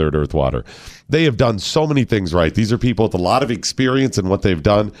put together at Earthwater. They have done so many things right. These are people with a lot of experience in what they've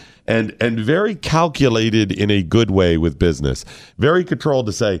done and very calculated in a good way with business. Very controlled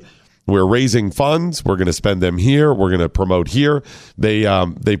to say, we're raising funds. We're going to spend them here. We're going to promote here. They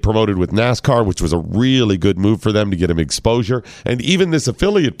promoted with NASCAR, which was a really good move for them to get them exposure. And even this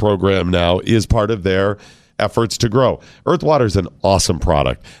affiliate program now is part of their efforts to grow. Earthwater is an awesome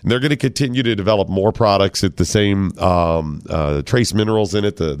product. And they're going to continue to develop more products at the same trace minerals in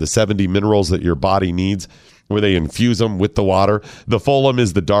it, the 70 minerals that your body needs, where they infuse them with the water. The Fulham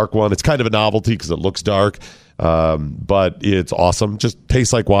is the dark one. It's kind of a novelty because it looks dark, but it's awesome. Just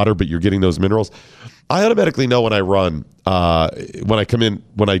tastes like water, but you're getting those minerals. I automatically know when I run, when I come in,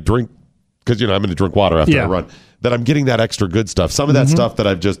 when I drink because, I'm going to drink water after I run, that I'm getting that extra good stuff. Some of that stuff that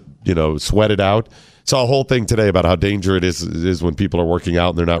I've just, sweated out. Saw a whole thing today about how dangerous it is when people are working out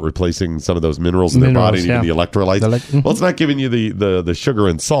and they're not replacing some of those minerals in their body, even the electrolytes. Well, it's not giving you the sugar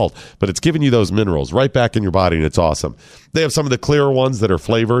and salt, but it's giving you those minerals right back in your body, and it's awesome. They have some of the clearer ones that are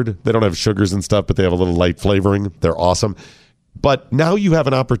flavored. They don't have sugars and stuff, but they have a little light flavoring. They're awesome. But now you have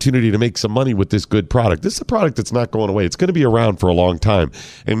an opportunity to make some money with this good product. This is a product that's not going away. It's going to be around for a long time.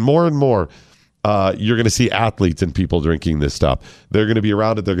 And more, you're going to see athletes and people drinking this stuff. They're going to be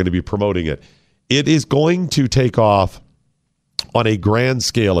around it. They're going to be promoting it. It is going to take off on a grand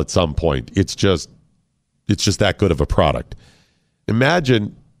scale at some point. It's just that good of a product.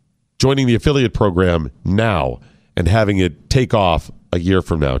 Imagine joining the affiliate program now and having it take off a year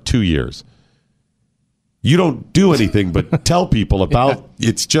from now, 2 years. You don't do anything but tell people about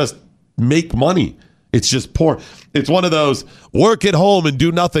it's just make money. It's just poor. It's one of those work at home and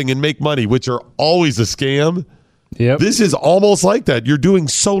do nothing and make money, which are always a scam. Yep. This is almost like that. You're doing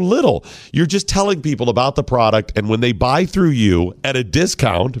so little. You're just telling people about the product, and when they buy through you at a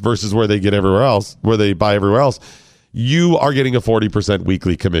discount versus where they get everywhere else, where they buy everywhere else, you are getting a 40%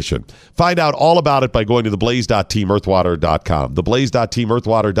 weekly commission. Find out all about it by going to theblaze.teamearthwater.com.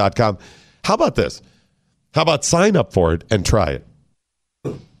 Theblaze.teamearthwater.com. How about this? How about sign up for it and try it?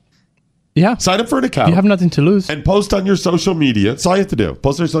 Yeah. Sign up for an account. You have nothing to lose. And post on your social media. That's all you have to do.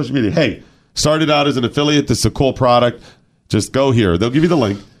 Post on your social media. Hey, started out as an affiliate. This is a cool product. Just go here. They'll give you the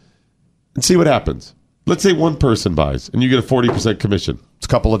link and see what happens. Let's say one person buys and you get a 40% commission. It's a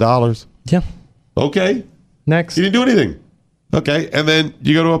couple of dollars. Yeah. Okay. Next. You didn't do anything. Okay. And then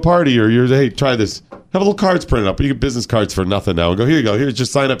you go to a party or you're, hey, try this. Have a little cards printed up. You get business cards for nothing now. And go, here you go. Here,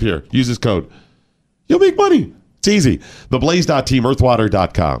 just sign up here. Use this code. You'll make money. It's easy.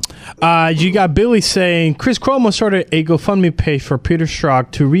 Theblaze.teamearthwater.com. You got Billy saying, Chris Cuomo started a GoFundMe page for Peter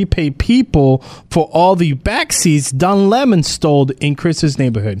Strzok to repay people for all the backseats Don Lemon stole in Chris's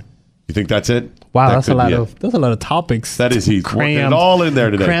neighborhood. You think that's it? Wow, that's a lot of topics. That is, he's working it all in there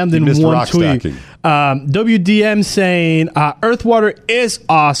today. Crammed in one tweet. WDM saying, Earthwater is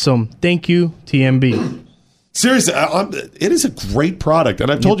awesome. Thank you, TMB. Seriously, it is a great product.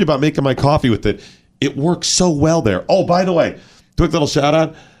 And I've told you about making my coffee with it. It works so well there. Oh, by the way, quick little shout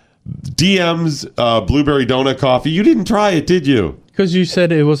out. DM's blueberry donut coffee. You didn't try it, did you? Because you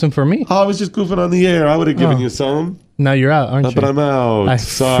said it wasn't for me. Oh, I was just goofing on the air. I would have given you some. Now you're out, aren't you? But I'm out. I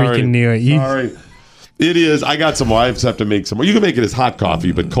Sorry. freaking knew it. Sorry. It is. I got some more. I just have to make some more. You can make it as hot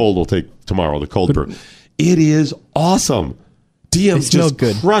coffee, but cold will take tomorrow, the cold brew. It is awesome. DM just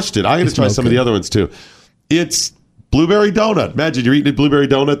crushed it. I'm going to try some of the other ones, too. It's blueberry donut. Imagine you're eating a blueberry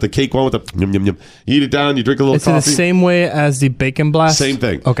donut, the cake one with the yum, yum, yum. You eat it down, you drink a little coffee. Is it the same way as the Bacon Blast? Same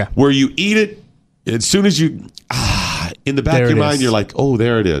thing. Okay. Where you eat it, as soon as you, in the back of your mind, you're like, oh,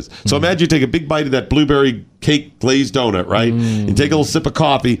 there it is. So imagine you take a big bite of that blueberry cake glazed donut, right? You take a little sip of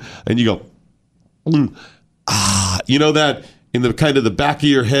coffee, and you go, you know that in the kind of the back of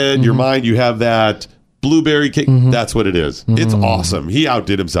your head, your mind, you have that blueberry cake. That's what it is. It's awesome. He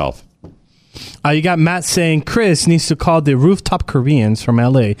outdid himself. You got Matt saying Chris needs to call the rooftop Koreans from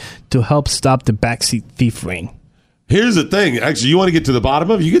LA to help stop the backseat thief ring. Here's the thing. Actually, you want to get to the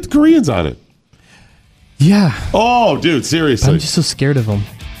bottom of it? You get the Koreans on it. Yeah. Oh, dude, seriously. I'm just so scared of them.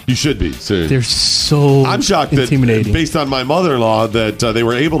 You should be. Seriously. They're so I'm shocked intimidating. That, based on my mother-in-law, that they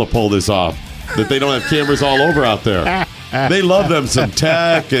were able to pull this off, that they don't have cameras all over out there. They love them some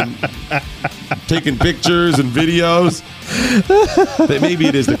tech and taking pictures and videos. Maybe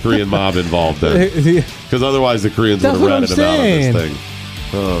it is the Korean mob involved then. Because otherwise the Koreans would have ratted them out on this thing.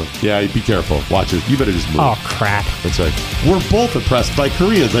 Yeah, be careful. Watch it. You better just move. Oh, crap. That's right. We're both oppressed by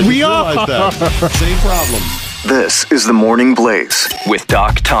Koreans. I just realized that. Same problem. This is the Morning Blaze with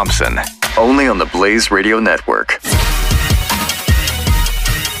Doc Thompson. Only on the Blaze Radio Network.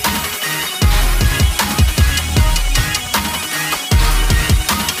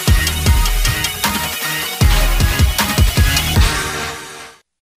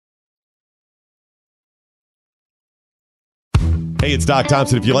 Hey, it's Doc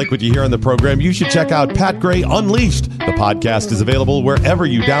Thompson. If you like what you hear on the program, you should check out Pat Gray Unleashed. The podcast is available wherever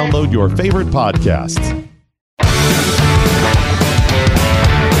you download your favorite podcasts.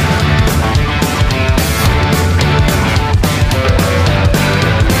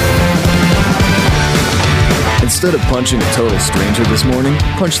 Instead of punching a total stranger this morning,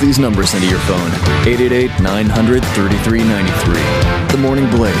 punch these numbers into your phone. 888-900-3393. The Morning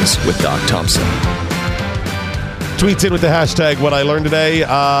Blaze with Doc Thompson. Tweets in with the hashtag what I learned today.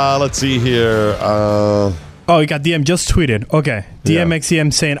 Let's see here. You got DM just tweeted. Okay.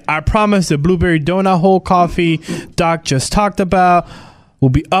 DMXEM saying, I promise the blueberry donut whole coffee Doc just talked about will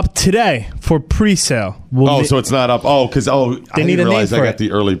be up today for pre-sale. So it's not up. Because I need didn't a realize name for I got it.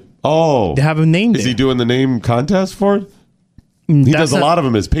 the early. They have a name. Is he doing the name contest for it? He does a lot of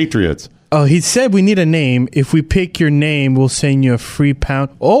them as Patriots. Oh, he said we need a name. If we pick your name, we'll send you a free pound.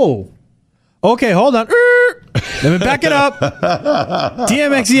 Oh, okay, hold on. Let me back it up.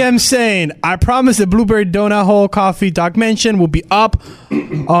 DMXEM saying, I promise the Blueberry Donut Hole coffee Doc mentioned will be up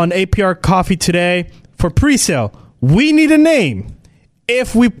on APR Coffee today for pre-sale. We need a name.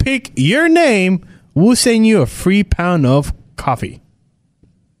 If we pick your name, we'll send you a free pound of coffee.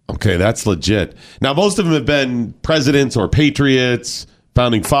 Okay, that's legit. Now, most of them have been presidents or patriots,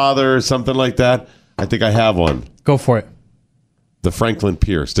 founding fathers, something like that. I think I have one. Go for it. The Franklin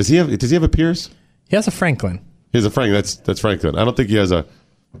Pierce. Does he have a Pierce? He has a Franklin. He has a Franklin. That's Franklin. I don't think he has a.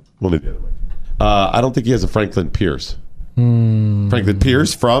 I don't think he has a Franklin Pierce. Franklin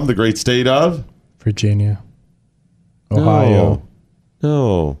Pierce from the great state of Virginia, Ohio,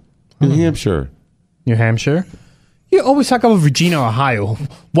 No, New Hampshire. New Hampshire. You always talk about Virginia, Ohio.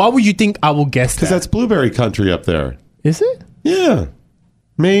 Why would you think I will guess that? Because that's blueberry country up there. Is it? Yeah,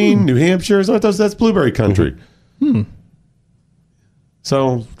 Maine, New Hampshire. That's blueberry country.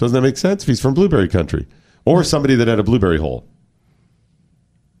 So doesn't that make sense? If he's from blueberry country, or somebody that had a blueberry hole.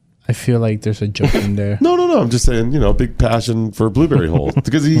 I feel like there's a joke in there. No. I'm just saying, big passion for blueberry holes.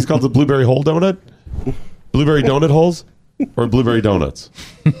 Because he's called the blueberry hole donut? Blueberry donut holes? Or blueberry donuts?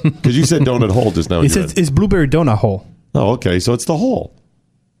 Because you said donut hole just now. He said it's blueberry donut hole. Oh, okay. So it's the hole.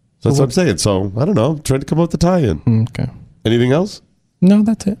 So that's what I'm saying. So, I don't know. I'm trying to come up with the tie-in. Okay. Anything else? No,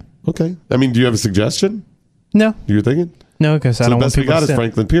 that's it. Okay. I mean, do you have a suggestion? No. You're thinking? No, because I don't want people to the best we got is send.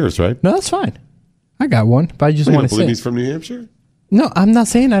 Franklin Pierce, right? No, that's fine. I got one, but I just want to believe say. he's from New Hampshire? No, I'm not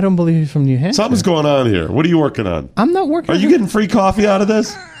saying I don't believe he's from New Hampshire. Something's going on here. What are you working on? I'm not working Are on you getting free coffee out of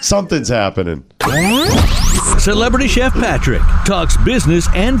this? Something's happening. Celebrity Chef Patrick talks business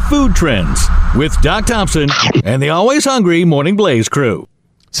and food trends with Doc Thompson and the always hungry Morning Blaze crew.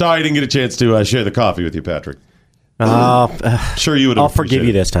 Sorry I didn't get a chance to share the coffee with you, Patrick. Sure you would have I'll forgive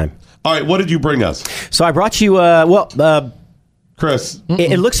you this time. All right, what did you bring us? So I brought you, Chris.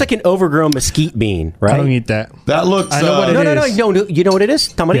 it looks like an overgrown mesquite bean, right? I don't eat that. That looks... I know what it is. No, you know what it is?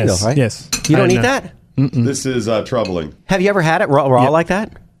 Tamarindo, Yes, right? yes. You don't I eat know. that? This is troubling. Have you ever had it raw like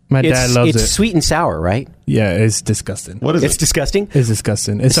that? My dad loves It's it. sweet and sour, right? Yeah, it's disgusting. What is It's it? disgusting. It's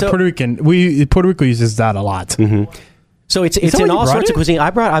disgusting. It's So- a Puerto Rican. Puerto Rico uses that a lot. So it's that in what you all brought sorts it? of cuisine.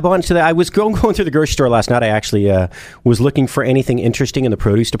 I bought into that. I was going through the grocery store last night. I actually was looking for anything interesting in the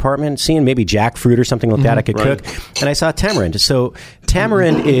produce department, seeing maybe jackfruit or something like that I could Right. cook. And I saw tamarind. So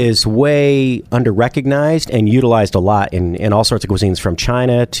tamarind is way under-recognized and utilized a lot in all sorts of cuisines, from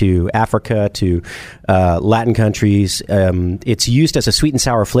China to Africa to Latin countries. It's used as a sweet and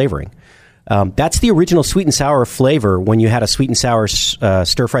sour flavoring. That's the original sweet and sour flavor when you had a sweet and sour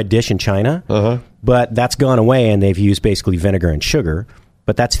stir-fried dish in China. But that's gone away, and they've used basically vinegar and sugar.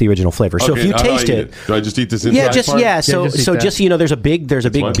 But that's the original flavor. So if you how do I taste eat it, do I just eat this inside part? So just eat that. just so you know, there's a big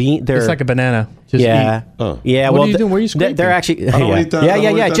what? bean. It's like a banana. Just yeah, eat. Oh. yeah. What well, are you doing? Where are you scraping? They're actually I don't eat that- I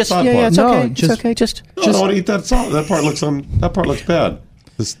don't eat that Just side yeah, part. it's No, okay. just- It's okay. Just No, I don't want to eat that salt. That part looks bad.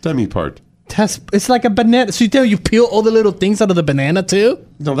 The stemmy part. It's like a banana. So you peel all the little things out of the banana too?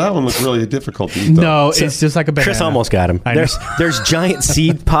 No, that one looks really difficult to eat. Though. No, it's just like a banana. Chris almost got him. I know. There's giant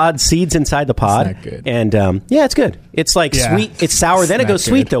seeds inside the pod. It's not good. And yeah, it's good. It's like Yeah. sweet. It's sour. Then it not goes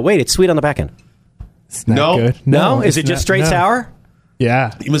sweet good. though. Wait, it's sweet on the back end. It's not No. good. No, is it's it just not- straight no. sour?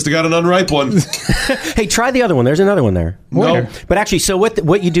 Yeah. You must have got an unripe one. Hey, try the other one. There's another one there. No. But actually, so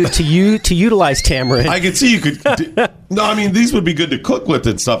what you do to utilize tamarind? I could see you could. No, I mean these would be good to cook with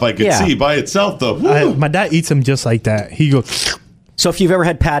and stuff. I could Yeah. see by itself though. Woo. My dad eats them just like that. He goes, So if you've ever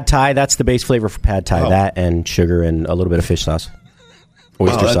had pad thai, that's the base flavor for pad thai. Oh. That and sugar and a little bit of fish sauce,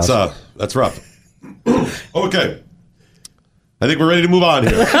 oyster Wow, sauce. that's rough. Okay. I think we're ready to move on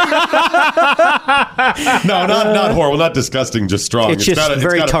here. No, not horrible, not disgusting, just strong. It's just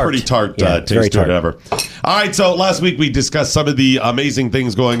very got tart. a pretty tart Yeah, taste very to it tart. ever. All right, so last week we discussed some of the amazing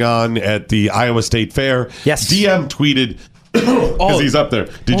things going on at the Iowa State Fair. Yes. DM tweeted because he's up there.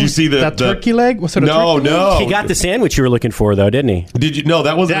 Did you see that turkey leg? Was it a No, turkey leg? no. He got the sandwich you were looking for, though, didn't he? Did you? No,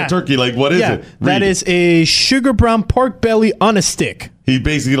 that wasn't Yeah. a turkey leg. What is Yeah, it? that Read. is a sugar brown pork belly on a stick. He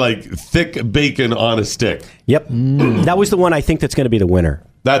basically like thick bacon on a stick. Yep. That was the one I think that's going to be the winner.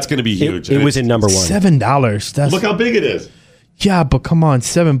 That's going to be huge. It was in number one. $7. That's Look how big it is. yeah, but come on,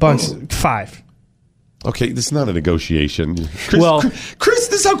 $7, $5. Okay, this is not a negotiation. Chris, Well- Chris,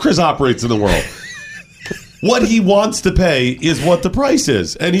 this is how Chris operates in the world. what he wants to pay is what the price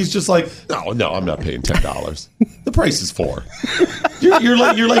is. And he's just like, no, I'm not paying $10. The price is $4. You're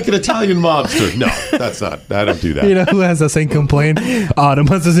like an Italian mobster. No, that's not. I don't do that. You know who has the same complaint? The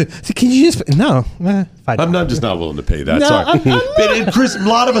ones that say, can you just... No. I'm just not willing to pay that. No, sorry. But Chris, a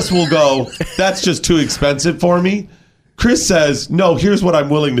lot of us will go, that's just too expensive for me. Chris says, no, here's what I'm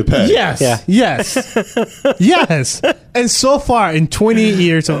willing to pay. Yes. Yeah. Yes. And so far, in 20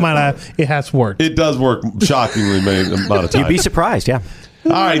 years of my life, it has worked. It does work shockingly many amount of time. You'd be surprised, yeah.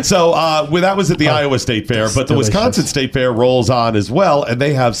 All right, so that was at the Iowa State Fair, but the Wisconsin State Fair rolls on as well, and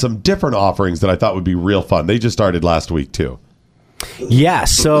they have some different offerings that I thought would be real fun. They just started last week, too. Yeah,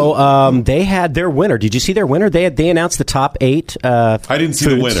 so they had their winner. Did you see their winner? They announced the top 8 I didn't see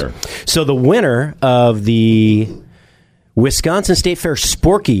foods. the winner. So the winner of the Wisconsin State Fair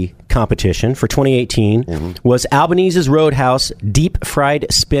Sporky competition for 2018 was Albanese's Roadhouse deep fried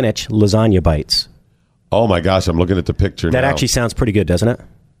spinach lasagna bites. Oh my gosh, I'm looking at the picture That now. actually sounds pretty good, doesn't it?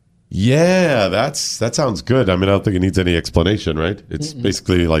 Yeah, that sounds good. I mean, I don't think it needs any explanation, right? It's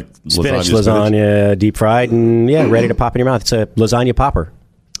basically like Spinach lasagna, deep fried, and ready to pop in your mouth. It's a lasagna popper.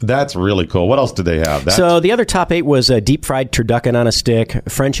 That's really cool. What else did they have? So the other top 8 was deep fried turducken on a stick,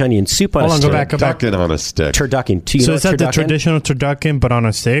 French onion soup on a stick. Turducken on a stick. Turducken. So is that the traditional turducken, but on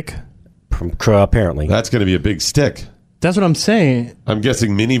a stick? Apparently. That's going to be a big stick. That's what I'm saying. I'm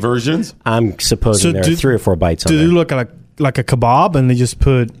guessing mini versions? I'm supposing there are 3 or 4 bites on there. there. Do they look like a kebab and they just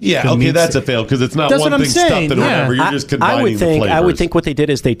put... Yeah, okay, that's a fail because it's not one thing stuffed in whatever. You're just combining the flavors. I would think what they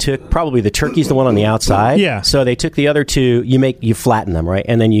did is they took probably the turkey's the one on the outside. Yeah. So they took the other 2, you flatten them, right?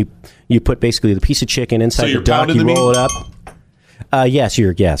 And then you put basically the piece of chicken inside the duck, you roll it up.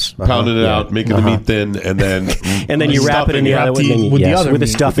 Yes. Pounding it out, making the meat thin, and then you wrap it in the other one with the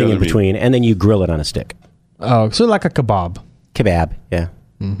stuffing in between, and then you grill it on a stick. Oh, so like a kebab. Kebab, yeah.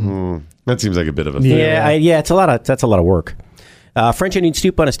 Mm-hmm. That seems like a bit of a thing. That's a lot of work. French onion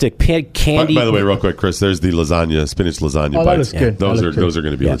soup on a stick, candy. By the way, real quick, Chris, there's the spinach lasagna bites. That good. Those are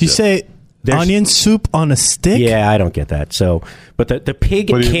going to be legit. Did you say onion soup on a stick? Yeah, I don't get that. So, but the pig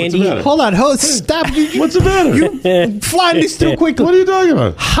candy. Hold on, stop. What's the matter? You flying this too quickly. What are you talking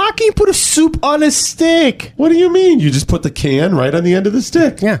about? How can you put a soup on a stick? What do you mean? You just put the can right on the end of the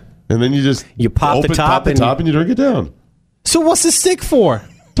stick. Yeah. And then you pop the top and you drink it down. So what's the stick for?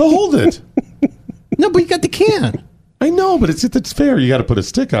 To hold it. No, but you got the can. I know, but it's fair. You got to put a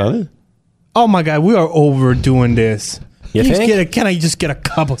stick on it. Oh my God, we are overdoing this. You think? Can I just get a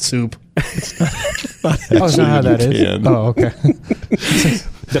cup of soup? That's not how that is. Oh, okay.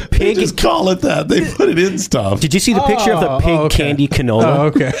 The pig. Just call it that. They put it in stuff. Did you see the picture of the pig candy canola? Oh,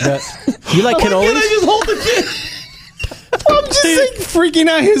 okay. You like cannolis? Why can't I just hold the can? I'm just like freaking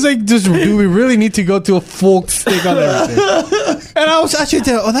out. He's like, do we really need to go to a forked stick on everything? And I was actually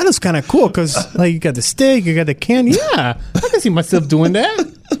thinking, that looks kind of cool because like you got the steak, you got the can. Yeah, I can see myself doing that.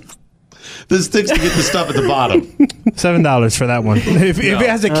 The sticks to get the stuff at the bottom. $7 for that one. If it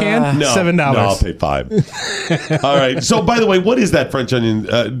has a can, $7. No, I'll pay $5. All right. So, by the way, what is that French onion?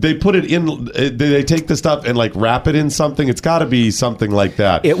 They put it in. They take the stuff and like wrap it in something. It's got to be something like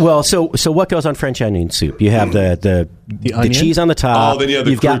that. So what goes on French onion soup? You have the cheese on the top. Oh, then you have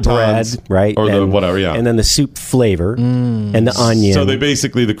the croutons, got bread, right? Or the whatever, yeah. And then the soup flavor and the onion. So they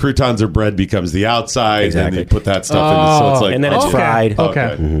basically the croutons or bread becomes the outside, exactly. and then they put that stuff in. So it's like, and then it's fried.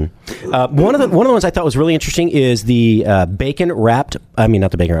 Okay. Mm-hmm. One of the ones I thought was really interesting is the bacon wrapped. I mean,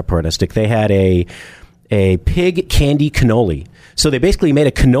 not the bacon wrapped put on a stick. They had a pig candy cannoli. So they basically made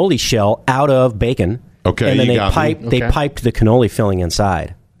a cannoli shell out of bacon. Okay, and then they piped the cannoli filling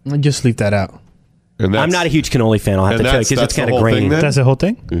inside. Just leave that out. I'm not a huge cannoli fan. I'll have to tell you because it's kind of grainy. That's the whole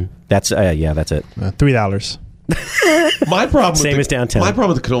thing. That's that's it. $3. My problem. Same as downtown. My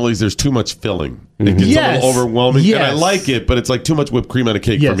problem with the cannolis, there's too much filling. It gets a little overwhelming, and I like it, but it's like too much whipped cream on a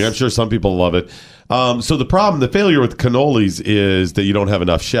cake for me. I'm sure some people love it. So the failure with cannolis is that you don't have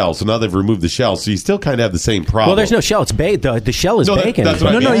enough shell. So now they've removed the shell, so you still kind of have the same problem. Well, there's no shell. It's the shell is bacon. That's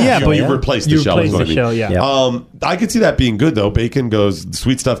what I mean. But you replace the shell. I could see that being good though.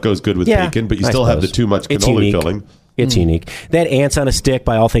 Sweet stuff goes good with bacon, but you still have the too much cannoli filling. It's unique. They had ants on a stick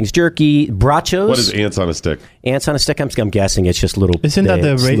by All Things Jerky. Brachos. What is ants on a stick? Ants on a stick. I'm guessing it's just little. Isn't that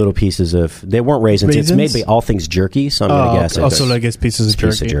little pieces of? They weren't raisins. It's made by All Things Jerky. So I'm going to guess. Also, like it's pieces of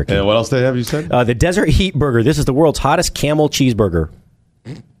jerky. And what else they have? You said the Desert Heat Burger. This is the world's hottest camel cheeseburger.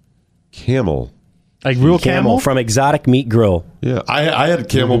 Camel. Like real camel from Exotic Meat Grill. Yeah, I had a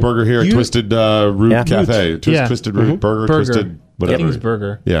camel burger here at Twisted Root Cafe. Twisted Root Burger. Twisted whatever. King's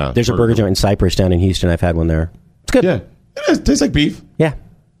Burger. Yeah, there's a burger joint in Cypress down in Houston. I've had one there. It's good. Yeah, it tastes like beef. Yeah,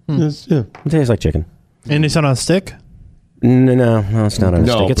 it tastes like chicken. And it's on a stick. No, it's not on a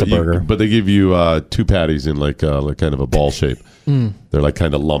stick. It's a burger. But they give you 2 patties in like kind of a ball shape. They're like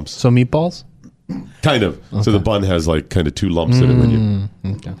kind of lumps. So meatballs? Kind of. Okay. So the bun has like kind of 2 lumps in it when you.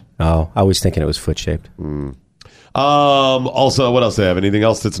 Okay. Oh, I was thinking it was foot shaped. Also, what else do they have? Anything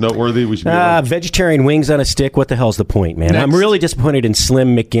else that's noteworthy? We should be vegetarian wings on a stick. What the hell's the point, man? Next. I'm really disappointed in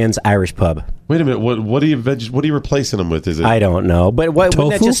Slim McGinn's Irish Pub. Wait a minute. What are you replacing them with? Is it? I don't know. But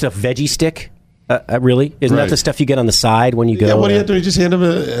wasn't that just a veggie stick? Really? Isn't that the stuff you get on the side when you go? Yeah, what do you have to do? You just hand them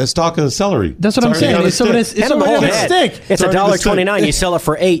a stalk of celery. That's what I'm saying. It's on a stick. It's $1.29. You sell it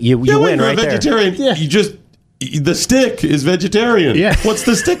for $8. You win right there. Vegetarian. Yeah. You just the stick is vegetarian. Yeah. What's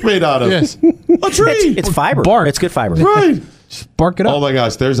the stick made out of? Yes. A tree. It's fiber. Bark. It's good fiber. Right. Just bark it up. Oh my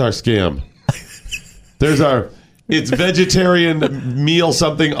gosh! There's our scam. It's vegetarian meal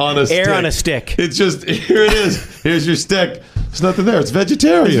something on a stick. Air on a stick. It's just, here it is. Here's your stick. There's nothing there. It's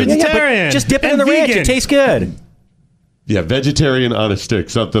vegetarian. It's vegetarian. But just dip it in the ranch. It tastes good. Yeah, vegetarian on a stick.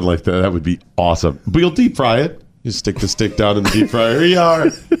 Something like that. That would be awesome. But you'll deep fry it. You stick the stick down in the deep fryer. Here you are.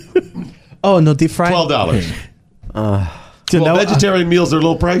 Oh, no deep fry? $12. Vegetarian meals are a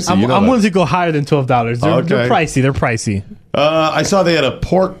little pricey. I'm willing to go higher than $12. They're pricey. They're pricey. I saw they had a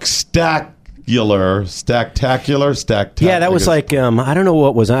pork stacktacular. Yeah, that was like I don't know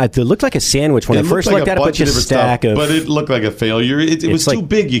what was on it. It looked like a sandwich when I first looked at it, but just a stack of. But it looked like a failure. It was too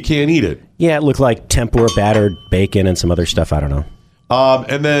big. You can't eat it. Yeah, it looked like tempura, battered bacon, and some other stuff. I don't know.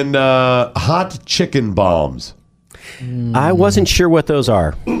 And then hot chicken bombs. I wasn't sure what those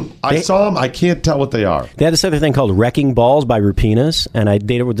are. I saw them. I can't tell what they are. They had this other thing called Wrecking Balls by Rupinas, and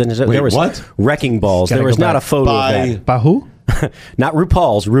there was what? Wrecking Balls. There was not a photo of that. By who? Not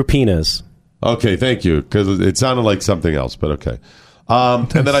RuPaul's, Rupinas. Okay, thank you, because it sounded like something else, but okay. And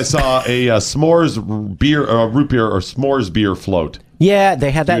then I saw a s'mores beer, root beer, or s'mores beer float. Yeah,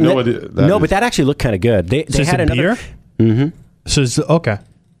 they had that. Do you know what that is? But that actually looked kind of good. They had another beer. Mm-hmm. So it's okay.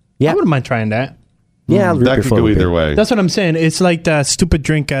 Yeah, I wouldn't mind trying that. Yeah, that could go either way. That's what I'm saying. It's like that stupid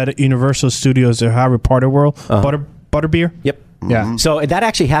drink at Universal Studios or Harry Potter World, butter beer. Yep. Yeah. Mm-hmm. So that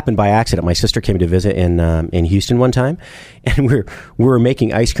actually happened by accident. My sister came to visit in Houston one time, and we were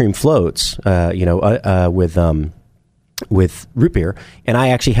making ice cream floats, with root beer, and I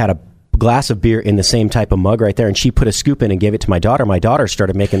actually had a glass of beer in the same type of mug right there, and she put a scoop in and gave it to my daughter. My daughter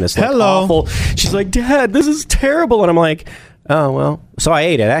started making this awful. She's like, "Dad, this is terrible," and I'm like, "Oh well." So I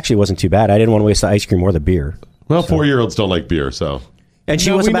ate it. It actually wasn't too bad. I didn't want to waste the ice cream or the beer. Well, 4-year-olds don't like beer, so. And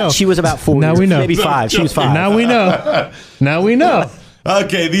she was about 4. Now we know. Maybe 5. She was 5. Now we know. Now we know.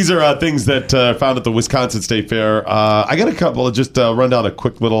 Okay, these are things that found at the Wisconsin State Fair. I got a couple. Just run down a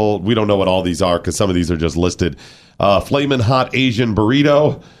quick little. We don't know what all these are because some of these are just listed. Flamin' hot Asian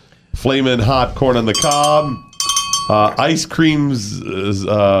burrito, flamin' hot corn on the cob, ice creams.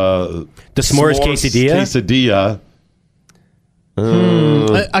 The s'mores quesadilla.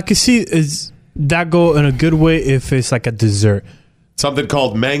 I could see that go in a good way if it's like a dessert. Something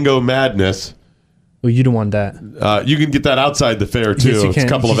called Mango Madness. Well, you don't want that. You can get that outside the fair, too. Yes, it's a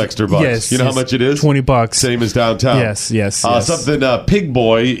couple of extra bucks. Yes, you know how much it is? $20. Same as downtown. Yes. Something Pig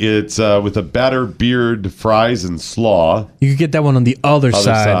Boy. It's with a battered beard, fries, and slaw. You could get that one on the other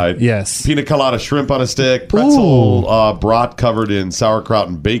side. Yes. Pina colada shrimp on a stick. Pretzel brat covered in sauerkraut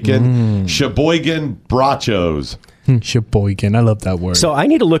and bacon. Sheboygan brachos. Sheboygan. I love that word. So I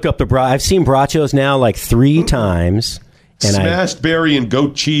need to look up the I've seen brachos now like 3 times. And smashed berry and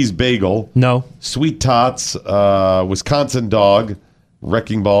goat cheese bagel. No. Sweet tots. Wisconsin dog.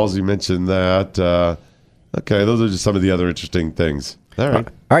 Wrecking balls. You mentioned that. Okay, those are just some of the other interesting things. All right.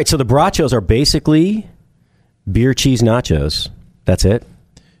 All right, so the brachos are basically beer, cheese, nachos. That's it.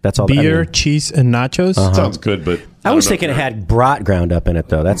 That's all. Beer, cheese, and nachos? Sounds good, but... I was thinking it had brat ground up in it,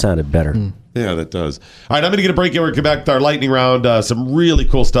 though. That sounded better. Yeah, that does. All right, I'm going to get a break here. We'll come back with our lightning round. Some really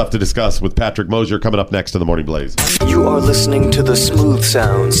cool stuff to discuss with Patrick Mosier coming up next in the Morning Blaze. You are listening to the smooth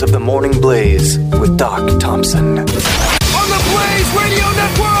sounds of the Morning Blaze with Doc Thompson. On the Blaze Radio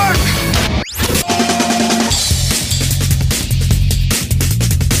Network!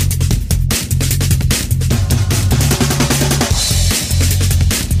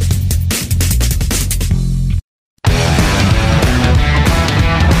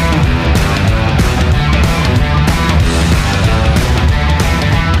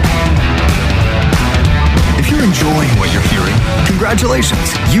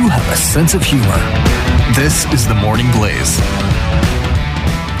 Congratulations, you have a sense of humor. This is the Morning Blaze.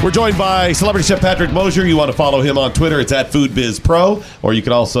 We're joined by celebrity chef Patrick Mosier. You want to follow him on Twitter, it's at FoodBizPro, or you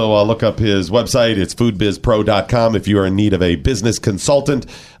can also look up his website. It's foodbizpro.com. If you are in need of a business consultant,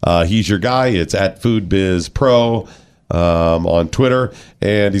 he's your guy. It's at FoodBizPro. on Twitter.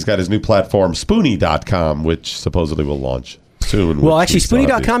 And he's got his new platform, Spoonie.com, which supposedly will launch soon. Well, actually,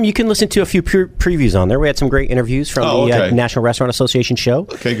 Spoonie.com, you can listen to a few previews on there. We had some great interviews from the National Restaurant Association show.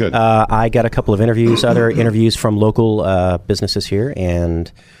 Okay, good. I got a couple of interviews, other interviews from local businesses here,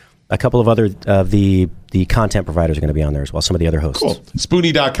 and a couple of other of the content providers are going to be on there as well, some of the other hosts. Cool.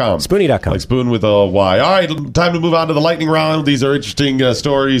 Spoonie.com. Spoonie.com. Like spoon with a Y. All right, time to move on to the lightning round. These are interesting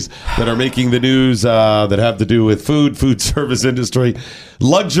stories that are making the news that have to do with food service industry.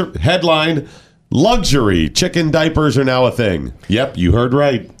 Headline, luxury chicken diapers are now a thing. Yep, you heard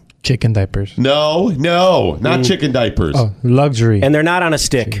right. Chicken diapers. No, not chicken diapers. Oh, luxury. And they're not on a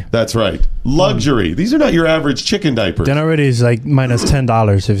stick. That's right. Luxury. These are not your average chicken diapers. Then already is like minus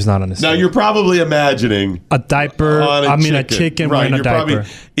 $10 if it's not on a stick. Now, you're probably imagining a diaper. A chicken right, wearing a diaper.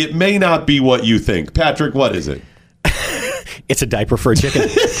 It may not be what you think. Patrick, what is it? It's a diaper for a chicken.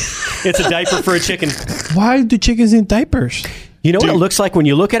 It's a diaper for a chicken. Why do chickens need diapers? You know what it looks like when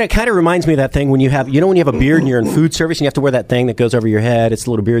you look at it? Kind of reminds me of that thing when you have, when you have a beard and you're in food service and you have to wear that thing that goes over your head. It's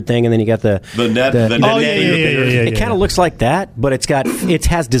a little beard thing, and then you got the net. It kind of looks like that, but it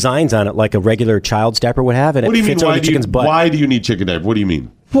has designs on it like a regular child's diaper would have, and what do it you fits mean? over the chicken's butt. Why do you need chicken diaper? What do you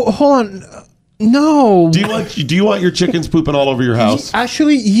mean? Well, hold on. No. Do you want your chickens pooping all over your house?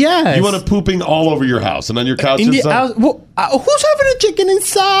 Actually, yes. You want it pooping all over your house and on your couch and stuff? Who's having a chicken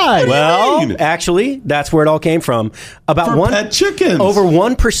inside? Well, actually, that's where it all came from. Pet chickens. Over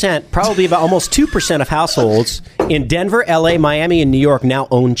 1%, probably about almost 2% of households in Denver, LA, Miami, and New York now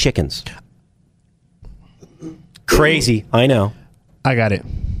own chickens. Crazy, I know. I got it.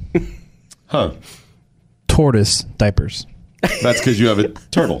 Huh. Tortoise diapers. That's because you have a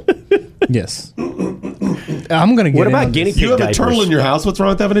turtle. Yes. I'm going to get What about guinea pig You have diapers? a turtle in your house. What's wrong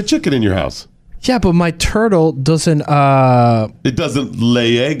with having a chicken in your house? Yeah, but my turtle doesn't... It doesn't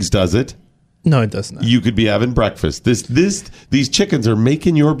lay eggs, does it? No, it does not. You could be having breakfast. These chickens are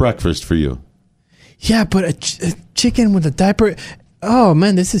making your breakfast for you. Yeah, but a chicken with a diaper... Oh,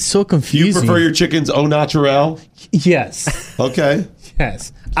 man, this is so confusing. You prefer your chickens au naturel? Yes. Okay.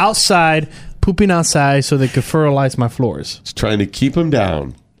 Yes. Outside, pooping outside so they could fertilize my floors. Just trying to keep them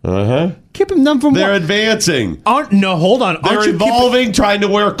down. Uh-huh. Keep them down from They're what? advancing. No, hold on. They're evolving, trying to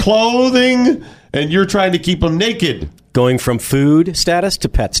wear clothing, and you're trying to keep them naked. Going from food status to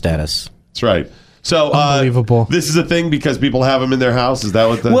pet status. That's right. So unbelievable. This is a thing because people have them in their house. Is that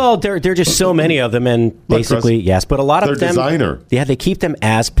what the... Well, there are just so many of them, and basically, yes. But a lot of them... They're designer. Yeah, they keep them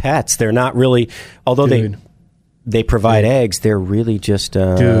as pets. They're not really... Although they provide eggs, they're really just...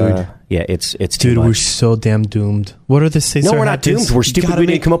 Dude. Yeah, it's too Dude, much. we're so damn doomed. What are the states? No, we're not doomed. We're stupid. We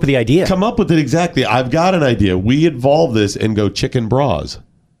didn't come up with the idea. Come up with it exactly. I've got an idea. We evolve this and go chicken bras.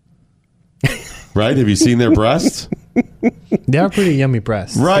 Right? Have you seen their breasts? They are pretty yummy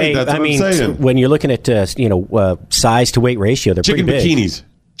breasts. Right, Hey, that's what I'm saying. When you're looking at size to weight ratio, they're Chicken pretty big. bikinis.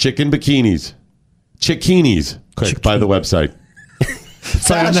 Chicken bikinis. Chickinis. Quick, buy the website.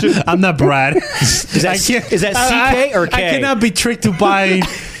 Sorry, I'm not Brad. Is that CK or K? I cannot be tricked to buy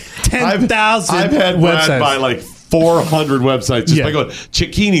 10,000 I've had websites. Brad buy like 400 websites just by going,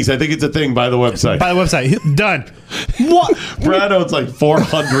 Chickinis, I think it's a thing, buy the website. Buy the website. Done. What? Brad owns like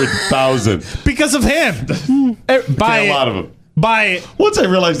 400,000. Because of him. Buy a it. lot of them. Buy it. Once I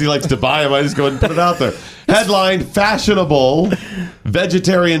realized he likes to buy them, I just go ahead and put it out there. Headline, fashionable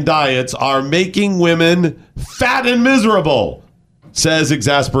vegetarian diets are making women fat and miserable, says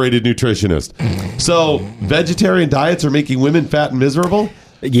exasperated nutritionist. So vegetarian diets are making women fat and miserable?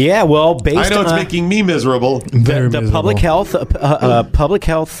 Yeah, well, based on... I know it's making me miserable. The public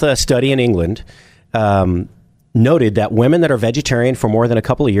health study in England noted that women that are vegetarian for more than a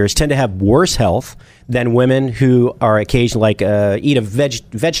couple of years tend to have worse health than women who are occasionally eat a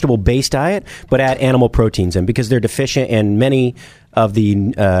vegetable-based diet but add animal proteins in, because they're deficient in many of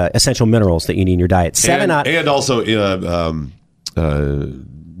the essential minerals that you need in your diet. And also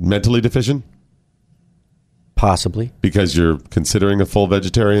mentally deficient? Possibly. Because you're considering a full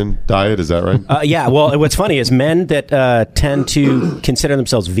vegetarian diet, is that right? Yeah, well, what's funny is men that tend to consider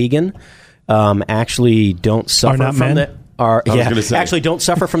themselves vegan actually don't suffer from that. Actually don't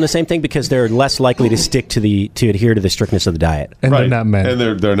suffer from the same thing, because they're less likely to stick to adhere to the strictness of the diet. And they're not men.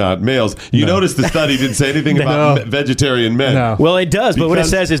 And they're not males. You notice the study didn't say anything about vegetarian men. No. Well, it does, but what it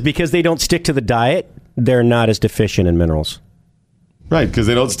says is because they don't stick to the diet, they're not as deficient in minerals. Right, because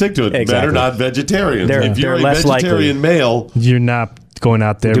they don't stick to it. Exactly. Men are not vegetarians. If you're they're a less vegetarian male, you're not going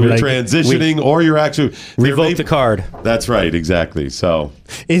out there. you're transitioning, or you're actually... Revoke the card. That's right, exactly. So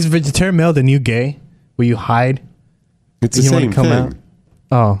is vegetarian male the new gay? Where you hide? It's the same thing. Out?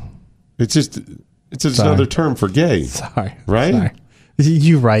 Oh. It's just another term for gay. Sorry. Right? Sorry.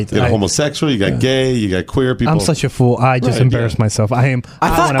 You're right. You got homosexual, you got gay, you got queer people. I'm such a fool. I just embarrassed myself. I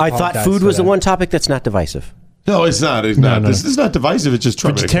thought food was the one topic that's not divisive. No, it's not. It's not. This is not divisive. It's just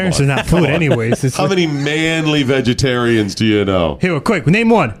trouble. Vegetarians are not food anyways. How many manly vegetarians do you know? Here, quick, name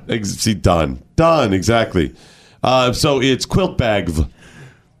one. See, done, exactly. So it's quilt bag.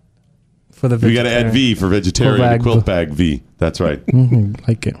 For the we got to add V for vegetarian. Quilt bag V. That's right.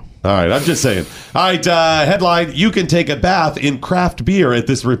 Like it. All right, I'm just saying. All right, headline: you can take a bath in craft beer at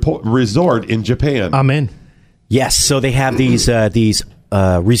this resort in Japan. I'm in. Yes, so they have these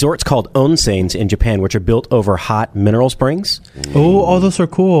resorts called onsens in Japan, which are built over hot mineral springs. Oh, those are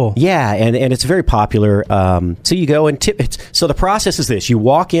cool. Yeah, and it's very popular. So you go and so the process is this: you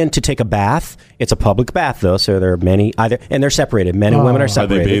walk in to take a bath. It's a public bath, though, so there are many and they're separated. Men and women are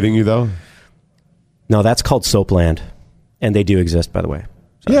separated. Are they bathing you though? No, that's called Soapland, and they do exist, by the way.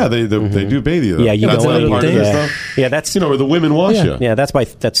 So. Yeah, they do bathe you. Though. Yeah, you that's go in. part of this, though. Yeah, that's where the women wash you. Yeah, that's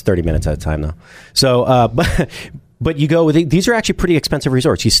 30 minutes at a time, though. So, but you go. These are actually pretty expensive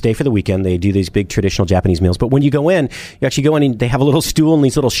resorts. You stay for the weekend. They do these big traditional Japanese meals. But when you go in, you actually go in and they have a little stool and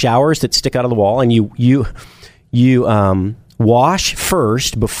these little showers that stick out of the wall, and you wash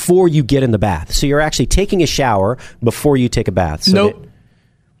first before you get in the bath. So you're actually taking a shower before you take a bath. So nope.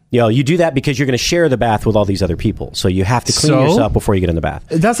 You do that because you're going to share the bath with all these other people. So you have to clean yourself before you get in the bath.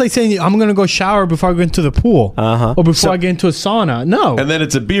 That's like saying I'm going to go shower before I go into the pool. Or before I get into a sauna. No. And then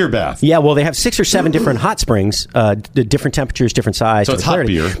it's a beer bath. Yeah, well, they have 6 or 7 different hot springs, different temperatures, different size. So it's hot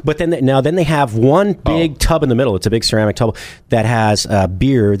beer. But then they have one big tub in the middle. It's a big ceramic tub that has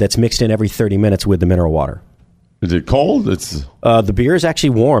beer that's mixed in every 30 minutes with the mineral water. Is it cold? It's the beer is actually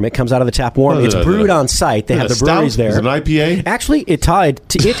warm. It comes out of the tap warm. It's brewed on site. They have the breweries there. Is it an IPA? Actually, it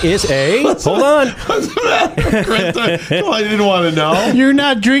is a. Hold on. What's the matter? I didn't want to know. You're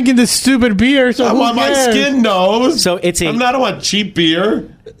not drinking the stupid beer, so my skin knows. So it's a. I don't want cheap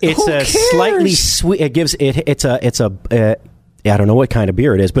beer. It's a slightly sweet. It gives it. It's a. I don't know what kind of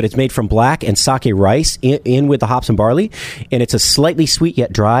beer it is, but it's made from black and sake rice in with the hops and barley, and it's a slightly sweet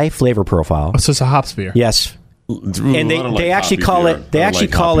yet dry flavor profile. So it's a hops beer. Yes. And they actually call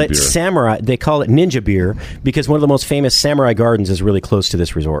it samurai. They call it ninja beer because one of the most famous samurai gardens is really close to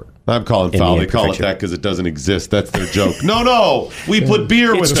this resort. I'm calling foul. They call it that because it doesn't exist. That's their joke. No, we put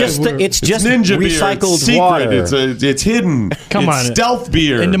beer with it. It's just ninja recycled beer. It's water. Secret. It's hidden. Come on, stealth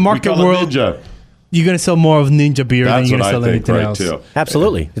beer in the market world. You're going to sell more of ninja beer than you're going to sell anything else. Too.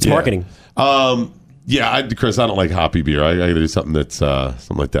 Absolutely, it's marketing. Chris, I don't like hoppy beer. I got to do something that's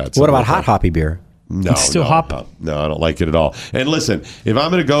something like that. What about hot hoppy beer? No, hop. No, I don't like it at all. And listen, if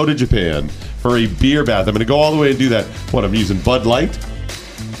I'm going to go to Japan for a beer bath, I'm going to go all the way and do that. What, I'm using Bud Light?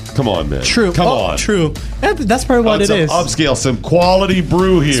 Come on, man. True. Come on. True. That's probably what it is. Upscale, some quality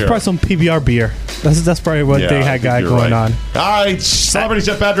brew here. It's probably some PBR beer. That's probably what they had going on. All right, Celebrity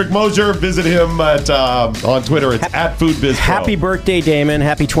Chef Patrick Mosier. Visit him on Twitter. It's at FoodBizPro. Happy birthday, Damon.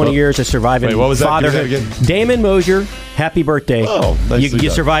 Happy 20 years of surviving what was that? fatherhood. Give me that again. Damon Mosier, happy birthday. Oh, nicely You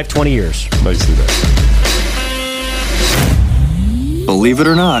survived 20 years. Nicely done. Believe it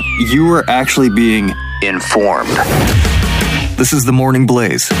or not, you are actually being informed. This is The Morning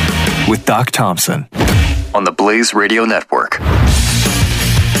Blaze with Doc Thompson on the Blaze Radio Network.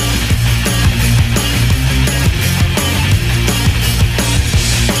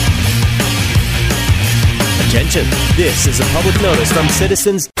 Attention, this is a public notice from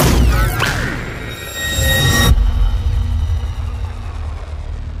citizens.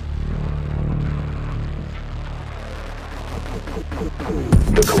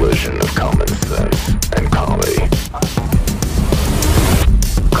 The collision of common sense and comedy.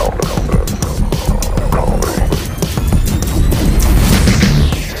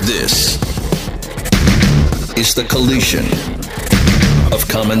 This is the collision of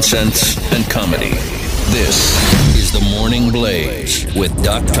common sense and comedy. This is the Morning Blaze with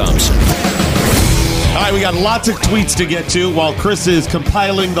Doc Thompson. All right, we got lots of tweets to get to. While Chris is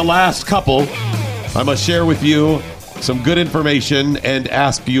compiling the last couple, I must share with you some good information and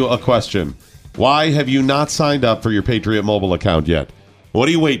ask you a question. Why have you not signed up for your Patriot Mobile account yet? What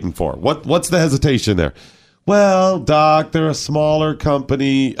are you waiting for? What's the hesitation there? Well, Doc, they're a smaller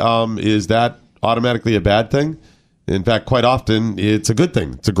company. Is that automatically a bad thing? In fact, quite often, it's a good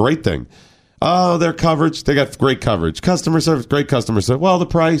thing. It's a great thing. Oh, their coverage, they got great coverage. Customer service, great customer service. Well, the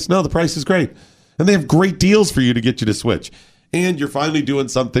price, no, the price is great. And they have great deals for you to get you to switch. And you're finally doing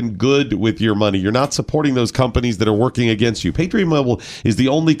something good with your money. You're not supporting those companies that are working against you. Patriot Mobile is the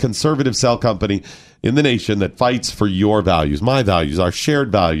only conservative cell company in the nation that fights for your values, my values, our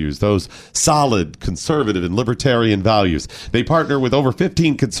shared values, those solid conservative and libertarian values. They partner with over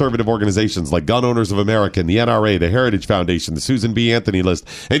 15 conservative organizations like Gun Owners of America and the NRA, the Heritage Foundation, the Susan B. Anthony List,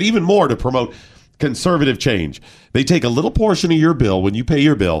 and even more to promote conservative change. They take a little portion of your bill when you pay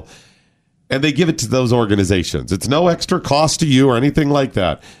your bill, and they give it to those organizations. It's no extra cost to you or anything like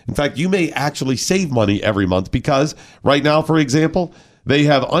that. In fact, you may actually save money every month because right now, for example, they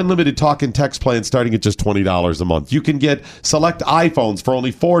have unlimited talk and text plans starting at just $20 a month. You can get select iPhones for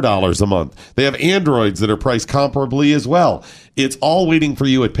only $4 a month. They have Androids that are priced comparably as well. It's all waiting for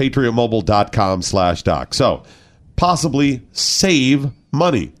you at patriotmobile.com/doc. So possibly save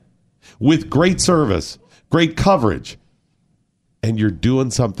money with great service, great coverage, and you're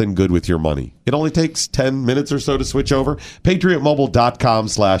doing something good with your money. It only takes 10 minutes or so to switch over.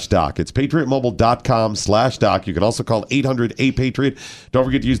 PatriotMobile.com/doc. It's PatriotMobile.com/doc. You can also call 800-8-PATRIOT. Don't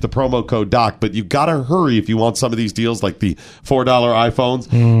forget to use the promo code DOC, but you got to hurry if you want some of these deals like the $4 iPhones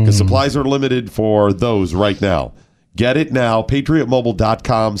because supplies are limited for those right now. Get it now,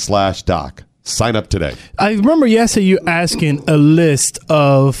 PatriotMobile.com/doc. Sign up today. I remember yesterday you asking a list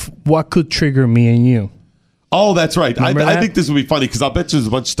of what could trigger me and you. Oh, that's right. I think this would be funny because I'll bet you there's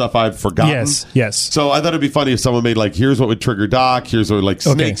a bunch of stuff I've forgotten. Yes. So I thought it'd be funny if someone made like, here's what would trigger Doc. Here's what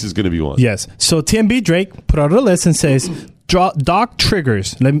snakes is going to be one. Yes. So TMB Drake put out a list and says, Doc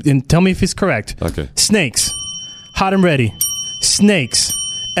triggers. And tell me if it's correct. Okay. Snakes. Hot and ready. Snakes.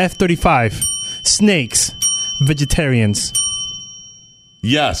 F-35. Snakes. Vegetarians.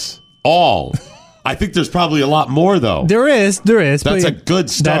 Yes. All. I think there's probably a lot more, though. There is. That's a good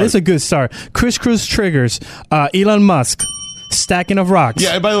start. That is a good start. Chris Cruz triggers. Elon Musk. Stacking of rocks.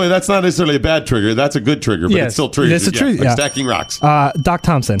 Yeah, and by the way, that's not necessarily a bad trigger. That's a good trigger, but it still triggers. It's a trigger. Like stacking rocks. Doc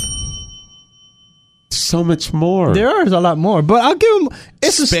Thompson. So much more. There is a lot more, but I'll give him...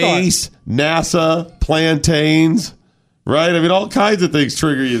 It's Space, a start. NASA, plantains, right? I mean, all kinds of things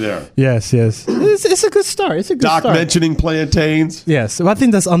trigger you there. Yes. It's a good start. Doc mentioning plantains. Yes, well, I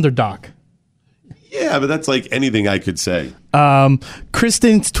think that's under Doc. Yeah, but that's like anything I could say.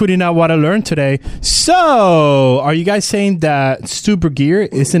 Kristen's tweeting out what I learned today. So, are you guys saying that Stu Burgier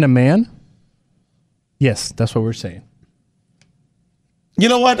isn't a man? Yes, that's what we're saying. You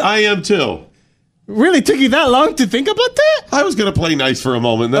know what? I am too. Really took you that long to think about that? I was going to play nice for a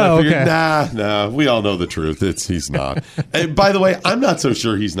moment. Then I figured, nah, we all know the truth. He's not. And by the way, I'm not so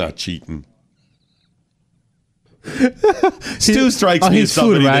sure he's not cheating. Stu strikes me as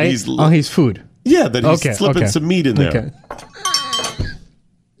somebody that he's... On his food. Yeah, that he's slipping some meat in there. Okay.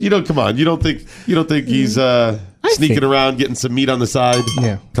 Come on. You don't think he's sneaking around getting some meat on the side?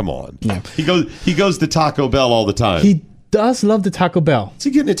 Yeah. Come on. Yeah. He goes to Taco Bell all the time. He does love the Taco Bell. What's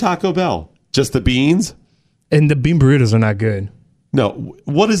he getting at Taco Bell? Just the beans? And the bean burritos are not good. No.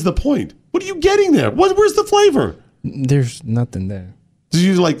 What is the point? What are you getting there? Where's the flavor? There's nothing there. Do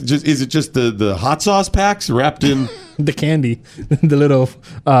you is it just the hot sauce packs wrapped in the candy, the little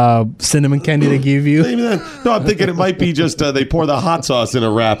cinnamon candy they give you? No, I'm thinking it might be just they pour the hot sauce in a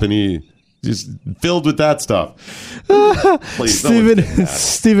wrap and he just filled with that stuff. Please,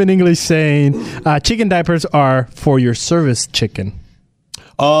 Stephen English saying chicken diapers are for your service chicken.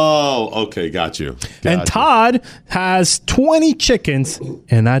 Oh, okay, got you. And Todd has 20 chickens,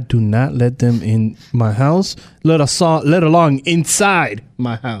 and I do not let them in my house, let alone inside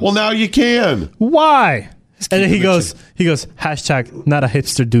my house. Well, now you can. Why? And then he goes, hashtag not a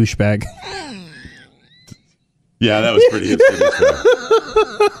hipster douchebag. Yeah, that was pretty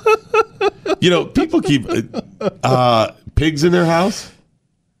hipster. People keep pigs in their house.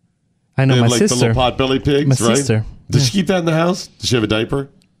 I know, my like sister. The little potbelly pigs, my right? Sister. Does she keep that in the house? Does she have a diaper?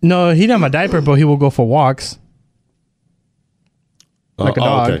 No, he doesn't have a diaper, but he will go for walks. Like a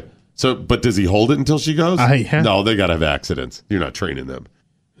dog. Okay. So, but does he hold it until she goes? Yeah. No, they got to have accidents. You're not training them.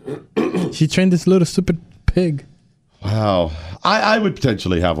 She trained this little stupid pig. Wow. I would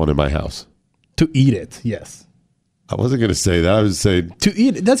potentially have one in my house. To eat it, yes. I wasn't going to say that. I was saying... To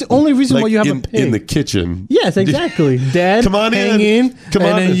eat it. That's the only reason why you have a pig. In the kitchen. Yes, exactly. Dad, come on hang in. Come on.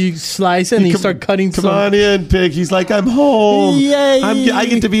 And then you slice it and you start cutting Come on in, pig. He's like, I'm home. Yay. I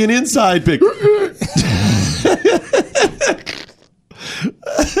get to be an inside pig.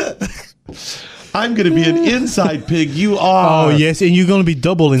 I'm going to be an inside pig. You are. Oh, yes. And you're going to be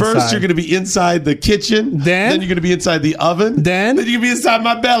double inside. First, you're going to be inside the kitchen. Then you're going to be inside the oven. Then you're going to be inside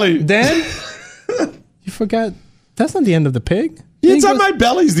my belly. Then you forgot. That's not the end of the pig. Inside my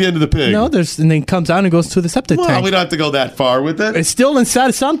belly's the end of the pig. No, and then comes out and goes to the septic tank. We don't have to go that far with it. It's still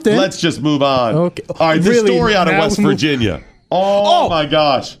inside something. Let's just move on. Okay. All right, the story out of West Virginia. Oh my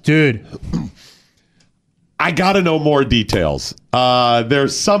gosh. Dude. I got to know more details.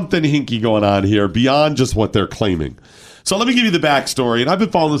 There's something hinky going on here beyond just what they're claiming. So let me give you the backstory. And I've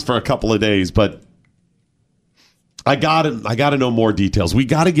been following this for a couple of days, but I got to know more details. We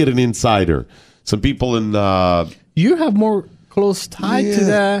got to get an insider. Some people in... you have more close tie to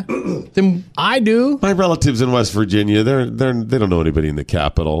that than I do. My relatives in West Virginia, they don't know anybody in the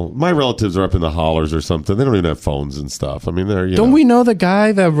Capitol. My relatives are up in the hollers or something. They don't even have phones and stuff. I mean, Don't we know the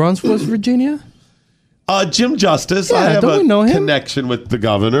guy that runs West Virginia? Jim Justice. Yeah, I have don't we know him? Connection with the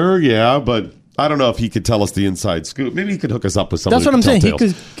governor, but I don't know if he could tell us the inside scoop. Maybe he could hook us up with somebody. That's what I'm saying. He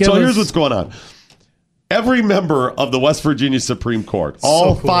could here's what's going on. Every member of the West Virginia Supreme Court,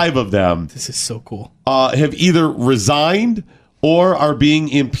 all 5 of them, this is so cool, have either resigned or are being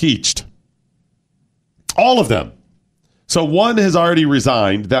impeached. All of them. So one has already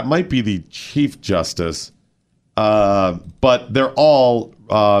resigned. That might be the Chief Justice, but they're all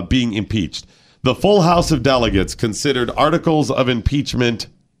being impeached. The full House of Delegates considered articles of impeachment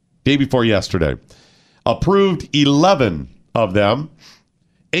day before yesterday. Approved 11 of them.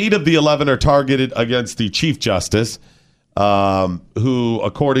 8 of the 11 are targeted against the Chief Justice, who,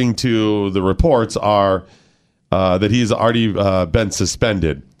 according to the reports, are that he's already been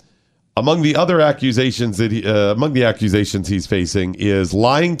suspended. Among the other accusations he's facing is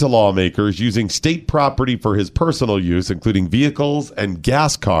lying to lawmakers, using state property for his personal use, including vehicles and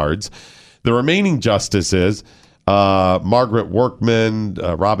gas cards. The remaining justices, Margaret Workman,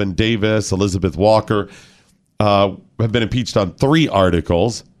 Robin Davis, Elizabeth Walker, have been impeached on 3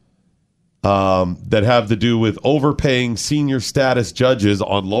 articles that have to do with overpaying senior status judges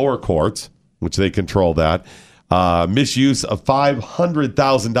on lower courts, which they control that, misuse of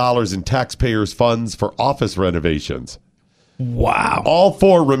 $500,000 in taxpayers' funds for office renovations. Wow. All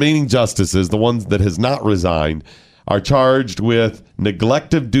 4 remaining justices, the ones that has not resigned, are charged with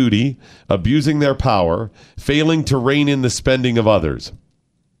neglect of duty, abusing their power, failing to rein in the spending of others.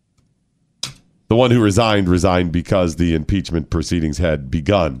 The one who resigned because the impeachment proceedings had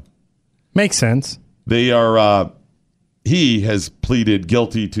begun. Makes sense. They are. He has pleaded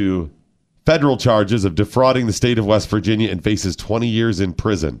guilty to federal charges of defrauding the state of West Virginia and faces 20 years in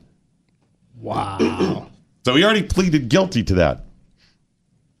prison. Wow. So he already pleaded guilty to that.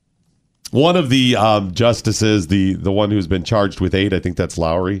 One of the justices, the one who's been charged with 8, I think that's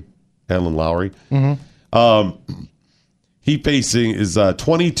Lowry, Alan Lowry. Mm-hmm. He facing is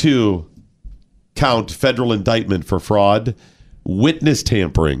 22 count federal indictment for fraud, witness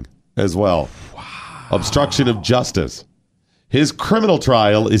tampering as well, obstruction of justice. His criminal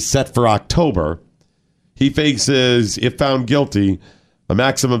trial is set for October. He faces, if found guilty, a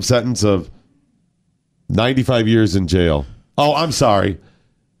maximum sentence of 95 years in jail. Oh, I'm sorry.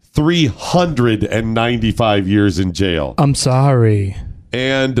 395 years in jail. I'm sorry.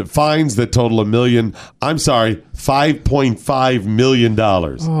 And fines that total $5.5 million.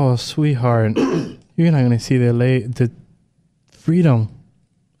 Oh, sweetheart. You're not going to see the freedom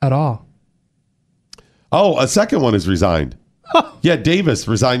at all. Oh, a second one has resigned. Yeah, Davis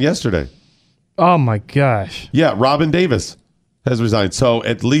resigned yesterday. Oh, my gosh. Yeah, Robin Davis has resigned. So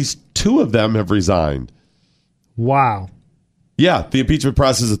at least 2 of them have resigned. Wow. Yeah, the impeachment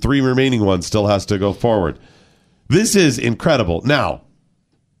process of 3 remaining ones still has to go forward. This is incredible. Now,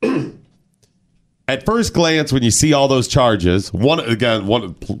 at first glance, when you see all those charges,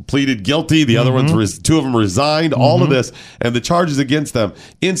 one pleaded guilty, the other ones, 2 of them resigned, all of this, and the charges against them,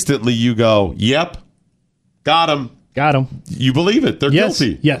 instantly you go, yep, got them. Got them. You believe it. They're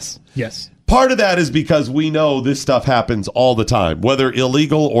guilty. Yes. Part of that is because we know this stuff happens all the time, whether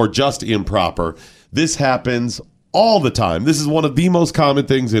illegal or just improper. This happens all the time. This is one of the most common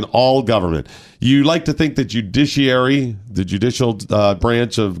things in all government. You like to think that the judicial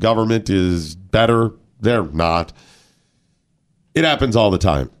branch of government is better. They're not. It happens all the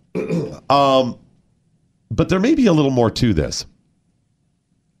time. But there may be a little more to this.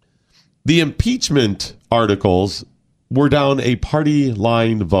 The impeachment articles were down a party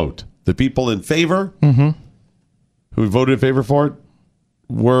line vote. The people in favor, who voted in favor for it,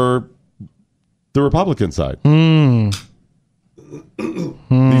 were the Republican side.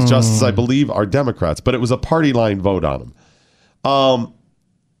 These justices, I believe, are Democrats, but it was a party line vote on them.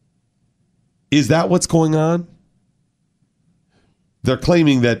 Is that what's going on? They're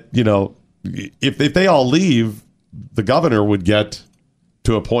claiming that, if they all leave, the governor would get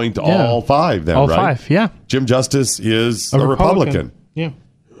to appoint all 5 then, all right? All 5, yeah. Jim Justice is a Republican. Yeah.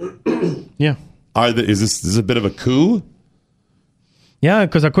 Yeah. Is this a bit of a coup? Yeah,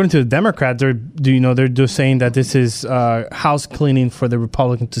 because according to the Democrats, they're just saying that this is house cleaning for the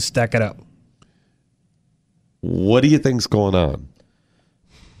Republicans to stack it up. What do you think's going on?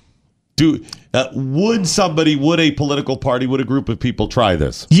 Would a political party, would a group of people try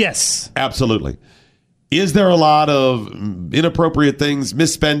this? Yes. Absolutely. Is there a lot of inappropriate things,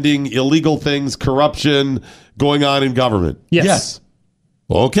 misspending, illegal things, corruption going on in government? Yes.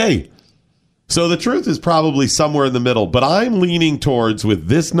 Okay. So the truth is probably somewhere in the middle, but I'm leaning towards, with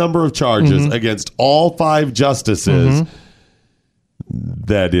this number of charges against all 5 justices,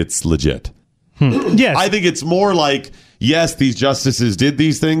 that it's legit. Yes. I think it's more like, yes, these justices did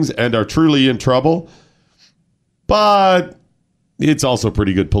these things and are truly in trouble, but it's also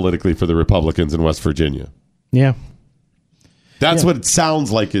pretty good politically for the Republicans in West Virginia. Yeah. That's what it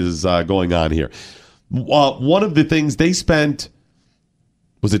sounds like is going on here. One of the things they spent,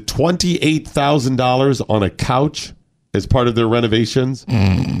 was it $28,000 on a couch as part of their renovations?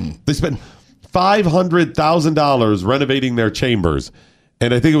 They spent $500,000 renovating their chambers,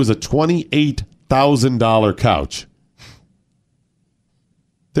 and I think it was a $28,000 couch.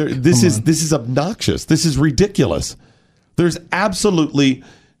 This is obnoxious. This is ridiculous. There's absolutely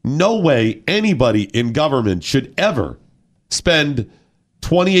no way anybody in government should ever spend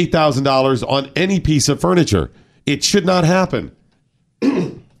 $28,000 on any piece of furniture. It should not happen.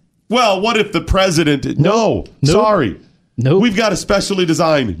 Well, what if the president... No. Sorry. Nope. We've got a specially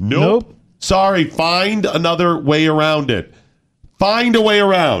designed... Nope. Sorry. Find another way around it. Find a way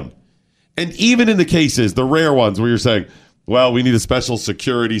around. And even in the cases, the rare ones where you're saying, well, we need a special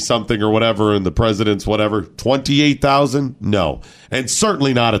security something or whatever, and the president's whatever, $28,000? No. And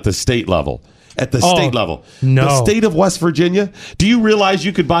certainly not at the state level. At the state level. No. The state of West Virginia, do you realize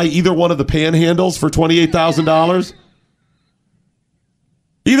you could buy either one of the panhandles for $28,000?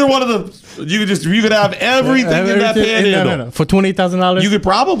 Either one of them, you could have everything in that panhandle. No. For $28,000? You could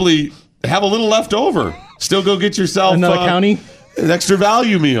probably have a little left over. Still go get yourself another county? An extra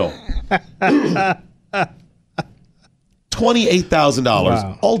value meal. $28,000.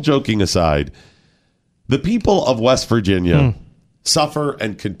 Wow. All joking aside, the people of West Virginia suffer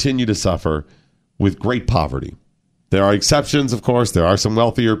and continue to suffer with great poverty. There are exceptions, of course. There are some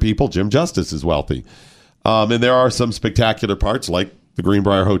wealthier people. Jim Justice is wealthy. And there are some spectacular parts, like the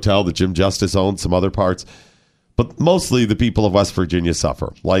Greenbrier Hotel that Jim Justice owns, some other parts. But mostly the people of West Virginia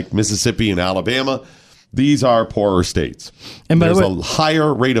suffer, like Mississippi and Alabama. These are poorer states. And there's a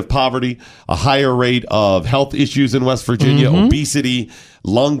higher rate of poverty, a higher rate of health issues in West Virginia, obesity,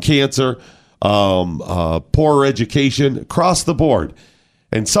 lung cancer, poorer education, across the board.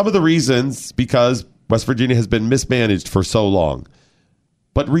 And some of the reasons, because West Virginia has been mismanaged for so long.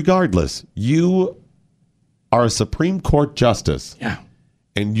 But regardless, you are a Supreme Court justice. Yeah.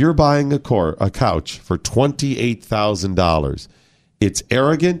 And you're buying a couch for $28,000. It's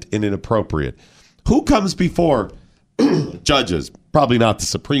arrogant and inappropriate. Who comes before judges? Probably not the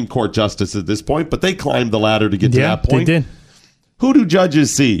Supreme Court justice at this point, but they climbed the ladder to get to that point. They did. Who do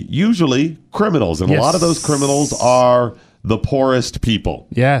judges see? Usually criminals. And a lot of those criminals are the poorest people.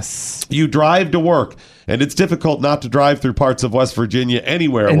 Yes. You drive to work, and it's difficult not to drive through parts of West Virginia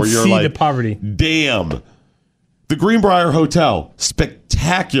anywhere and where you're see like, the poverty. Damn. The Greenbrier Hotel,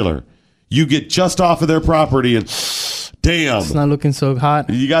 spectacular. You get just off of their property and damn. It's not looking so hot.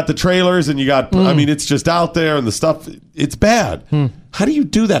 You got the trailers and you got, I mean, it's just out there and the stuff, it's bad. How do you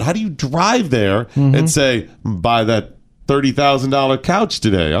do that? How do you drive there and say, buy that $30,000 couch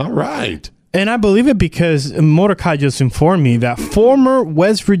today? All right. And I believe it because Mordecai just informed me that former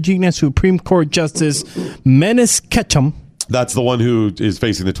West Virginia Supreme Court Justice Menace Ketchum. That's the one who is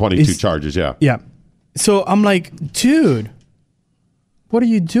facing the 22 charges, yeah. Yeah. So I'm like, dude, what are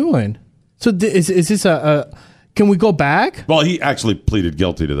you doing? So is this can we go back? Well, he actually pleaded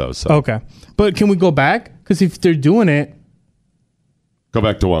guilty to those. So. Okay. But can we go back? Because if they're doing it. Go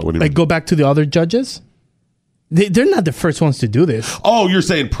back to what? What do you mean? Go back to the other judges? They're not the first ones to do this. Oh, you're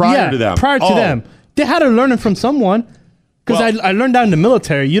saying prior to them? Prior to them. They had to learn it from someone. Because I learned that in the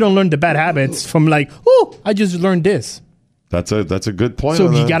military. You don't learn the bad habits from I just learned this. That's a good point. So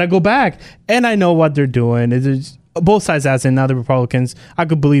you got to go back. And I know what they're doing. It's both sides, as in now the Republicans. I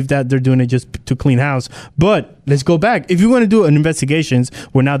could believe that they're doing it just to clean house. But let's go back. If you want to do an investigations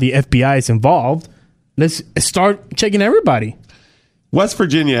where now the FBI is involved, let's start checking everybody. West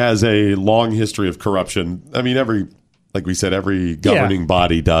Virginia has a long history of corruption. I mean, like we said, every governing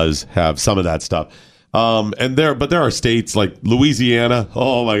body does have some of that stuff. But there are states like Louisiana.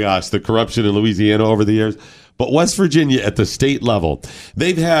 Oh my gosh, the corruption in Louisiana over the years. But West Virginia at the state level,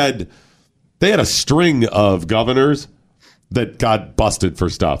 they had a string of governors that got busted for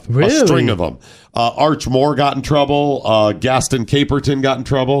stuff. Really? A string of them. Arch Moore got in trouble. Gaston Caperton got in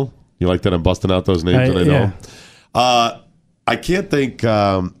trouble. You like that I'm busting out those names that I know? I can't think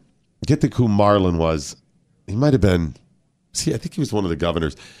who Marlin was. he might have been, I think he was one of the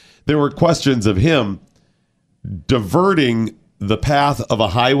governors. There were questions of him diverting the path of a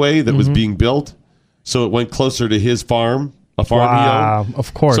highway that was being built so it went closer to his farm, a farm he owned.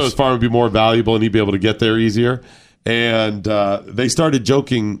 Of course. So his farm would be more valuable and he'd be able to get there easier. And they started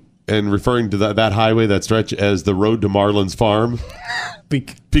joking and referring to that highway, that stretch, as the road to Marlin's farm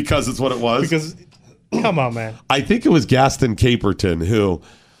because it's what it was. Because, come on, man. I think it was Gaston Caperton who,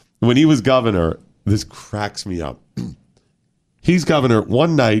 when he was governor, this cracks me up. He's governor.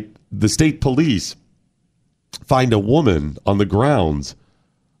 One night, the state police find a woman on the grounds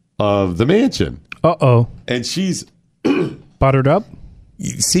of the mansion. Uh-oh. And she's buttered up?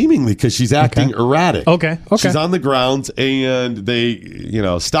 Seemingly, because she's acting erratic. Okay. She's on the grounds, and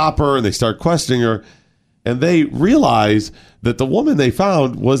they, stop her, and they start questioning her, and they realize that the woman they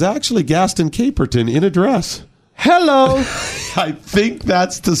found was actually Gaston Caperton in a dress. Hello. I think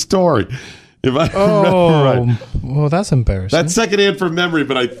that's the story. If I remember right. Well, that's embarrassing. That's secondhand from memory,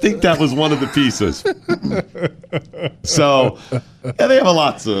 but I think that was one of the pieces. So, yeah, they have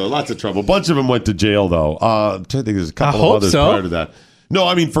lots of trouble. A bunch of them went to jail, though. I'm trying to think there's a couple of others prior to that. No,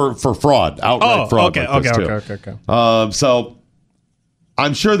 I mean for fraud, outright fraud. Okay. So,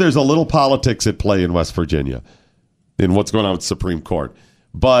 I'm sure there's a little politics at play in West Virginia in what's going on with the Supreme Court.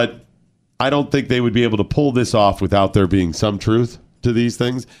 But I don't think they would be able to pull this off without there being some truth to these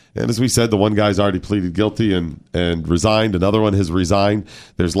things. And as we said, the one guy's already pleaded guilty and resigned. Another one has resigned.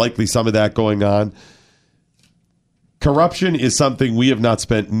 There's likely some of that going on. Corruption is something we have not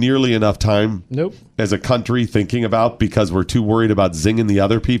spent nearly enough time as a country thinking about because we're too worried about zinging the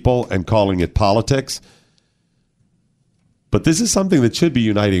other people and calling it politics. But this is something that should be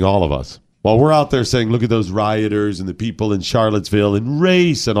uniting all of us. While we're out there saying, look at those rioters and the people in Charlottesville and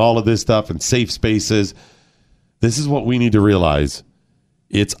race and all of this stuff and safe spaces, this is what we need to realize.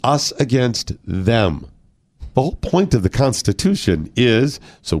 It's us against them. The whole point of the Constitution is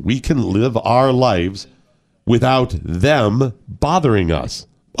so we can live our lives without them bothering us.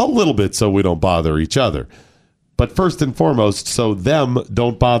 A little bit so we don't bother each other. But first and foremost, so them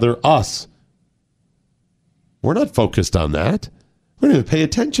don't bother us. We're not focused on that. We don't even pay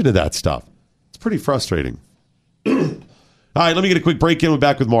attention to that stuff. It's pretty frustrating. All right, let me get a quick break in. We're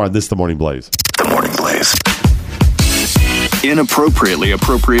back with more on This The Morning Blaze. The Morning Blaze. Inappropriately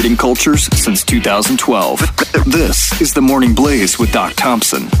appropriating cultures since 2012. This is The Morning Blaze with Doc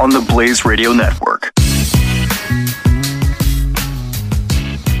Thompson on the Blaze Radio Network.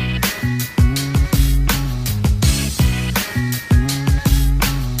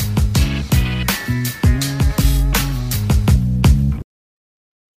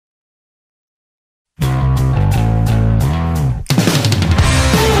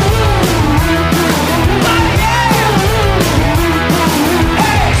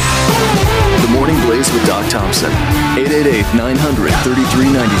 With Doc Thompson,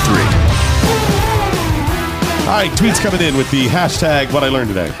 888-900-3393. All right, tweets coming in with the hashtag What I Learned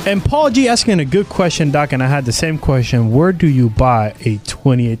Today. And Paul G asking a good question, Doc, and I had the same question. Where do you buy a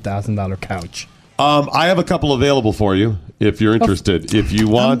 $28,000 couch? I have a couple available for you if you're interested. If you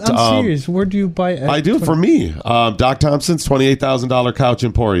want, I'm serious. Where do you buy it? I do it for me. Doc Thompson's $28,000 couch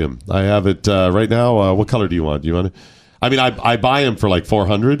emporium. I have it right now. What color do you want? Do you want it? I mean, I buy them for like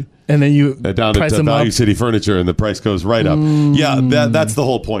 $400. And then you down at Value City Furniture, and the price goes right up. Yeah, that's the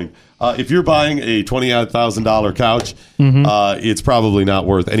whole point. If you're buying a $28,000 couch, it's probably not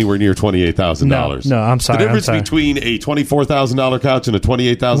worth anywhere near $28,000. No, I'm sorry. The difference between a $24,000 couch and a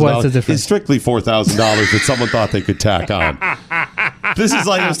 $28,000 is strictly $4,000 that someone thought they could tack on. This is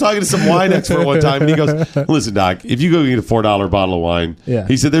like, I was talking to some wine expert one time, and he goes, listen, Doc, if you go get a $4 bottle of wine,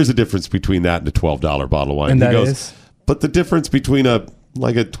 he said there's a difference between that and a $12 bottle of wine. And he goes, is? But the difference between a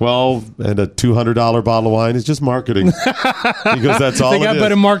 $12 and a $200 bottle of wine is just marketing. He goes, that's all it is. They got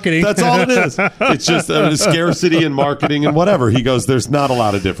better marketing. That's all it is. It's just scarcity and marketing and whatever. He goes, there's not a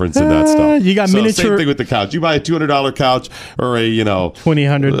lot of difference in that stuff. You got miniature. Same thing with the couch. You buy a $200 couch or a,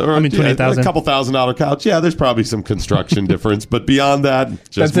 $20,000. A couple $1,000 couch. Yeah, there's probably some construction difference, but beyond that,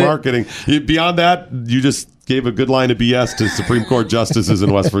 just marketing. Beyond that, you just gave a good line of BS to Supreme Court justices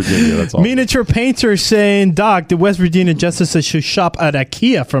in West Virginia. That's all. Miniature painter saying, Doc, the West Virginia justices should shop at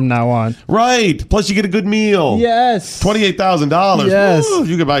IKEA from now on. Right. Plus, you get a good meal. Yes. $28,000. Yes. Woo,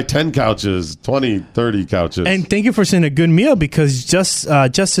 you could buy 10 couches, 20, 30 couches. And thank you for saying a good meal, because Justice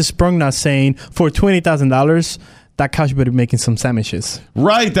Sprungna saying for $28,000, that couch better be making some sandwiches.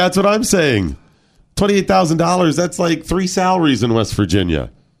 Right. That's what I'm saying. $28,000. That's like 3 salaries in West Virginia.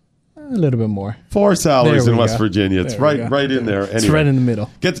 A little bit more. 4 salaries in West go. Virginia. It's right in there. Anyway, it's right in the middle.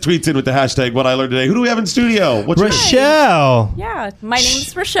 Get the tweets in with the hashtag What I Learned Today. Who do we have in studio? What's Rochelle. Yeah, my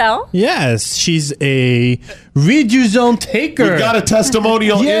name's Rochelle. Yes, she's a Riduzone taker. We've got a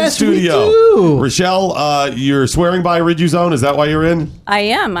testimonial in studio. We do. Rochelle, you're swearing by Riduzone. Is that why you're in? I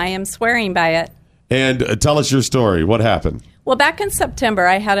am swearing by it. And tell us your story. What happened? Well, back in September,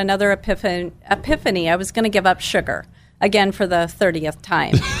 I had another epiphany. I was going to give up sugar. Again for the 30th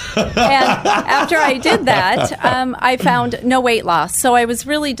time. And after I did that, I found no weight loss. So I was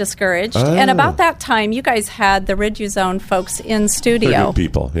really discouraged. Oh. And about that time, you guys had the Riduzone folks in studio. They're good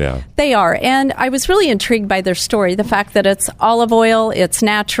people, yeah. They are. And I was really intrigued by their story. The fact that it's olive oil, it's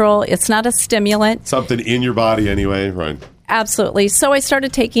natural, it's not a stimulant. Something in your body anyway, right? Absolutely. So I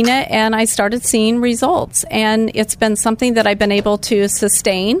started taking it and I started seeing results. And it's been something that I've been able to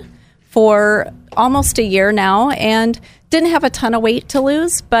sustain for almost a year now, and didn't have a ton of weight to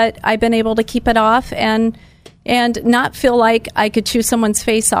lose, but I've been able to keep it off and not feel like I could chew someone's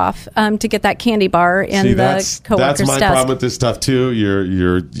face off to get that candy bar in the coworker's That's my desk. problem with this stuff too.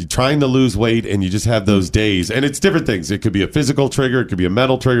 You're trying to lose weight and you just have those days, and it's different things. It could be a physical trigger, it could be a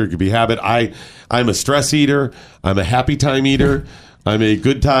mental trigger, it could be habit. I'm a stress eater. I'm a happy time eater. I'm a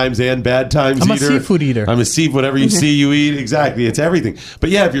good times and bad times eater. I'm a seafood eater. I'm a seafood. Whatever you see, you eat. Exactly. It's everything.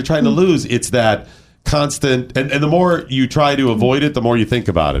 But yeah, if you're trying to lose, it's that constant. And the more you try to avoid it, the more you think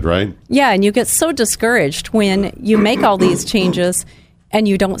about it, right? Yeah, and you get so discouraged when you make all these changes and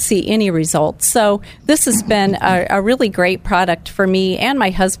you don't see any results. So this has been a really great product for me and my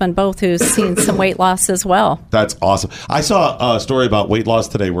husband both, who's seen some weight loss as well. That's awesome. I saw a story about weight loss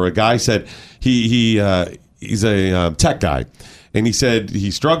today where a guy said he's a tech guy. And he said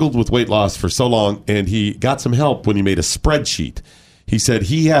he struggled with weight loss for so long, and he got some help when he made a spreadsheet. He said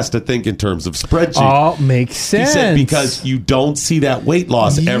he has to think in terms of spreadsheet. Oh, makes sense. He said because you don't see that weight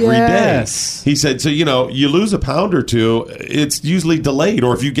loss every day. He said, so, you lose a pound or two, it's usually delayed.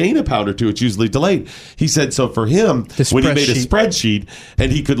 Or if you gain a pound or two, it's usually delayed. He said, so for him, when he made a spreadsheet,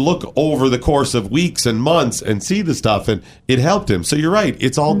 and he could look over the course of weeks and months and see the stuff, and it helped him. So you're right.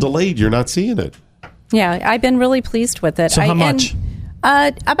 It's all delayed. You're not seeing it. Yeah, I've been really pleased with it. So how much?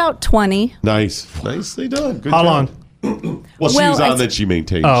 About 20. Nice. Nicely done. Good how job. long? Well, she was on that she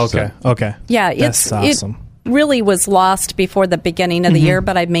maintained. Oh, okay. So. Okay. Yeah, that's awesome. It really was lost before the beginning of the year,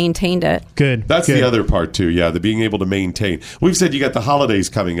 but I've maintained it. Good. That's the other part, too. Yeah, the being able to maintain. We've said you got the holidays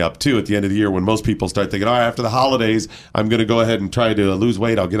coming up, too, at the end of the year when most people start thinking, all right, after the holidays, I'm going to go ahead and try to lose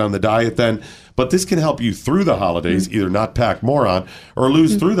weight. I'll get on the diet then. But this can help you through the holidays, either not pack more on or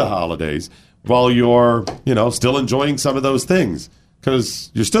lose through the holidays while you're, still enjoying some of those things. Because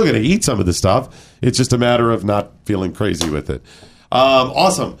you're still going to eat some of the stuff. It's just a matter of not feeling crazy with it.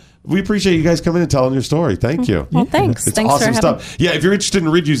 Awesome. We appreciate you guys coming and telling your story. Thank you. Well, thanks. It's Thanks awesome for having stuff. Yeah, if you're interested in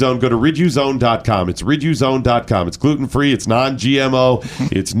Riduzone, go to riduzone.com. It's riduzone.com. It's gluten-free. It's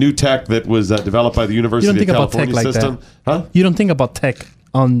non-GMO. It's new tech that was developed by the University of California system. Huh? You don't think about tech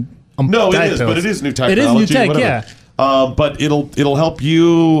on No, diet it is, pills. but it is new technology. It is new tech, whatever. yeah. But it'll help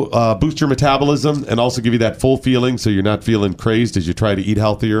you boost your metabolism and also give you that full feeling, so you're not feeling crazed as you try to eat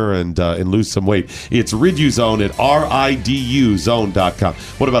healthier and lose some weight. It's Riduzone at riduzone.com.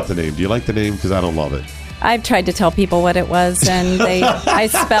 What about the name? Do you like the name? Because I don't love it. I've tried to tell people what it was, and I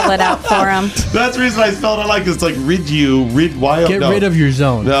spell it out for them. That's the reason I spelled it like it's like Get rid of your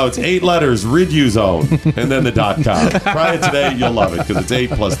zone. No, it's 8 letters, Riduzone, and then the .com. Try it today, you'll love it, because it's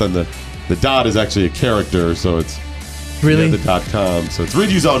 8 plus then the dot is actually a character, so it's really the .com. So it's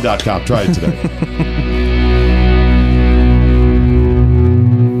Riduzone.com. Try it today.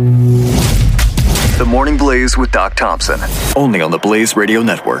 The Morning Blaze with Doc Thompson, only on the Blaze Radio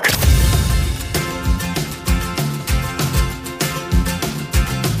Network.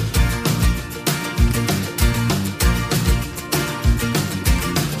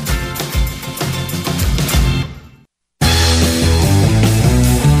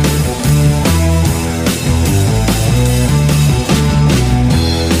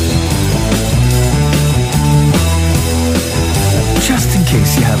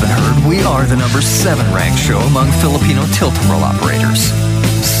 The number 7 ranked show among Filipino tilt-a-whirl operators.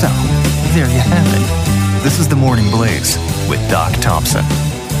 So, there you have it. This is the Morning Blaze with Doc Thompson.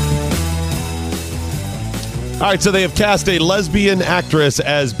 All right, so they have cast a lesbian actress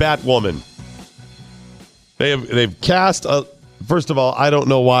as Batwoman. They've cast first of all, I don't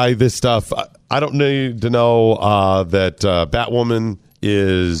know why this stuff. I don't need to know that Batwoman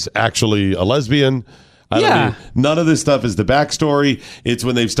is actually a lesbian. None of this stuff is the backstory. It's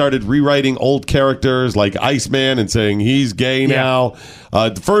when they've started rewriting old characters like Iceman and saying he's gay now.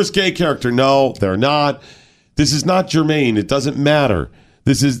 The first gay character, no, they're not. This is not germane. It doesn't matter.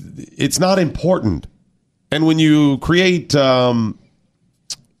 It's not important. And when you create a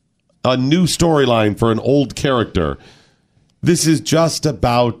new storyline for an old character, this is just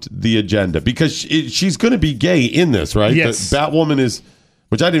about the agenda. Because she's going to be gay in this, right? Yes. The Batwoman is...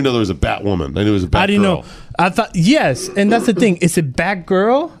 Which I didn't know there was a Batwoman. I knew it was a Batgirl. I didn't know. I thought, yes. And that's the thing. Is it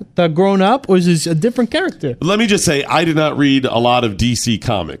Batgirl that grown up, or is it a different character? Let me just say, I did not read a lot of DC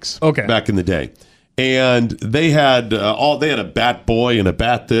comics back in the day. And they had a Bat Boy and a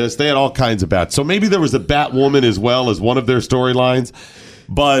Bat this. They had all kinds of bats. So maybe there was a Batwoman as well as one of their storylines.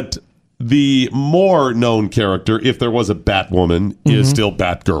 But the more known character, if there was a Batwoman, is still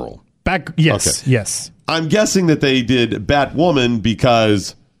Batgirl. Yes, yes. I'm guessing that they did Batwoman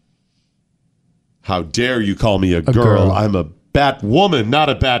because, how dare you call me a girl? I'm a Batwoman, not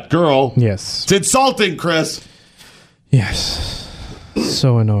a Batgirl. Yes. It's insulting, Chris. Yes.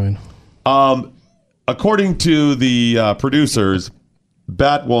 So annoying. According to the producers,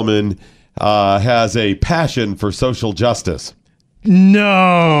 Batwoman has a passion for social justice.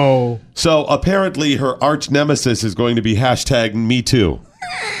 No. So apparently her arch nemesis is going to be #MeToo.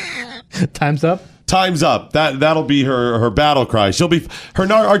 Time's up. Time's up. That'll be her battle cry.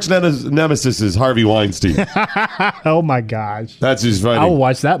 Her arch nemesis is Harvey Weinstein. Oh my gosh. That's just funny. I'll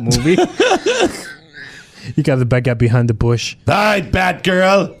watch that movie. You got the bad guy behind the bush. All right,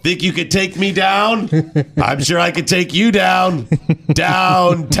 Batgirl. Think you could take me down? I'm sure I could take you down.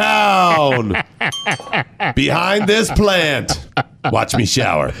 Downtown. Behind this plant. Watch me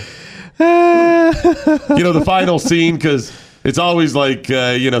shower. The final scene, because it's always like,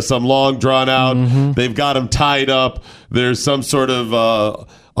 some long drawn out. They've got him tied up. There's some sort of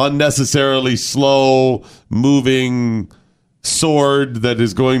unnecessarily slow moving sword that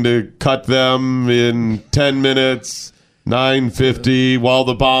is going to cut them in 10 minutes, 9:50, while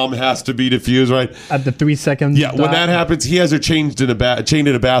the bomb has to be defused, right? At the 3 seconds. Yeah, when that happens, he has her chained in a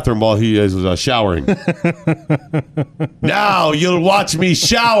bathroom while he is showering. Now you'll watch me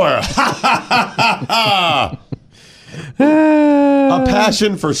shower. A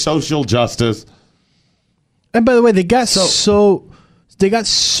passion for social justice. And by the way, they got so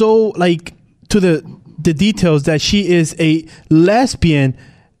like to the details that she is a lesbian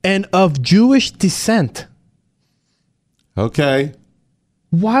and of Jewish descent. Okay.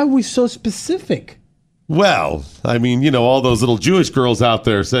 Why are we so specific? Well, I mean, all those little Jewish girls out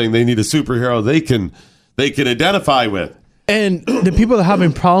there saying they need a superhero they can identify with. And the people that are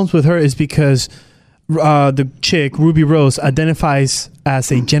having problems with her is because the chick, Ruby Rose, identifies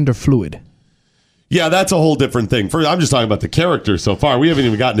as a gender fluid. Yeah, that's a whole different thing. I'm just talking about the character so far. We haven't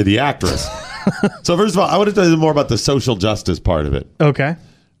even gotten to the actress. So first of all, I want to tell you more about the social justice part of it. Okay.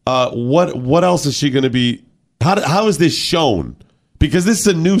 What else is she going to be? How is this shown? Because this is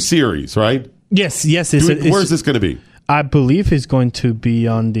a new series, right? Yes. Where's this going to be? I believe it's going to be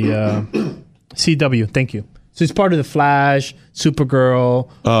on the CW. Thank you. So it's part of the Flash, Supergirl,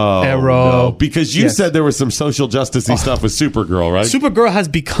 Arrow. No, because you said there was some social justice-y stuff with Supergirl, right? Supergirl has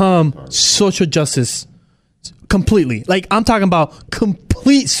become social justice completely. Like, I'm talking about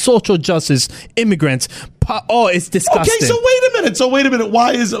complete social justice, immigrants. It's disgusting. Okay, so wait a minute.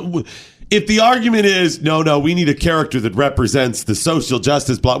 Why is it... If the argument is, no, we need a character that represents the social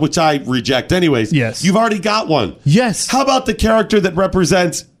justice block, which I reject anyways. Yes. You've already got one. Yes. How about the character that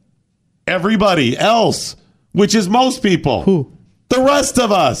represents everybody else, which is most people? Who? The rest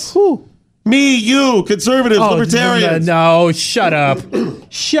of us. Who? Me, you, conservatives, libertarians. No, shut up.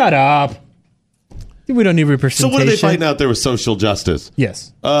 Shut up. We don't need representation. So what are they fighting out there with social justice?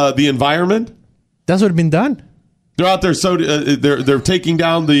 Yes. The environment? That's what's been done. They're out there, so they're taking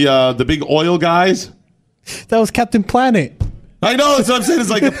down the big oil guys. That was Captain Planet. I know, that's what I'm saying. It's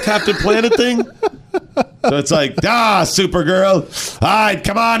like a Captain Planet thing. So it's like, Supergirl. All right,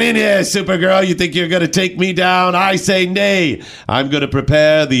 come on in here, Supergirl. You think you're going to take me down? I say nay. I'm going to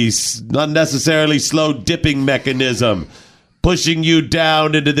prepare the unnecessarily slow dipping mechanism, pushing you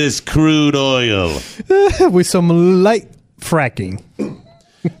down into this crude oil. With some light fracking.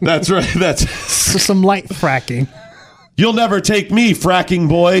 That's right. That's some light fracking. You'll never take me, fracking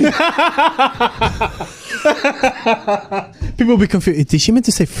boy. People will be confused. Did she meant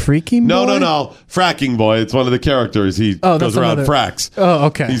to say freaking boy? No. Fracking boy. It's one of the characters. He goes around fracks. Oh,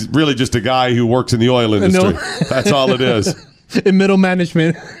 okay. He's really just a guy who works in the oil industry. That's all it is. In middle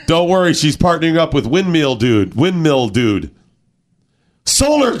management. Don't worry. She's partnering up with Windmill Dude.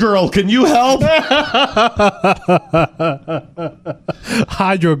 Solar Girl, can you help?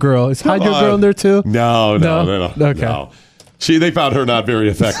 Hydro Girl. Is Hydro Girl in there too? No. Okay. No. They found her not very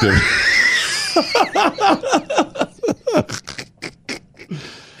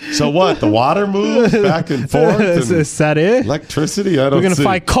So what? The water moves back and forth? Is that it? Electricity? I don't We're going to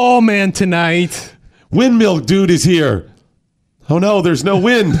fight Call Man tonight. Windmill dude is here. Oh, no, there's no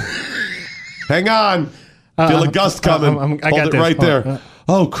wind. Hang on. Feel a gust coming. I got Hold it this. right there.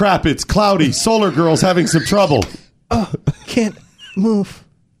 Oh, crap. It's cloudy. Solar Girl's having some trouble. Oh, can't move.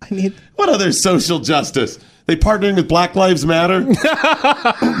 I need... What other social justice? They partnering with Black Lives Matter?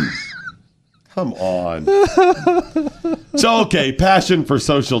 Come on. So, okay, passion for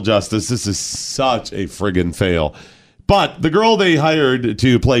social justice. This is such a friggin' fail. But the girl they hired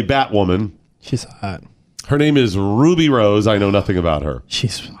to play Batwoman... She's hot. Her name is Ruby Rose. I know nothing about her.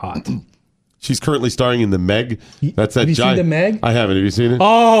 She's hot. She's currently starring in The Meg. That's that Have you giant... seen The Meg? I haven't. Have you seen it?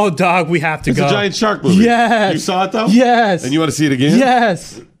 Oh, dog, we have to go. It's a giant shark movie. Yes. You saw it, though? Yes. And you want to see it again?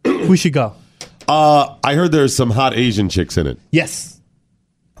 Yes. We should go. I heard there's some hot Asian chicks in it. Yes.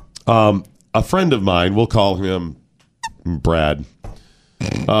 A friend of mine, we'll call him Brad.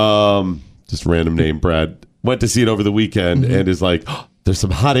 Just random name, Brad. Went to see it over the weekend and is like, oh, there's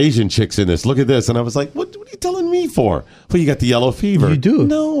some hot Asian chicks in this. Look at this. And I was like, what are you telling me for? Well, you got the yellow fever. You do.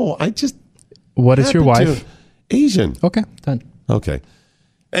 No, I just... What is your wife? Asian. Okay, done. Okay.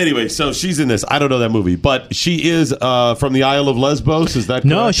 Anyway, so she's in this. I don't know that movie, but she is from the Isle of Lesbos. Is that correct?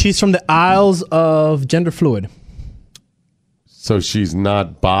 No, she's from the Isles of Gender Fluid. So she's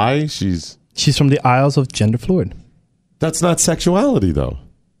not bi? She's from the Isles of Gender Fluid. That's not sexuality, though.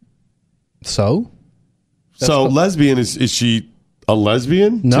 So? Lesbian, is she a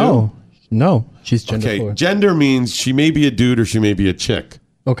lesbian? No. Too? No, she's gender fluid. Okay, gender means she may be a dude or she may be a chick.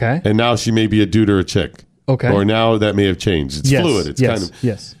 Okay. And now she may be a dude or a chick. Okay. Or now that may have changed. It's fluid. It's kind of...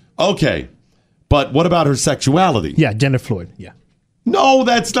 Yes. Okay. But what about her sexuality? Yeah, gender fluid. Yeah. No,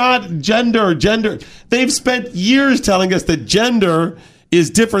 that's not gender. They've spent years telling us that gender is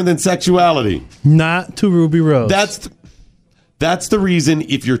different than sexuality. Not to Ruby Rose. That's the reason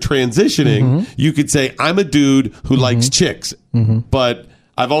if you're transitioning, you could say, I'm a dude who likes chicks, but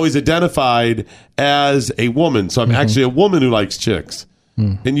I've always identified as a woman. So I'm actually a woman who likes chicks.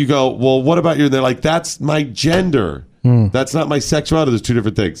 And you go, well, what about you? They're like, that's my gender. That's not my sexuality. There's two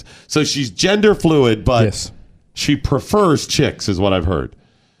different things. So she's gender fluid, but she prefers chicks is what I've heard.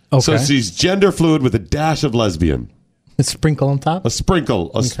 Okay. So she's gender fluid with a dash of lesbian. A sprinkle on top? A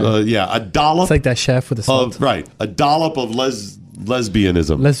sprinkle. A dollop. It's like that chef with the salt. A dollop of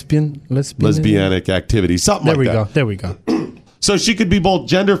lesbianism. Lesbianic activity. Something like that. There we go. So she could be both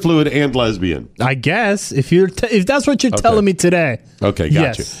gender fluid and lesbian. I guess if that's what you're telling me today. Okay,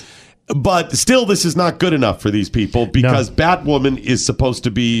 gotcha. Yes. But still, this is not good enough for these people because Batwoman is supposed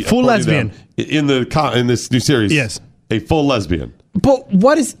to be full lesbian in this new series. Yes, a full lesbian. But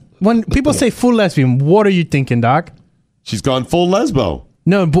when people say full lesbian? What are you thinking, Doc? She's gone full lesbo.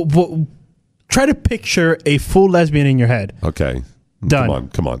 No, but try to picture a full lesbian in your head. Okay, done.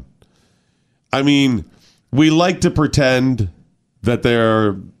 Come on. I mean, we like to pretend that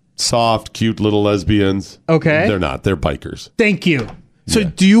they're soft, cute little lesbians. Okay. They're not. They're bikers. Thank you. So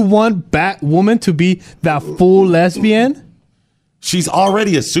do you want Batwoman to be that full lesbian? She's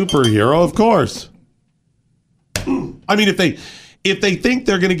already a superhero, of course. I mean, if they think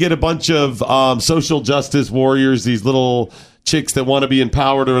they're going to get a bunch of social justice warriors, these little chicks that want to be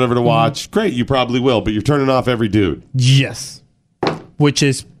empowered or whatever to watch, great, you probably will, but you're turning off every dude. Yes. Which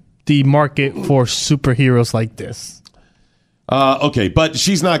is the market for superheroes like this. Okay, but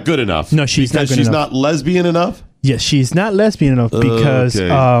she's not good enough. No, she's not good enough. She's not lesbian enough? Yes, she's not lesbian enough because...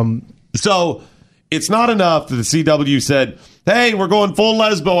 Okay. So, it's not enough that the CW said, hey, we're going full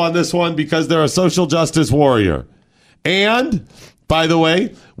lesbo on this one because they're a social justice warrior. And, by the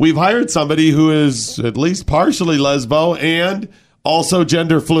way, we've hired somebody who is at least partially lesbo and also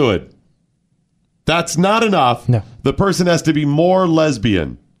gender fluid. That's not enough. No. The person has to be more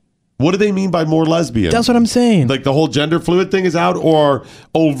lesbian. What do they mean by more lesbian? That's what I'm saying. Like the whole gender fluid thing is out, or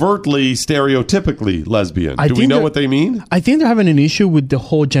overtly, stereotypically lesbian? Do we know what they mean? I think they're having an issue with the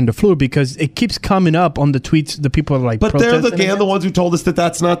whole gender fluid because it keeps coming up on the tweets. The people are like, but they're the ones who told us that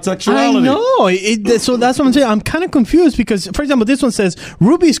that's not sexuality. I know. So that's what I'm saying. I'm kind of confused because, for example, this one says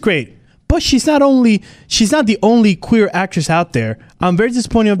Ruby's great, but she's not the only queer actress out there. I'm very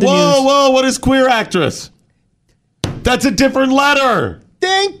disappointed of the news. Whoa! What is queer actress? That's a different letter.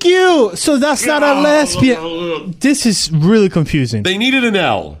 Thank you. So that's not a lesbian. This is really confusing. They needed an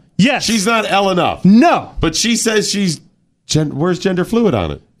L. Yes. She's not L enough. No. But she says she's... where's gender fluid on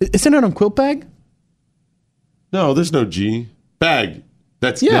it? Isn't it on Quilt Bag? No, there's no G. Bag.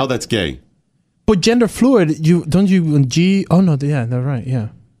 Now that's gay. But gender fluid, don't you G... Oh, no. Yeah, they're right. Yeah.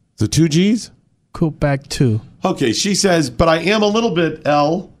 The 2 Gs? Quilt Bag 2. Okay, she says, but I am a little bit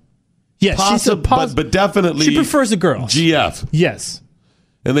L. Yes, but definitely... She prefers a girl. GF. Yes.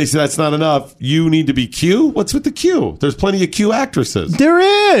 and they say that's not enough, you need to be Q? What's with the Q? There's plenty of Q actresses. There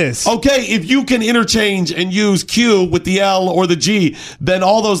is. Okay, if you can interchange and use Q with the L or the G, then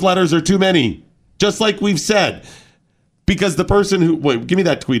all those letters are too many. Just like we've said. Because the person who... Wait, give me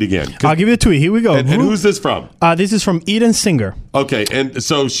that tweet again. I'll give you the tweet. Here we go. And who's this from? This is from Eden Singer. Okay, and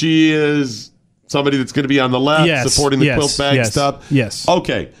so she is somebody that's going to be on the left, supporting the quilt bag stuff? Yes.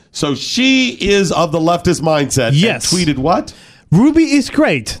 Okay, so she is of the leftist mindset. Yes. And tweeted what? Ruby is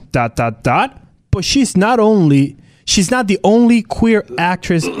great, ... But she's not the only queer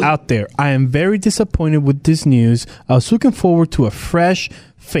actress out there. I am very disappointed with this news. I was looking forward to a fresh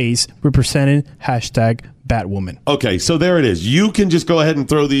face representing #Batwoman. Okay, so there it is. You can just go ahead and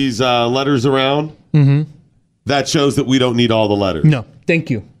throw these letters around. Mm-hmm. That shows that we don't need all the letters. No, thank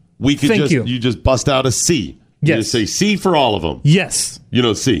you. We could you just bust out a C. Yes. You just say C for all of them. Yes. You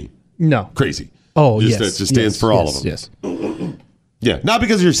know C. No. Crazy. Oh, yes. That just stands for all of them. Yes. Yeah, not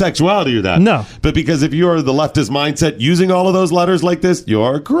because of your sexuality or that. No. But because if you're the leftist mindset using all of those letters like this,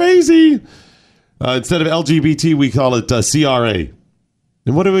 you're crazy. Instead of LGBT, we call it CRA.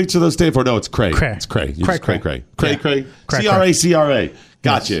 And what do each of those stand for? No, it's cray. It's cray. Cray. Cray. CRA.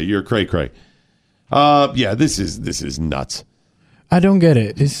 Gotcha. Yes. You're cray. Yeah, this is nuts. I don't get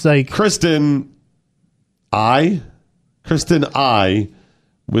it. It's like Kristen I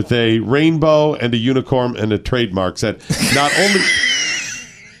with a rainbow and a unicorn and a trademark said not only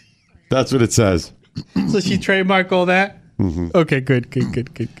that's what it says. So she trademarked all that? Mm-hmm. Okay,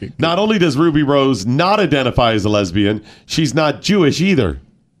 good. Not only does Ruby Rose not identify as a lesbian, she's not Jewish either.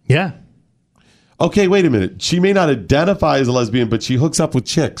 Yeah. Okay, wait a minute. She may not identify as a lesbian, but she hooks up with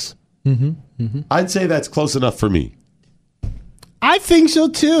chicks. Mm-hmm. I'd say that's close enough for me. I think so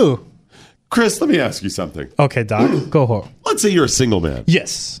too. Chris, let me ask you something. Okay, Doc, go ahead. Let's say you're a single man.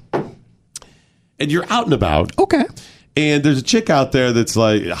 Yes. And you're out and about. Okay. And there's a chick out there that's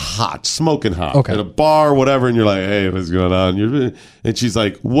like hot, smoking hot, okay, at a bar or whatever, and you're like, hey, what's going on? And she's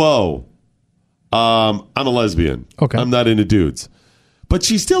like, whoa, I'm a lesbian. Okay. I'm not into dudes. But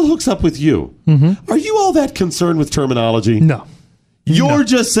she still hooks up with you. Mm-hmm. Are you all that concerned with terminology? No. You're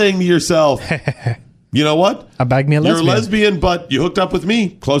just saying to yourself, you know what? I bagged me a lesbian. You're a lesbian, but you hooked up with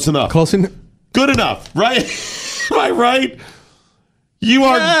me. Close enough. Good enough, right? Am I right? You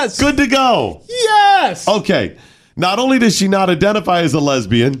are good to go. Yes. Okay. Not only does she not identify as a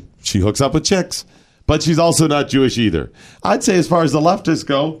lesbian, she hooks up with chicks, but she's also not Jewish either. I'd say as far as the leftists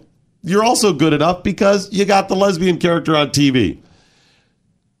go, you're also good enough because you got the lesbian character on TV.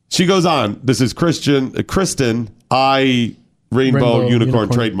 She goes on. This is Kristen I Rainbow Unicorn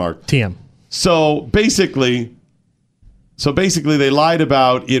trademark. TM. So basically they lied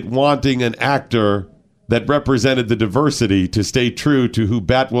about it wanting an actor that represented the diversity to stay true to who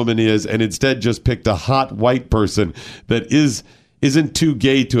Batwoman is, and instead just picked a hot white person that isn't too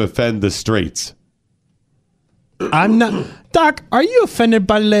gay to offend the straights. I'm not. Doc, are you offended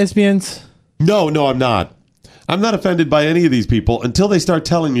by lesbians? No, I'm not. I'm not offended by any of these people until they start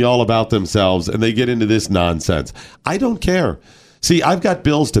telling me all about themselves and they get into this nonsense. I don't care. See, I've got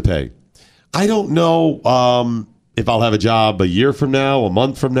bills to pay. I don't know if I'll have a job a year from now, a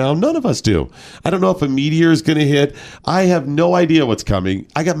month from now. None of us do. I don't know if a meteor is going to hit. I have no idea what's coming.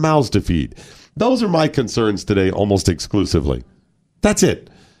 I got mouths to feed. Those are my concerns today almost exclusively. That's it.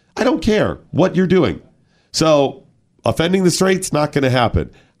 I don't care what you're doing. So offending the straight's not going to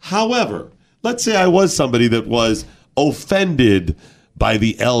happen. However, let's say I was somebody that was offended by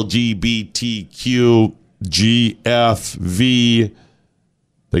the LGBTQ, GFV.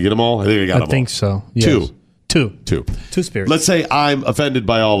 They get them all? I think I got them all. I think so. Yes. Two spirits. Let's say I'm offended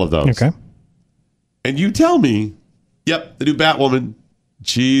by all of those. Okay. And you tell me, yep, the new Batwoman,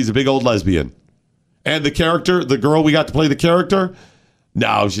 she's a big old lesbian. And the character, the girl we got to play the character,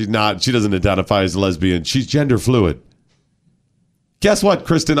 no, she's not. She doesn't identify as a lesbian. She's gender fluid. Guess what,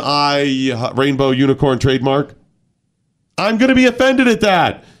 Kristen I Rainbow Unicorn trademark? I'm going to be offended at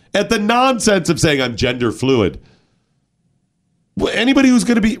that. At the nonsense of saying I'm gender fluid. Anybody who's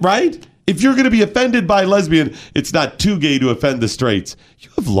going to be, right? If you're going to be offended by lesbian, it's not too gay to offend the straights. You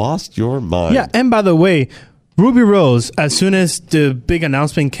have lost your mind. Yeah, and by the way, Ruby Rose, as soon as the big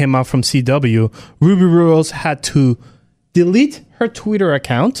announcement came out from CW, Ruby Rose had to delete her Twitter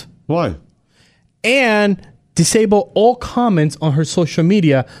account. Why? And disable all comments on her social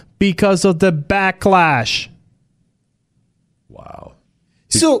media because of the backlash. Wow.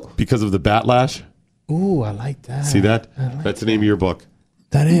 So because of the batlash? Ooh, I like that. See that? That's the name of your book.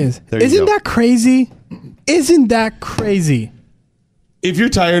 That is. Isn't that crazy? Isn't that crazy? If you're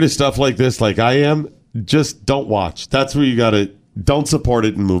tired of stuff like this, like I am, just don't watch. That's where you got to, don't support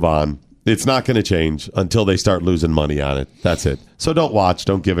it and move on. It's not going to change until they start losing money on it. That's it. So don't watch.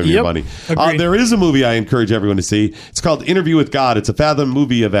 Don't give him your money. There is a movie I encourage everyone to see. It's called Interview with God. It's a Fathom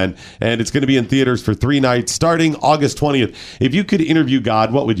movie event, and it's going to be in theaters for 3 nights starting August 20th. If you could interview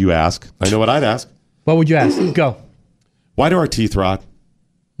God, what would you ask? I know what I'd ask. What would you ask? Go. Why do our teeth rot?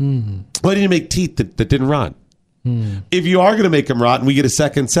 Why didn't you make teeth that didn't rot? If you are going to make them rot and we get a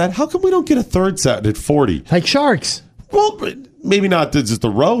second set, how come we don't get a third set at 40? Like sharks. Well, maybe not just the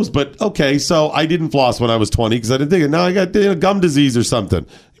rows, but okay, so I didn't floss when I was 20 because I didn't think it. Now I got gum disease or something.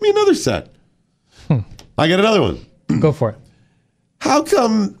 Give me another set. I got another one. Go for it. How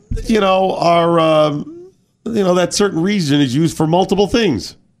come, our, that certain region is used for multiple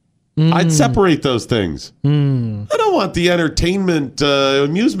things? I'd separate those things. I don't want the entertainment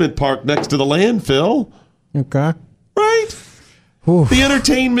amusement park next to the landfill. Okay. Right? Oof. The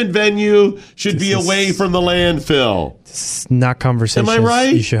entertainment venue should be away from the landfill. This is not conversations Am I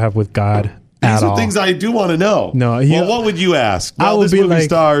right? you should have with God These are things I do want to know. No, well, what would you ask? Well, this movie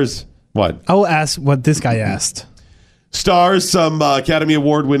stars what? I will ask what this guy asked. Stars some Academy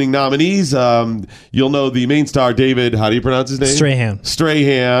Award-winning nominees. You'll know the main star, David. How do you pronounce his name?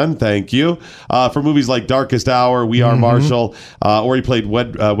 Strahan. Thank you. For movies like Darkest Hour, We Are Marshall, or he played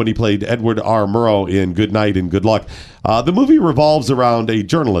when he played Edward R. Murrow in Good Night and Good Luck. The movie revolves around a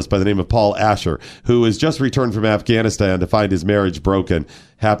journalist by the name of Paul Asher, who has just returned from Afghanistan to find his marriage broken.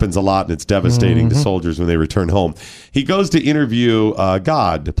 Happens a lot, and it's devastating to soldiers when they return home. He goes to interview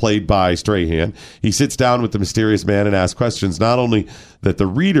God, played by Strahan. He sits down with the mysterious man and asks questions not only that the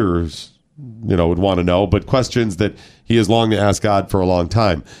readers would want to know, but questions that he has longed to ask God for a long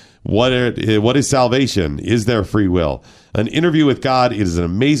time. What is salvation? Is there free will? An Interview with God is an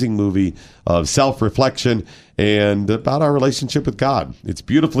amazing movie of self-reflection and about our relationship with God. It's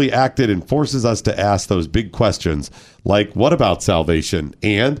beautifully acted and forces us to ask those big questions like, what about salvation?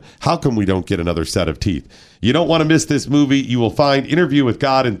 And how come we don't get another set of teeth? You don't want to miss this movie. You will find Interview with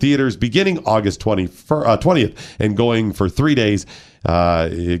God in theaters beginning August 20th and going for 3 days. Go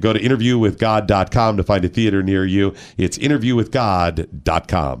to interviewwithgod.com to find a theater near you. It's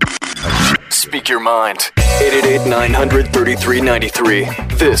interviewwithgod.com. Speak your mind.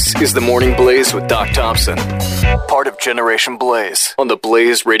 888-900-3393. This is the Morning Blaze with Doc Thompson. Part of Generation Blaze on the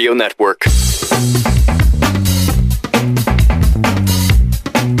Blaze Radio Network.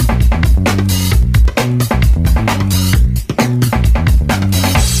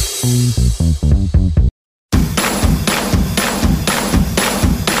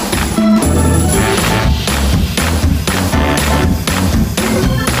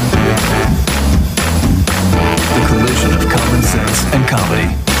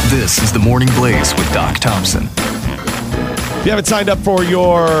 This is the Morning Blaze with Doc Thompson. If you haven't signed up for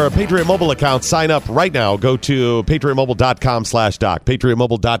your Patriot Mobile account, sign up right now. Go to patriotmobile.com/doc.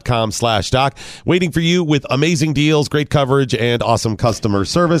 patriotmobile.com/doc. Waiting for you with amazing deals, great coverage, and awesome customer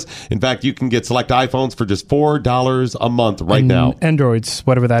service. In fact, you can get select iPhones for just $4 a month right now. Androids,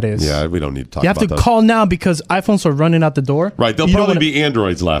 whatever that is. Yeah, we don't need to talk about those. You have to call now because iPhones are running out the door. Right, there'll probably be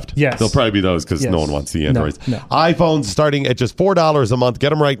Androids left. Yes. There'll probably be those because no one wants the Androids. No. iPhones starting at just $4 a month. Get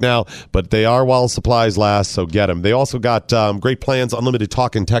them right now, but they are while supplies last, so get them. They also got great plans, unlimited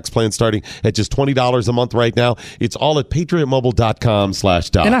talk and text plans starting at just $20 a month right now. It's all at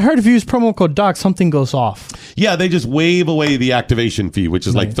patriotmobile.com/doc. And I heard if you use promo code DOC, something goes off. Yeah, they just waive away the activation fee, which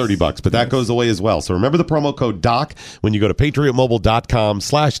is like $30, but that goes away as well. So remember the promo code DOC when you go to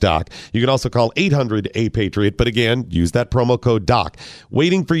patriotmobile.com/doc. You can also call 800-A-PATRIOT, but again, use that promo code DOC.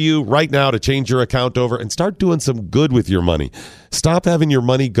 Waiting for you right now to change your account over and start doing some good with your money. Stop having your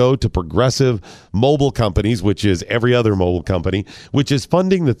money go to progressive mobile companies, which is every other mobile company, which is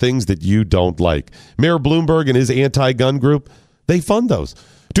funding the things that you don't like. Mayor Bloomberg and his anti-gun group, they fund those.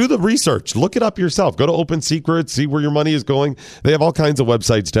 Do the research. Look it up yourself. Go to Open Secrets, see where your money is going. They have all kinds of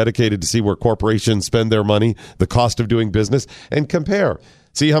websites dedicated to see where corporations spend their money, the cost of doing business, and compare.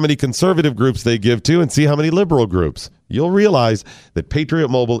 See how many conservative groups they give to and see how many liberal groups. You'll realize that Patriot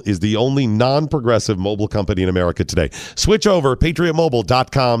Mobile is the only non-progressive mobile company in America today. Switch over,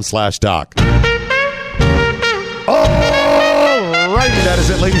 patriotmobile.com/doc. All right, that is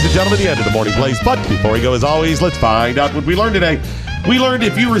it, ladies and gentlemen, the end of the Morning Blaze. But before we go, as always, let's find out what we learned today. We learned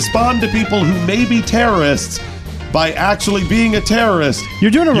if you respond to people who may be terrorists by actually being a terrorist,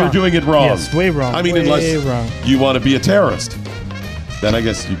 you're doing it wrong. You're doing it wrong. Yes, way wrong. I mean, unless you want to be a terrorist. Then I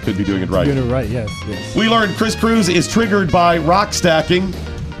guess you could be doing it right. Doing it right, yes. We learned Chris Cruz is triggered by rock stacking.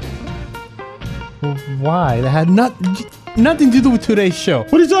 Why? That had nothing to do with today's show.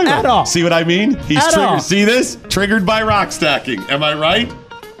 What are you talking about? At all. See what I mean? He's triggered. All. See this? Triggered by rock stacking. Am I right?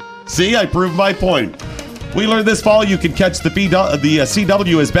 See, I proved my point. We learned this fall you can catch the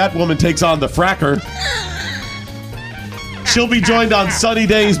CW as Batwoman takes on the Fracker. She'll be joined on sunny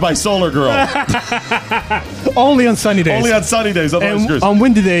days by Solar Girl. Only on sunny days. Only on sunny days. And on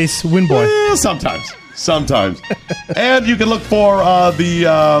windy days, Wind Boy. Sometimes. And you can look for the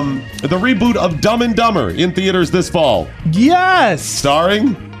reboot of Dumb and Dumber in theaters this fall. Yes!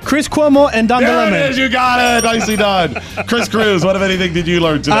 Starring Chris Cuomo and Don DeLeon. There it is, you got it. Nicely done. Chris Cruz, what, if anything, did you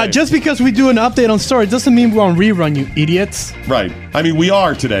learn today? Just because we do an update on story doesn't mean we're on rerun, you idiots. Right. I mean, we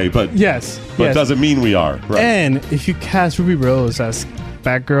are today, but yes. It doesn't mean we are. Right. And if you cast Ruby Rose as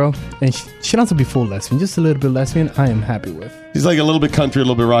Batgirl, and she doesn't have to be full lesbian, just a little bit lesbian, I am happy with. She's like a little bit country, a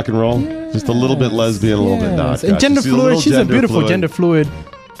little bit rock and roll. Yes. Just a little bit lesbian, a little bit not. And gender fluid. She's a beautiful gender fluid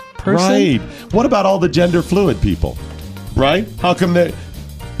person. Right. What about all the gender fluid people? Right? How come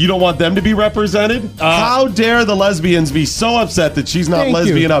you don't want them to be represented? How dare the lesbians be so upset that she's not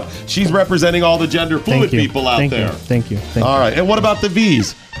lesbian enough? She's representing all the gender fluid people out there. Thank you. All right. And what about the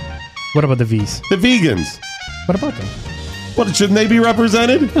V's? What about the V's? The vegans. What about them? What, shouldn't they be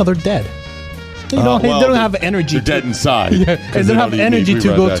represented? No, they're dead. They don't have energy. They're dead inside. Yeah, they don't have energy to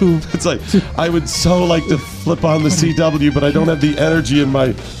go to. It's like, I would so like to flip on the CW, but I don't have the energy in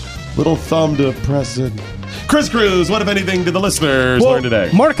my little thumb to press it. Chris Cruz, what, if anything, did the listeners learn today?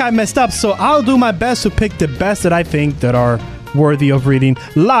 Mordecai messed up, so I'll do my best to pick the best that I think that are worthy of reading.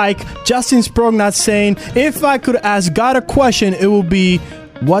 Like Justin Sprognat saying, if I could ask God a question, it would be,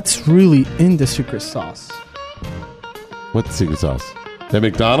 what's really in the secret sauce? What's the secret sauce? At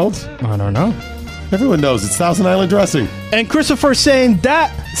McDonald's? I don't know. Everyone knows it's Thousand Island dressing. And Christopher saying,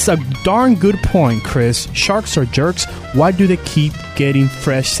 that's a darn good point, Chris. Sharks are jerks. Why do they keep getting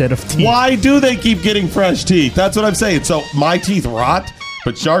fresh set of teeth? Why do they keep getting fresh teeth? That's what I'm saying. So my teeth rot,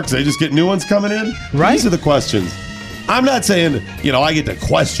 but sharks, they just get new ones coming in? Right. These are the questions. I'm not saying, I get to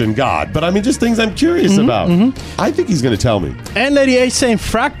question God, but I mean just things I'm curious about. Mm-hmm. I think he's going to tell me. And Lady H saying,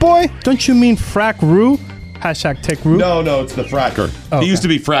 frack boy? Don't you mean frack roo? Hashtag tech root? No, it's the fracker. He used to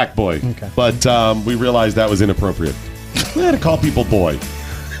be frack boy, but we realized that was inappropriate. We had to call people boy.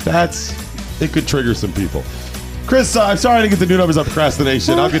 It could trigger some people. Chris, I'm sorry to get the new numbers on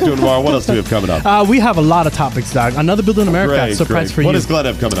procrastination. I'll get to it tomorrow. What else do we have coming up? We have a lot of topics, Doc. Another Build in America surprise for you. What does Glenn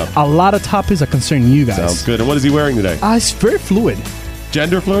have coming up? A lot of topics that concern you guys. Sounds good. And what is he wearing today? It's very fluid.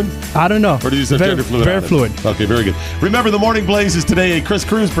 Gender fluid? I don't know. Or did you say gender fluid? Very fluid. Okay, very good. Remember, The Morning Blaze is today a Chris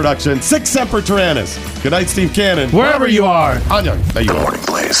Cruz production. Sic Semper Tyrannis. Good night, Steve Cannon. Wherever you are. The Morning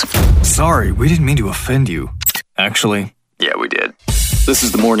Blaze. Sorry, we didn't mean to offend you. Actually, yeah, we did. This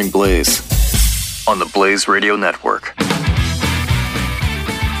is The Morning Blaze on the Blaze Radio Network.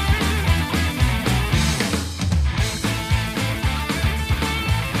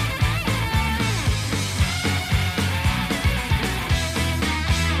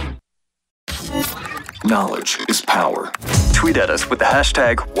 Knowledge is power. Tweet at us with the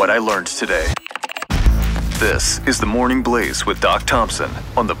hashtag #WhatILearnedToday. This is The Morning Blaze with Doc Thompson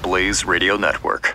on the Blaze Radio Network.